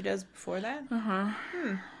 She does before that? Uh-huh.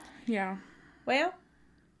 Yeah. Well,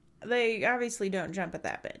 they obviously don't jump at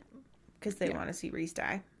that bit. Because they want to see Rhys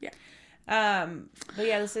die. Yeah. But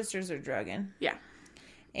yeah, the sisters are drugging. Yeah.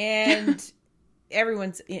 And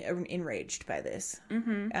everyone's enraged by this.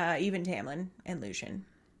 Mm-hmm. Even Tamlin and Lucien.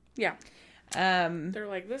 Yeah. They're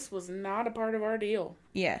like, this was not a part of our deal.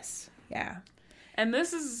 Yes. Yeah. And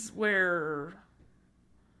this is where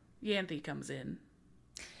Yanthi comes in.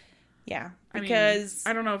 Yeah. Because I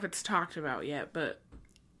mean, I don't know if it's talked about yet, but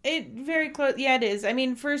it very close. Yeah, it is. I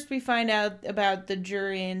mean, first we find out about the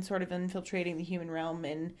Jurian sort of infiltrating the human realm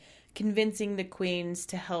and convincing the queens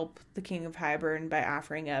to help the King of Hybern by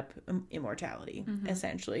offering up immortality,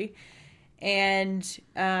 essentially. And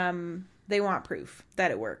they want proof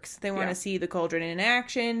that it works. They want to see the cauldron in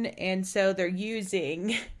action, and so they're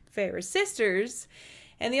using Feyre's sisters.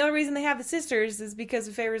 And the only reason they have the sisters is because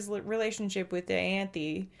of Feyre's relationship with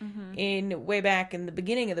Dianthe. In way back in the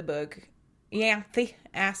beginning of the book, Dianthe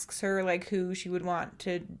asks her, like, who she would want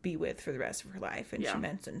to be with for the rest of her life. And she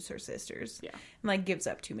mentions her sisters. Yeah. And, like, gives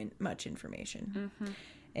up too much information.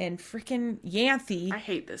 And freaking Yanthi. I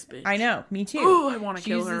hate this bitch. I know. Me too. Oh, I want to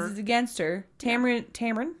kill her. She uses against her. Tammy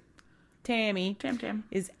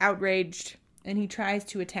is outraged. And he tries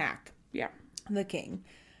to attack the king.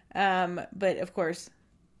 But, of course,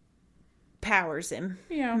 powers him.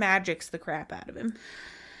 Yeah. Magics the crap out of him.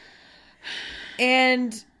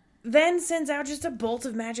 And then sends out just a bolt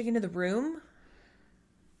of magic into the room.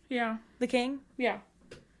 Yeah. The king. Yeah.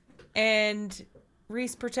 And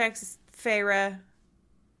Rhys protects Feyre.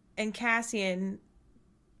 And Cassian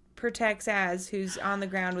protects Az, who's on the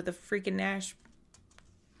ground with a freaking Nash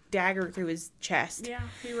dagger through his chest. Yeah.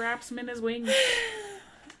 He wraps him in his wings.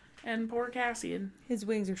 And poor Cassian. His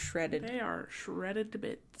wings are shredded. They are shredded to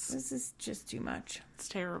bits. This is just too much. It's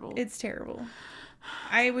terrible. It's terrible.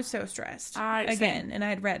 I was so stressed. And I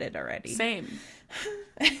had read it already. Same.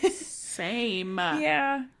 Same.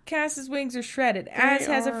 Yeah. Cass's wings are shredded. Az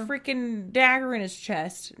has a freaking dagger in his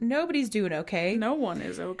chest. Nobody's doing okay. No one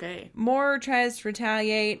is okay. Mor tries to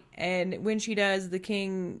retaliate, and when she does, the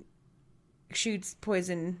king shoots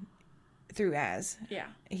poison through Az. Yeah.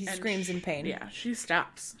 He screams in pain. Yeah, she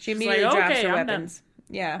stops. She immediately drops her I'm weapons.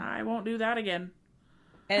 Done. Yeah. I won't do that again.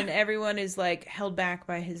 And everyone is, like, held back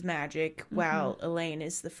by his magic, while Elaine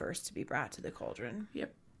is the first to be brought to the cauldron.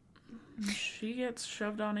 Yep. She gets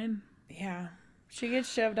shoved on in. Yeah. She gets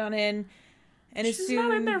shoved on in. And she's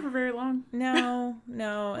not in there for very long. No.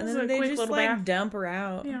 And then they just, like, bath. Dump her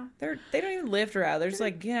out. Yeah. They don't even lift her out. They're just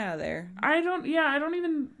like, get out of there. I don't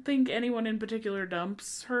even think anyone in particular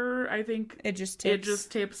dumps her. I think it just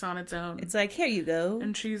tips on its own. It's like, here you go.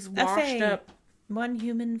 And she's washed up. One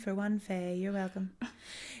human for one fae. You're welcome.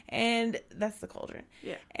 And that's the cauldron.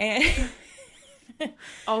 Yeah. And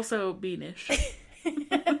also Beanish.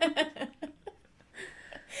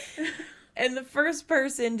 And the first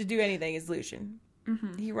person to do anything is Lucien.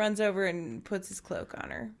 He runs over and puts his cloak on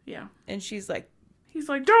her. Yeah. And he's like,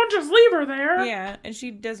 don't just leave her there. Yeah. And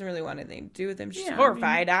she doesn't really want anything to do with him. She's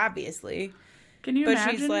horrified, obviously. Can you imagine?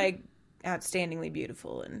 But she's, like, outstandingly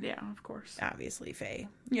beautiful. And yeah, of course. Obviously fae.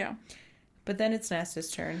 Yeah. But then it's Nesta's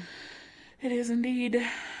turn. It is indeed.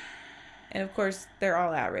 And of course, they're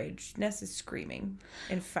all outraged. Nesta's screaming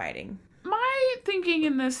and fighting. My thinking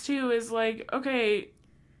in this, too, is like, okay,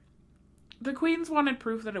 the queens wanted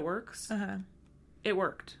proof that it works. Uh-huh. It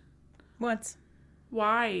worked. Once.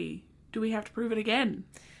 Why do we have to prove it again?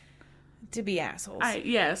 To be assholes.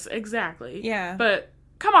 Yes, exactly. Yeah. But,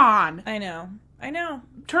 come on. I know.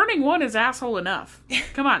 Turning one is asshole enough.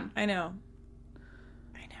 Come on. I know.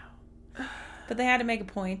 But they had to make a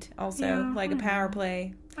point, also, like a power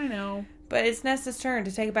play. I know. But it's Nesta's turn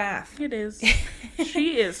to take a bath. It is.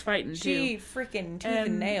 She is fighting, too. She freaking tooth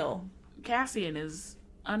and nail. Cassian is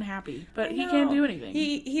unhappy, but I he know. can't do anything.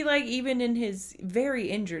 He like, even in his very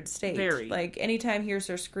injured state, Very. like, anytime he hears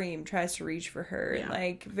her scream, tries to reach for her. Yeah.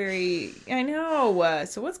 Like, very, I know.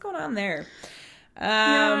 So what's going on there?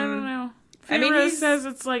 Yeah, I don't know. I mean, Feyre he's- says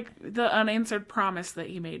it's like the unanswered promise that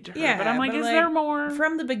he made to her. Yeah, but I'm like, but, is like, there more?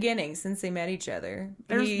 From the beginning, since they met each other,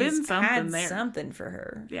 There's he's been something had there. something for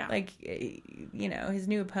her. Yeah. Like, you know, his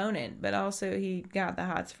new opponent, but also he got the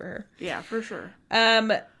hots for her. Yeah, for sure.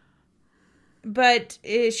 But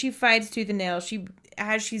she fights tooth and nail.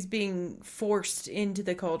 As she's being forced into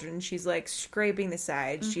the cauldron, she's like scraping the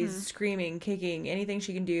sides. Mm-hmm. She's screaming, kicking, anything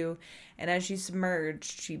she can do. And as she's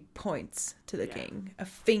submerged, she points to the king, a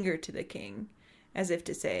finger to the king, as if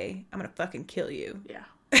to say, "I'm gonna fucking kill you." Yeah.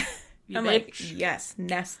 You I'm bitch. like, yes,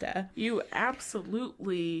 Nesta. You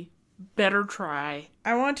absolutely better try.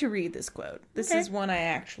 I want to read this quote. This Okay. is one I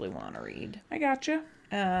actually want to read. I gotcha.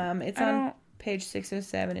 It's I on don't- page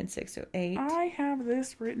 607 and 608. I have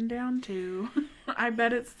this written down too. I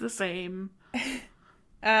bet it's the same.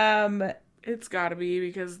 It's gotta be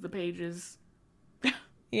because the pages.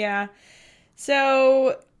 Yeah.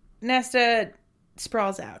 So Nesta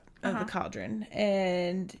sprawls out of Uh-huh. the cauldron,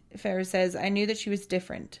 and Feyre says, "I knew that she was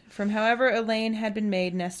different. From however Elaine had been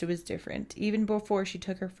made, Nesta was different. Even before she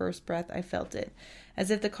took her first breath, I felt it. As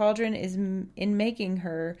if the cauldron in making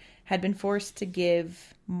her had been forced to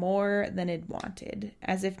give more than it wanted.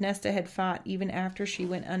 As if Nesta had fought even after she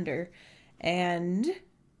went under, and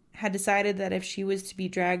had decided that if she was to be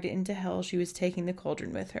dragged into hell, she was taking the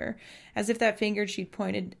cauldron with her. As if that finger she'd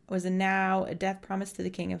pointed was now a death promise to the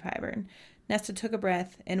king of Hybern. Nesta took a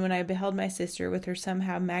breath, and when I beheld my sister with her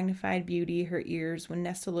somehow magnified beauty, her ears, when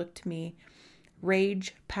Nesta looked to me,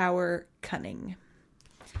 rage, power, cunning."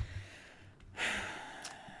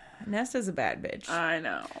 Nesta's a bad bitch. I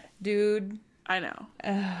know. Dude. I know.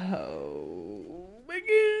 Oh my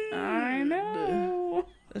god. I know.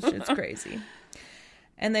 This shit's crazy.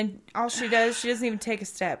 And then all she does, she doesn't even take a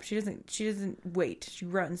step. She doesn't wait. She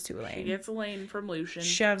runs to She Elaine. gets Elaine from Lucian.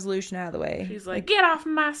 Shoves Lucian out of the way. She's like, "Get off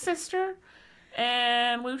my sister."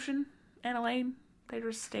 And Lucian and Elaine, they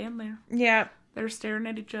just stand there. Yeah. They're staring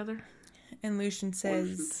at each other. And Lucian says,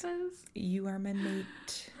 Lucian says, "You are my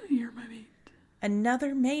mate." "You're my mate."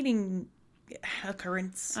 Another mating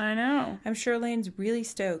occurrence. I know. I'm sure Elaine's really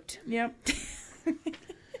stoked. Yep.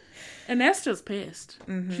 And Nesta's pissed.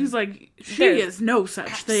 She's like, "She There's is no such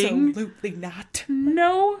thing. Absolutely not.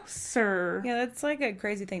 No, sir." Yeah, that's like a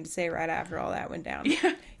crazy thing to say right after all that went down.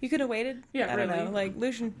 Yeah. You could have waited. Yeah, I don't really. know. Like,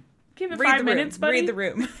 Lucian, Give it read 5 the minutes, room. buddy. Read the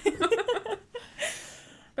room.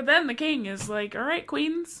 But then the king is like, "All right,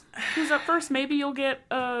 queens, who's up first? Maybe you'll get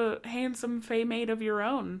a handsome fae mate of your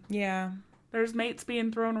own. Yeah. There's mates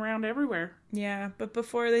being thrown around everywhere." Yeah, but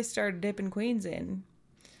before they started dipping queens in,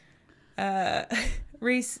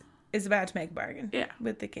 Rhys is about to make a bargain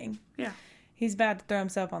with the king. Yeah. He's about to throw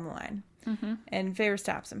himself on the line. Mm-hmm. And Feyre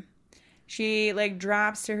stops him. She, like,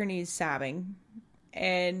 drops to her knees sobbing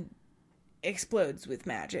and explodes with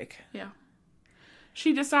magic. Yeah.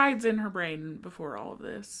 She decides in her brain before all of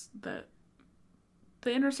this that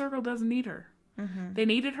the inner circle doesn't need her. Mm-hmm. They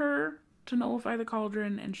needed her to nullify the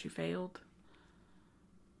cauldron, and she failed.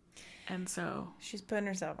 And so She's putting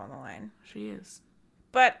herself on the line. she is.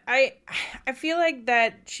 But I feel like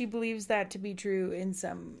that she believes that to be true in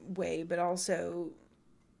some way, but also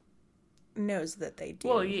knows that they do.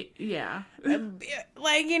 Well, yeah.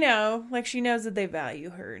 Like, you know, like she knows that they value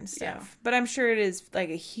her and stuff. Yeah. But I'm sure it is like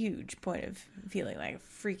a huge point of feeling like a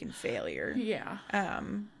freaking failure. Yeah.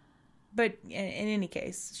 But in any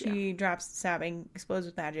case, she drops sobbing, explodes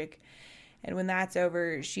with magic. And when that's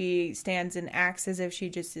over, she stands and acts as if she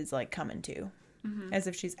just is like coming to. Mm-hmm. As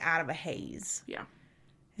if she's out of a haze. Yeah.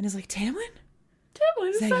 And is like, "Tamlin? Tamlin,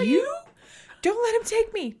 Is that you? Don't let him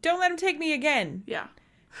take me. Don't let him take me again. Yeah.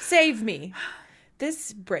 Save me."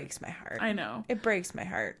 This breaks my heart. I know. It breaks my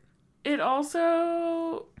heart. It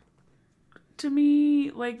also, to me,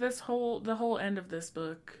 like the whole end of this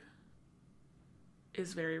book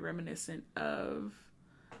is very reminiscent of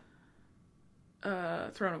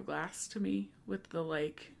Throne of Glass to me, with the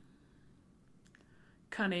like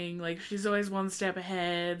cunning, like she's always one step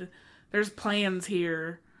ahead. There's plans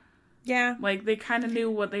here. Yeah. Like they kind of knew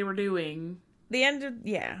what they were doing. The end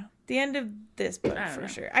of this book for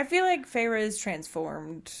sure. I feel like Feyre is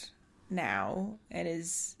transformed now and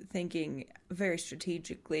is thinking very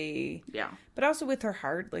strategically. Yeah. But also with her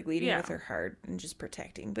heart, like leading Yeah. with her heart and just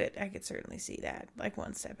protecting. But I could certainly see that, like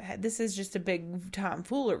one step ahead. This is just a big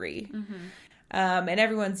tomfoolery. Mm-hmm. And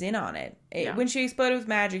everyone's in on it. When she exploded with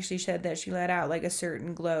magic, she said that she let out like a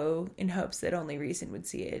certain glow in hopes that only Rhys would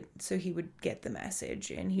see it, so he would get the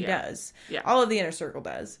message, and he does. Yeah. All of the inner circle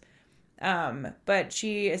does. But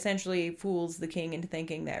she essentially fools the king into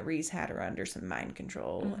thinking that Rhys had her under some mind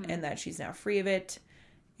control and that she's now free of it.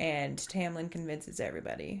 And Tamlin convinces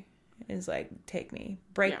everybody. Is like, take me.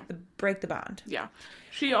 Break the bond. Yeah.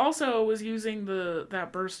 She also was using that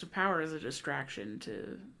burst of power as a distraction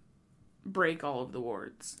to break all of the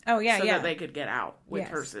wards. Oh, yeah, so that they could get out with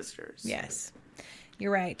her sisters. Yes.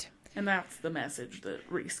 You're right. And that's the message that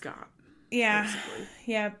Rhys got. Yeah. Basically.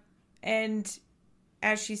 Yeah. And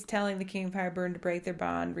as she's telling the King of Fireburn to break their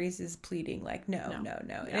bond, Rhys is pleading like, no.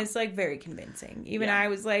 And it's like very convincing. Even I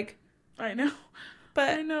was like, I know.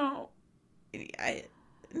 But I know.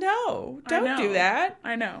 No, don't do that.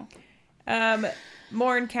 I know.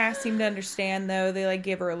 Moore and Cass seem to understand, though. They, like,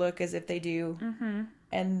 give her a look as if they do. Mm-hmm.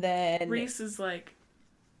 And then Rhys is like,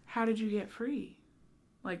 how did you get free?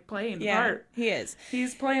 Like, playing the part. He is.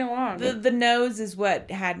 He's playing along. The nose is what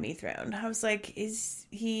had me thrown. I was like, is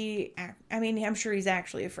he... I mean, I'm sure he's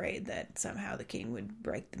actually afraid that somehow the king would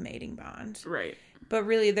break the mating bond. Right. But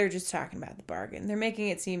really, they're just talking about the bargain. They're making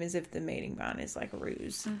it seem as if the mating bond is like a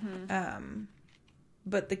ruse. Mm-hmm.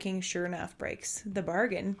 But the king, sure enough, breaks the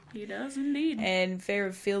bargain. He does indeed. And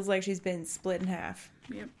Feyre feels like she's been split in half.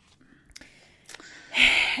 Yep.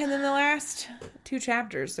 And then the last 2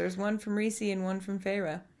 chapters. There's one from Rhys and one from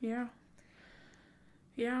Feyre. Yeah.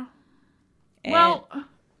 Yeah. And, well,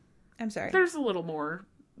 I'm sorry. There's a little more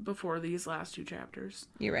before these last 2 chapters.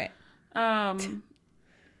 You're right. Tamlin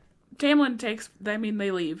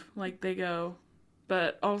they leave. Like, they go.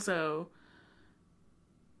 But also...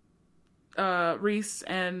 Rhys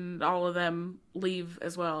and all of them leave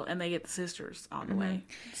as well, and they get the sisters on the way.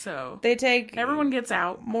 So they take everyone gets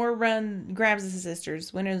out. Moore grabs the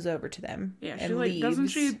sisters, winnows over to them. Yeah, and she leaves. Doesn't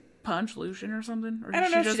she punch Lucien or something? Or I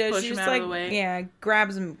don't know if just she does. push She him just out of the way? Yeah,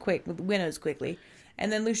 grabs him quick with winnows quickly,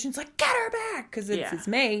 and then Lucien's like, "Get her back," because it's his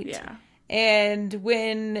mate. Yeah. And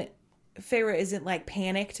when Feyre isn't like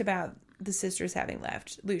panicked about the sisters having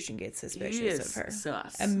left, Lucien gets suspicious of her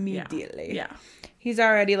sus. immediately. Yeah. He's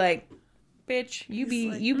already like, bitch, you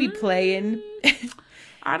be playing.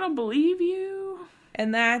 I don't believe you.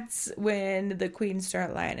 And that's when the queens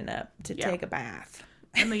start lining up to take a bath.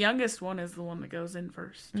 And the youngest one is the one that goes in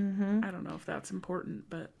first. Mm-hmm. I don't know if that's important,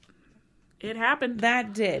 but it happened.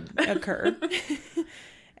 That did occur.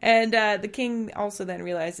 And the king also then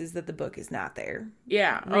realizes that the book is not there.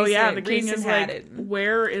 Yeah. The king is like,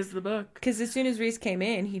 where is the book? Because as soon as Rhys came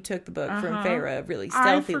in, he took the book from Feyre really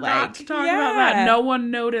stealthy. I forgot to talk about that. No one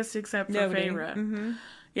noticed except for Feyre. Mm-hmm.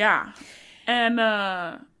 Yeah. And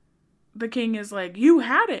the king is like, you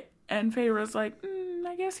had it. And Feyre's like,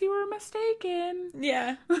 I guess you were mistaken.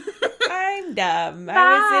 Yeah. I'm dumb.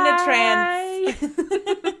 I was in a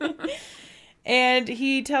trance. And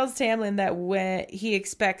he tells Tamlin that when he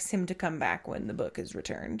expects him to come back when the book is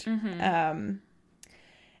returned. Mm-hmm.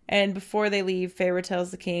 And before they leave, Feyre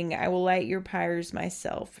tells the king, I will light your pyres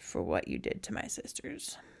myself for what you did to my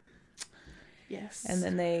sisters. Yes. And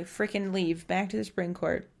then they freaking leave back to the Spring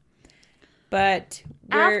Court. But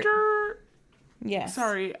Yes.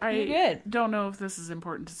 Sorry, I don't know if this is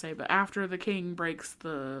important to say, but after the king breaks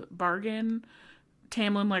the bargain,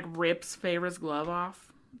 Tamlin like rips Feyre's glove off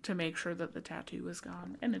to make sure that the tattoo is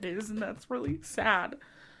gone. And it is, and that's really sad.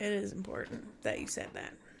 It is important that you said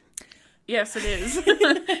that. Yes, it is.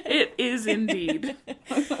 It is indeed.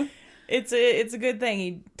 It's a good thing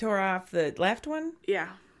he tore off the left one. Yeah.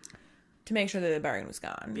 To make sure that the bargain was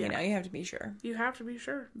gone. Yeah. You know, you have to be sure. You have to be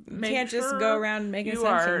sure. You can't just go around making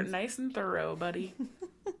assumptions. You are nice and thorough, buddy.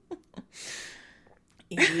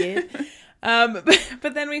 Idiot.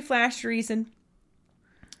 But then we flash to Rhys.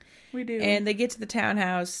 We do. And they get to the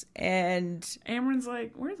townhouse, and Amren's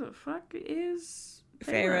like, where the fuck is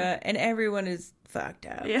Feyre? And everyone is fucked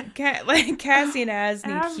up. Yeah. Cassie and Az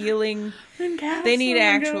need healing. They need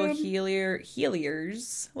actual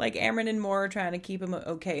healers. Like Amren and Moore are trying to keep them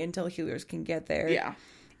okay until healers can get there. Yeah.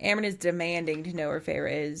 Amren is demanding to know where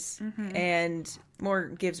Feyre is. Mm-hmm. And Moore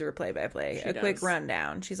gives her a play-by-play, quick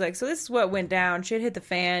rundown. She's like, so this is what went down. Shit hit the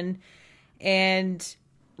fan. And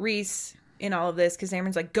Rhys... in all of this, because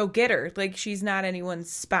Amren's like, go get her. Like, she's not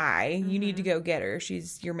anyone's spy. Mm-hmm. You need to go get her.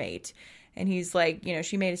 She's your mate. And he's like,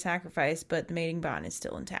 she made a sacrifice, but the mating bond is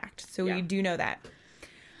still intact. So we do know that.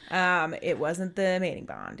 It wasn't the mating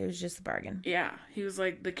bond. It was just the bargain. Yeah. He was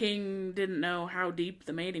like, the king didn't know how deep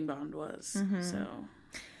the mating bond was. Mm-hmm. So.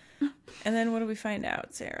 And then what do we find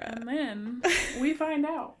out, Sarah? And then we find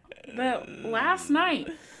out that last night,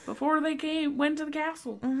 before they went to the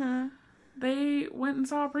castle, they went and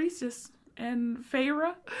saw a priestess. And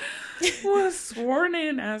Feyre was sworn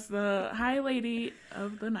in as the High Lady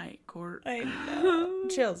of the Night Court. I know.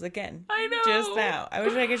 Chills again. I know. Just now. I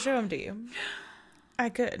wish I could show them to you. I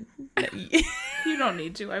could. You don't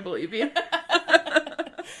need to. I believe you.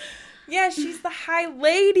 Yeah, she's the high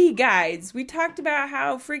lady, guys. We talked about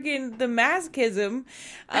how freaking the masochism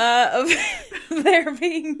of there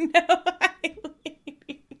being no high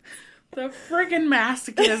lady. The friggin'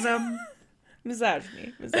 masochism.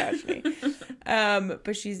 Misogyny.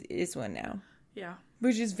 But she is one now. Yeah.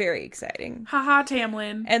 Which is very exciting. Haha,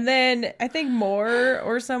 Tamlin. And then I think Moore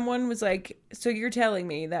or someone was like, so you're telling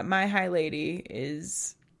me that my high lady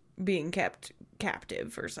is being kept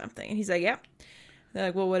captive or something? And he's like, yep. They're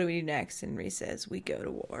like, well, what do we do next? And Rhys says, we go to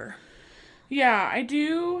war. Yeah, I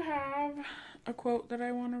do have a quote that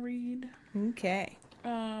I want to read. Okay.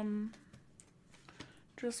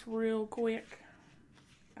 Just real quick.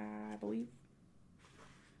 I believe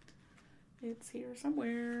it's here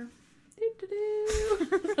somewhere.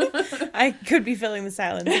 I could be filling the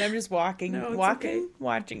silence, and I'm just watching okay.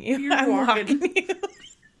 watching you. You're I'm walking. watching you.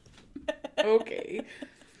 Okay.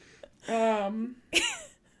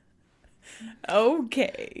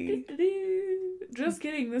 Okay. Just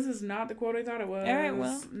kidding. This is not the quote I thought it was. All right,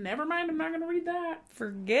 well. Never mind. I'm not going to read that.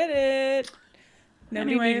 Forget it.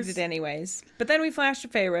 Nobody needed it anyways. But then we flash to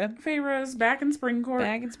Feyre. Feyre's back in Springcourt.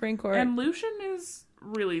 Back in Springcourt. And Lucian is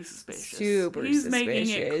really suspicious. Super He's suspicious. making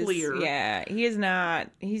it clear. Yeah, he's not,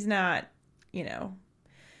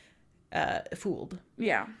 fooled.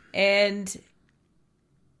 Yeah. And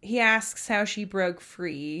he asks how she broke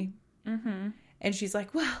free. Mm-hmm. And she's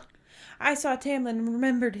like, well, I saw Tamlin and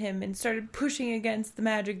remembered him and started pushing against the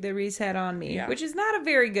magic that Rhys had on me. Yeah. Which is not a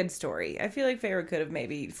very good story. I feel like Feyre could have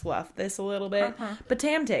maybe fluffed this a little bit. Uh-huh. But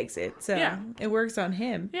Tam takes it, so it works on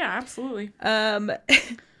him. Yeah, absolutely.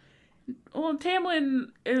 Well, Tamlin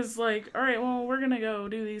is like, all right, well, we're going to go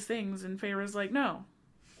do these things. And Feyre's like, no,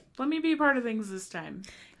 let me be part of things this time.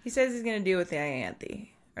 He says he's going to deal with the Ianthe.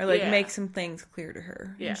 Or, make some things clear to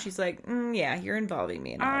her. Yeah. And she's like, yeah, you're involving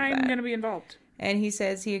me in all of that. I'm going to be involved. And he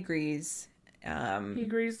says he agrees. He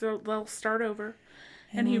agrees they'll start over.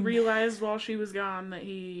 And he realized while she was gone that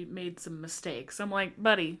he made some mistakes. I'm like,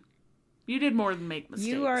 buddy, you did more than make mistakes.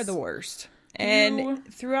 You are the worst. And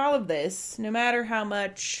through all of this, no matter how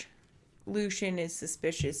much Lucian is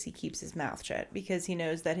suspicious, he keeps his mouth shut because he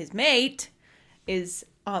knows that his mate is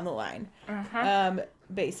on the line. Uh-huh.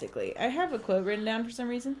 Basically. I have a quote written down for some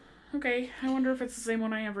reason. Okay. I wonder if it's the same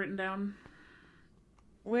one I have written down.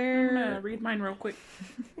 Where? I'm gonna read mine real quick.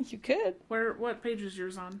 You could. What page is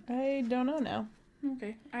yours on? I don't know now.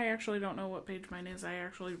 Okay. I actually don't know what page mine is. I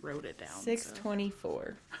actually wrote it down.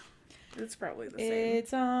 624. So. It's probably the same.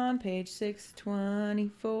 It's on page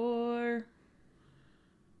 624.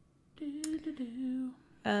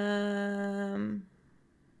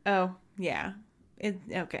 Oh, yeah.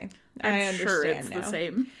 Okay. I understand sure it's now. The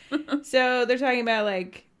same. So they're talking about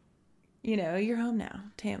you're home now,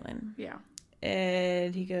 Tamlin. Yeah.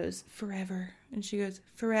 And he goes, forever. And she goes,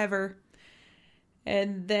 forever.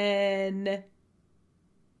 And then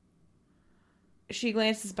she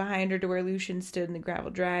glances behind her to where Lucian stood in the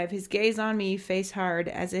gravel drive, his gaze on me, face hard,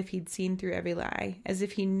 as if he'd seen through every lie, as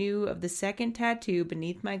if he knew of the second tattoo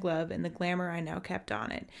beneath my glove and the glamour I now kept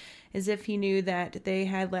on it, as if he knew that they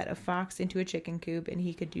had let a fox into a chicken coop and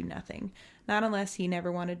he could do nothing, not unless he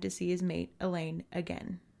never wanted to see his mate, Elaine,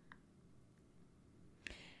 again.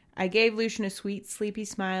 I gave Lucian a sweet, sleepy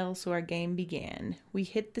smile, so our game began. We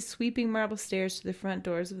hit the sweeping marble stairs to the front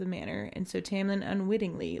doors of the manor, and so Tamlin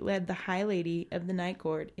unwittingly led the High Lady of the Night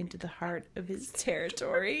Court into the heart of his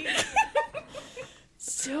territory.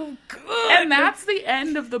 So good! And that's the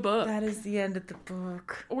end of the book. That is the end of the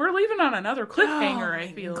book. We're leaving on another cliffhanger,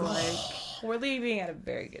 I feel like. We're leaving at a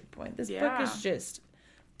very good point. This book is just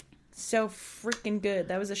so freaking good.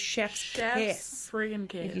 That was a chef's kiss. Friggin'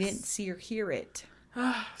 kiss. If you didn't see or hear it.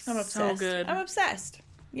 I'm obsessed. So good. I'm obsessed.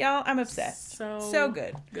 Y'all, I'm obsessed. So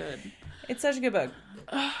good. Good. It's such a good book.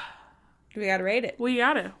 We gotta rate it. We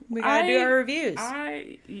gotta do our reviews.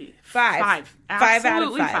 5. Absolutely 5 out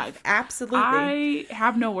of 5. Absolutely. I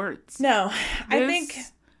have no words. No. This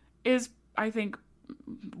I think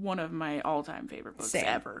one of my all-time favorite books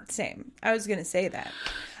ever. Same. I was gonna say that.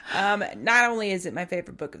 Not only is it my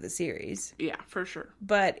favorite book of the series. Yeah, for sure.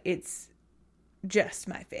 But it's just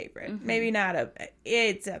my favorite. Mm-hmm. Maybe not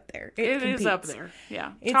it's up there. It is up there.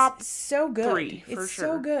 Yeah. It's top so good. 3 for it's sure.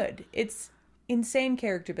 So good. It's insane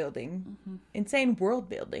character building. Mm-hmm. Insane world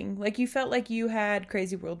building. Like you felt like you had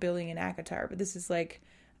crazy world building in ACOTAR, but this is like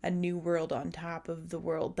a new world on top of the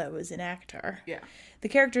world that was in ACOTAR. Yeah. The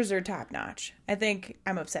characters are top notch. I think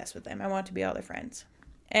I'm obsessed with them. I want to be all their friends.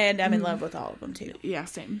 And I'm in love with all of them too. Yeah,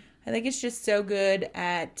 same. I think it's just so good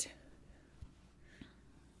at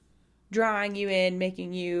drawing you in,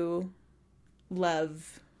 making you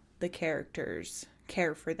love the characters,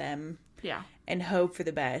 care for them Yeah. and hope for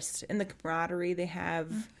the best. And the camaraderie they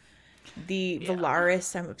have. The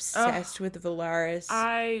Valaris, I'm obsessed with the Valaris.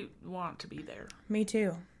 I want to be there. Me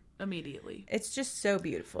too. Immediately. It's just so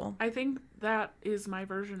beautiful. I think that is my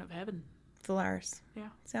version of heaven. Valaris. Yeah.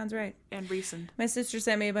 Sounds right. And recent. My sister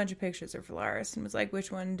sent me a bunch of pictures of Valaris and was like,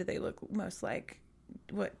 which one do they look most like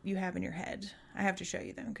what you have in your head? I have to show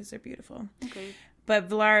you them because they're beautiful. Okay. But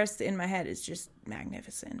Valaris in my head is just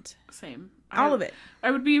magnificent. Same. All of it.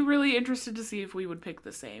 I would be really interested to see if we would pick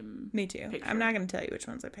the same. Me too. picture. I'm not going to tell you which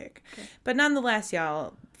ones I pick. Okay. But nonetheless,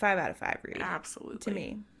 y'all, 5 out of 5 read. Absolutely. To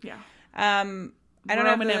me. Yeah. I don't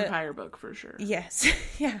Roman have the... Empire book for sure. Yes.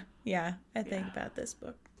 Yeah. I think about this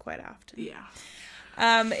book quite often. Yeah.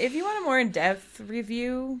 If you want a more in-depth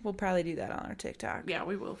review, we'll probably do that on our TikTok. Yeah,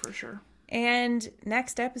 we will for sure. And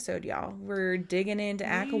next episode, y'all, we're digging into We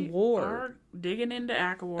ACOWAR. are digging into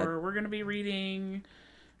ACOWAR. We're going to be reading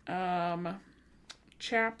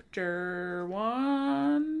chapter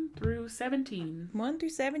 1 through 17. 1 through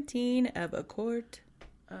 17 of A Court.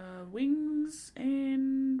 Wings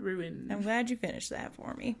and Ruin. I'm glad you finished that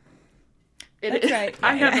for me. That's right.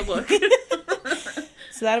 I had to look.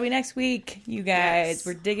 So that'll be next week, you guys. Yes.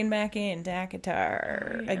 We're digging back into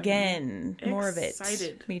ACOTAR again. More of it.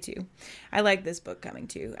 Excited. Me too. I like this book coming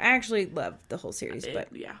too. I actually love the whole series, but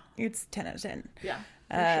Yeah. it's 10 out of 10. Yeah.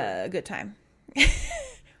 A good time.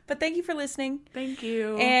 But thank you for listening. Thank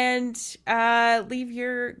you. And leave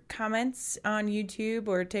your comments on YouTube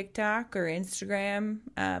or TikTok or Instagram,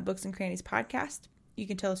 Books and Crannies Podcast. You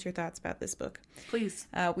can tell us your thoughts about this book. Please.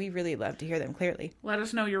 We really love to hear them clearly. Let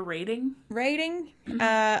us know your rating. Rating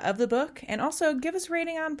of the book. And also give us a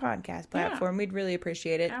rating on podcast platform. We'd really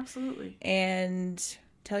appreciate it. Absolutely. And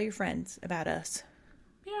tell your friends about us.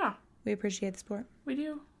 Yeah. We appreciate the support. We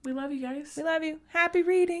do. We love you guys. We love you. Happy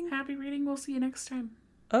reading. Happy reading. We'll see you next time.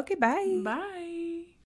 Okay, bye. Bye.